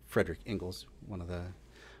being Frederick Engels, one of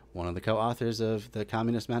the co-authors of the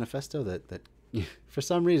Communist Manifesto that for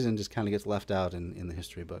some reason just kind of gets left out in the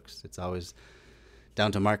history books. It's always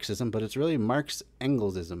down to Marxism, but it's really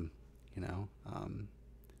Marx-Engelsism,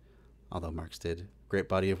 although Marx did a great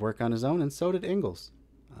body of work on his own, and so did Engels.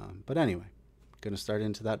 But anyway, going to start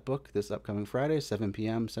into that book this upcoming Friday, 7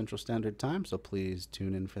 p.m. Central Standard Time, so please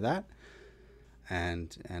tune in for that.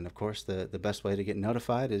 And of course, the best way to get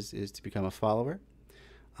notified is to become a follower.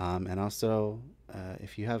 And also,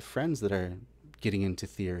 if you have friends that are getting into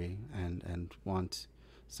theory and want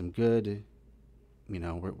some good,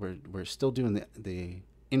 we're still doing the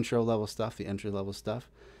intro level stuff, the entry level stuff.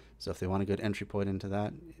 So if they want a good entry point into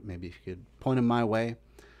that, maybe if you could point them my way,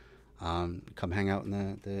 come hang out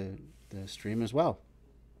in the stream as well.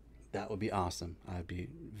 That would be awesome. I'd be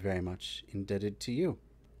very much indebted to you.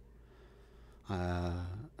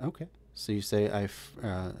 Okay. So you say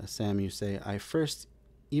Sam, you say I first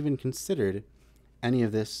even considered any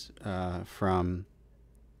of this from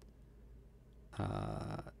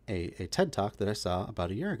a TED Talk that I saw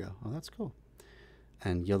about a year ago. Oh, that's cool.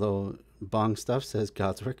 And Yellow Bong Stuff says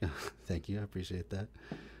God's work. Thank you. I appreciate that.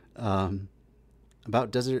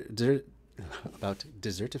 About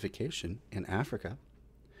desertification in Africa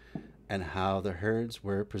and how the herds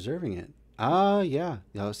were preserving it. Yeah.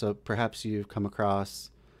 So perhaps you've come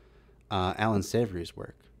across Alan Savory's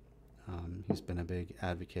work. He's been a big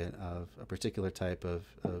advocate of a particular type of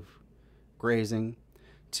grazing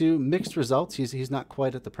to mixed results. He's not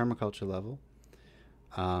quite at the permaculture level,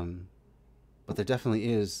 but there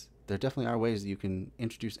definitely are ways that you can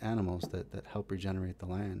introduce animals that help regenerate the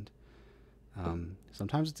land.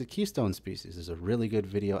 Sometimes it's a keystone species. There's a really good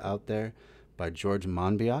video out there by George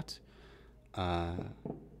Monbiot,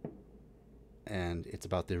 and it's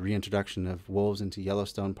about the reintroduction of wolves into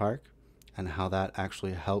Yellowstone Park and how that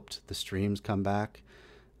actually helped the streams come back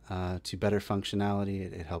to better functionality.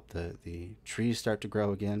 It helped the trees start to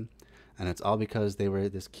grow again, and it's all because they were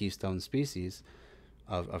this keystone species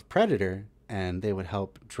of predator, and they would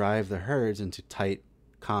help drive the herds into tight,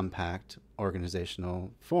 compact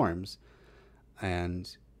organizational forms,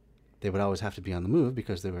 and they would always have to be on the move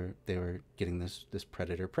because they were getting this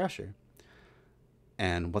predator pressure.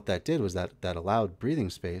 And what that did was that allowed breathing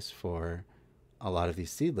space for a lot of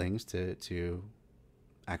these seedlings to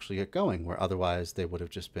actually get going, where otherwise they would have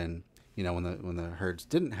just been, when the herds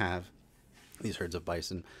didn't have these herds of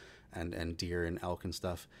bison and deer and elk and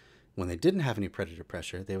stuff, when they didn't have any predator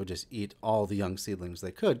pressure, they would just eat all the young seedlings they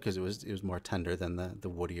could because it was more tender than the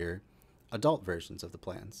woodier adult versions of the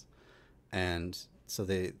plants. And so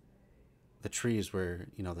the trees were,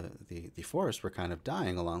 you know, the forests were kind of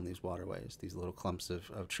dying along these waterways, these little clumps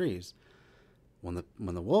of trees. When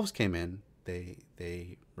the wolves came in,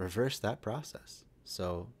 they reversed that process.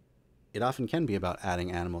 So it often can be about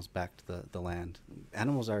adding animals back to the land.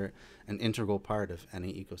 Animals are an integral part of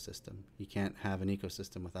any ecosystem. You can't have an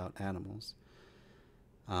ecosystem without animals.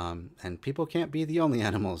 And people can't be the only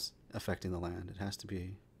animals affecting the land. It has to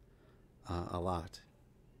be a lot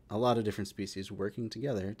of different species working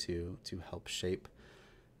together to help shape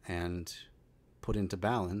and put into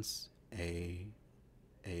balance a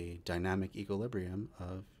dynamic equilibrium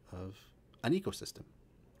of an ecosystem,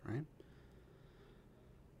 right?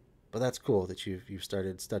 But that's cool that you've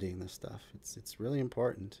started studying this stuff. It's really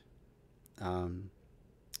important.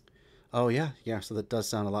 Oh yeah. So that does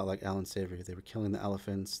sound a lot like Alan Savory. They were killing the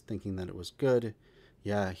elephants, thinking that it was good.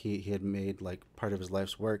 Yeah, he had made like part of his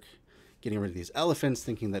life's work getting rid of these elephants,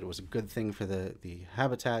 thinking that it was a good thing for the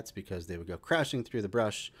habitats because they would go crashing through the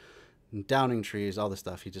brush, downing trees, all this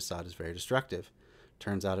stuff. He just saw it as very destructive.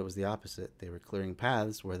 Turns out it was the opposite. They were clearing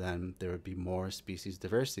paths where then there would be more species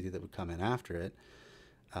diversity that would come in after it,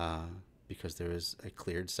 because there was a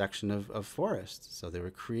cleared section of forest. So they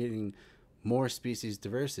were creating more species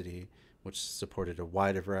diversity, which supported a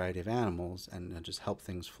wider variety of animals and just helped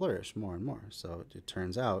things flourish more and more. So it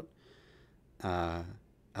turns out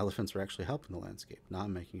elephants were actually helping the landscape, not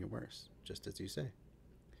making it worse, just as you say.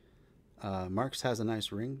 Marx has a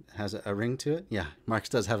nice ring, has a ring to it. Yeah, Marx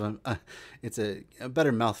does have it's a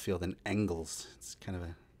better mouthfeel than Engels. It's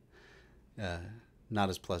kind of not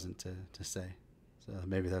as pleasant to say. So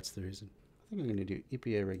maybe that's the reason. I think I'm going to do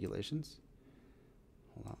EPA regulations.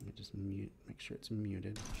 Hold on, let me just make sure it's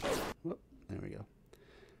muted. Whoop, there we go.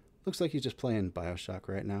 Looks like he's just playing BioShock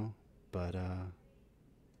right now, but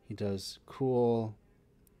he does cool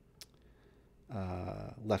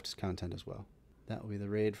leftist content as well. That will be the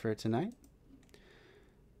raid for tonight.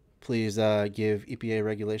 Please give EPA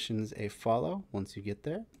regulations a follow once you get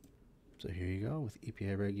there. So here you go with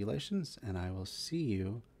EPA regulations, and I will see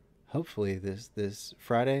you hopefully this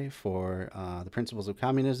Friday for the Principles of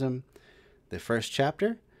Communism, the first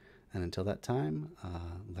chapter. And until that time,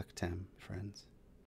 lectem, friends.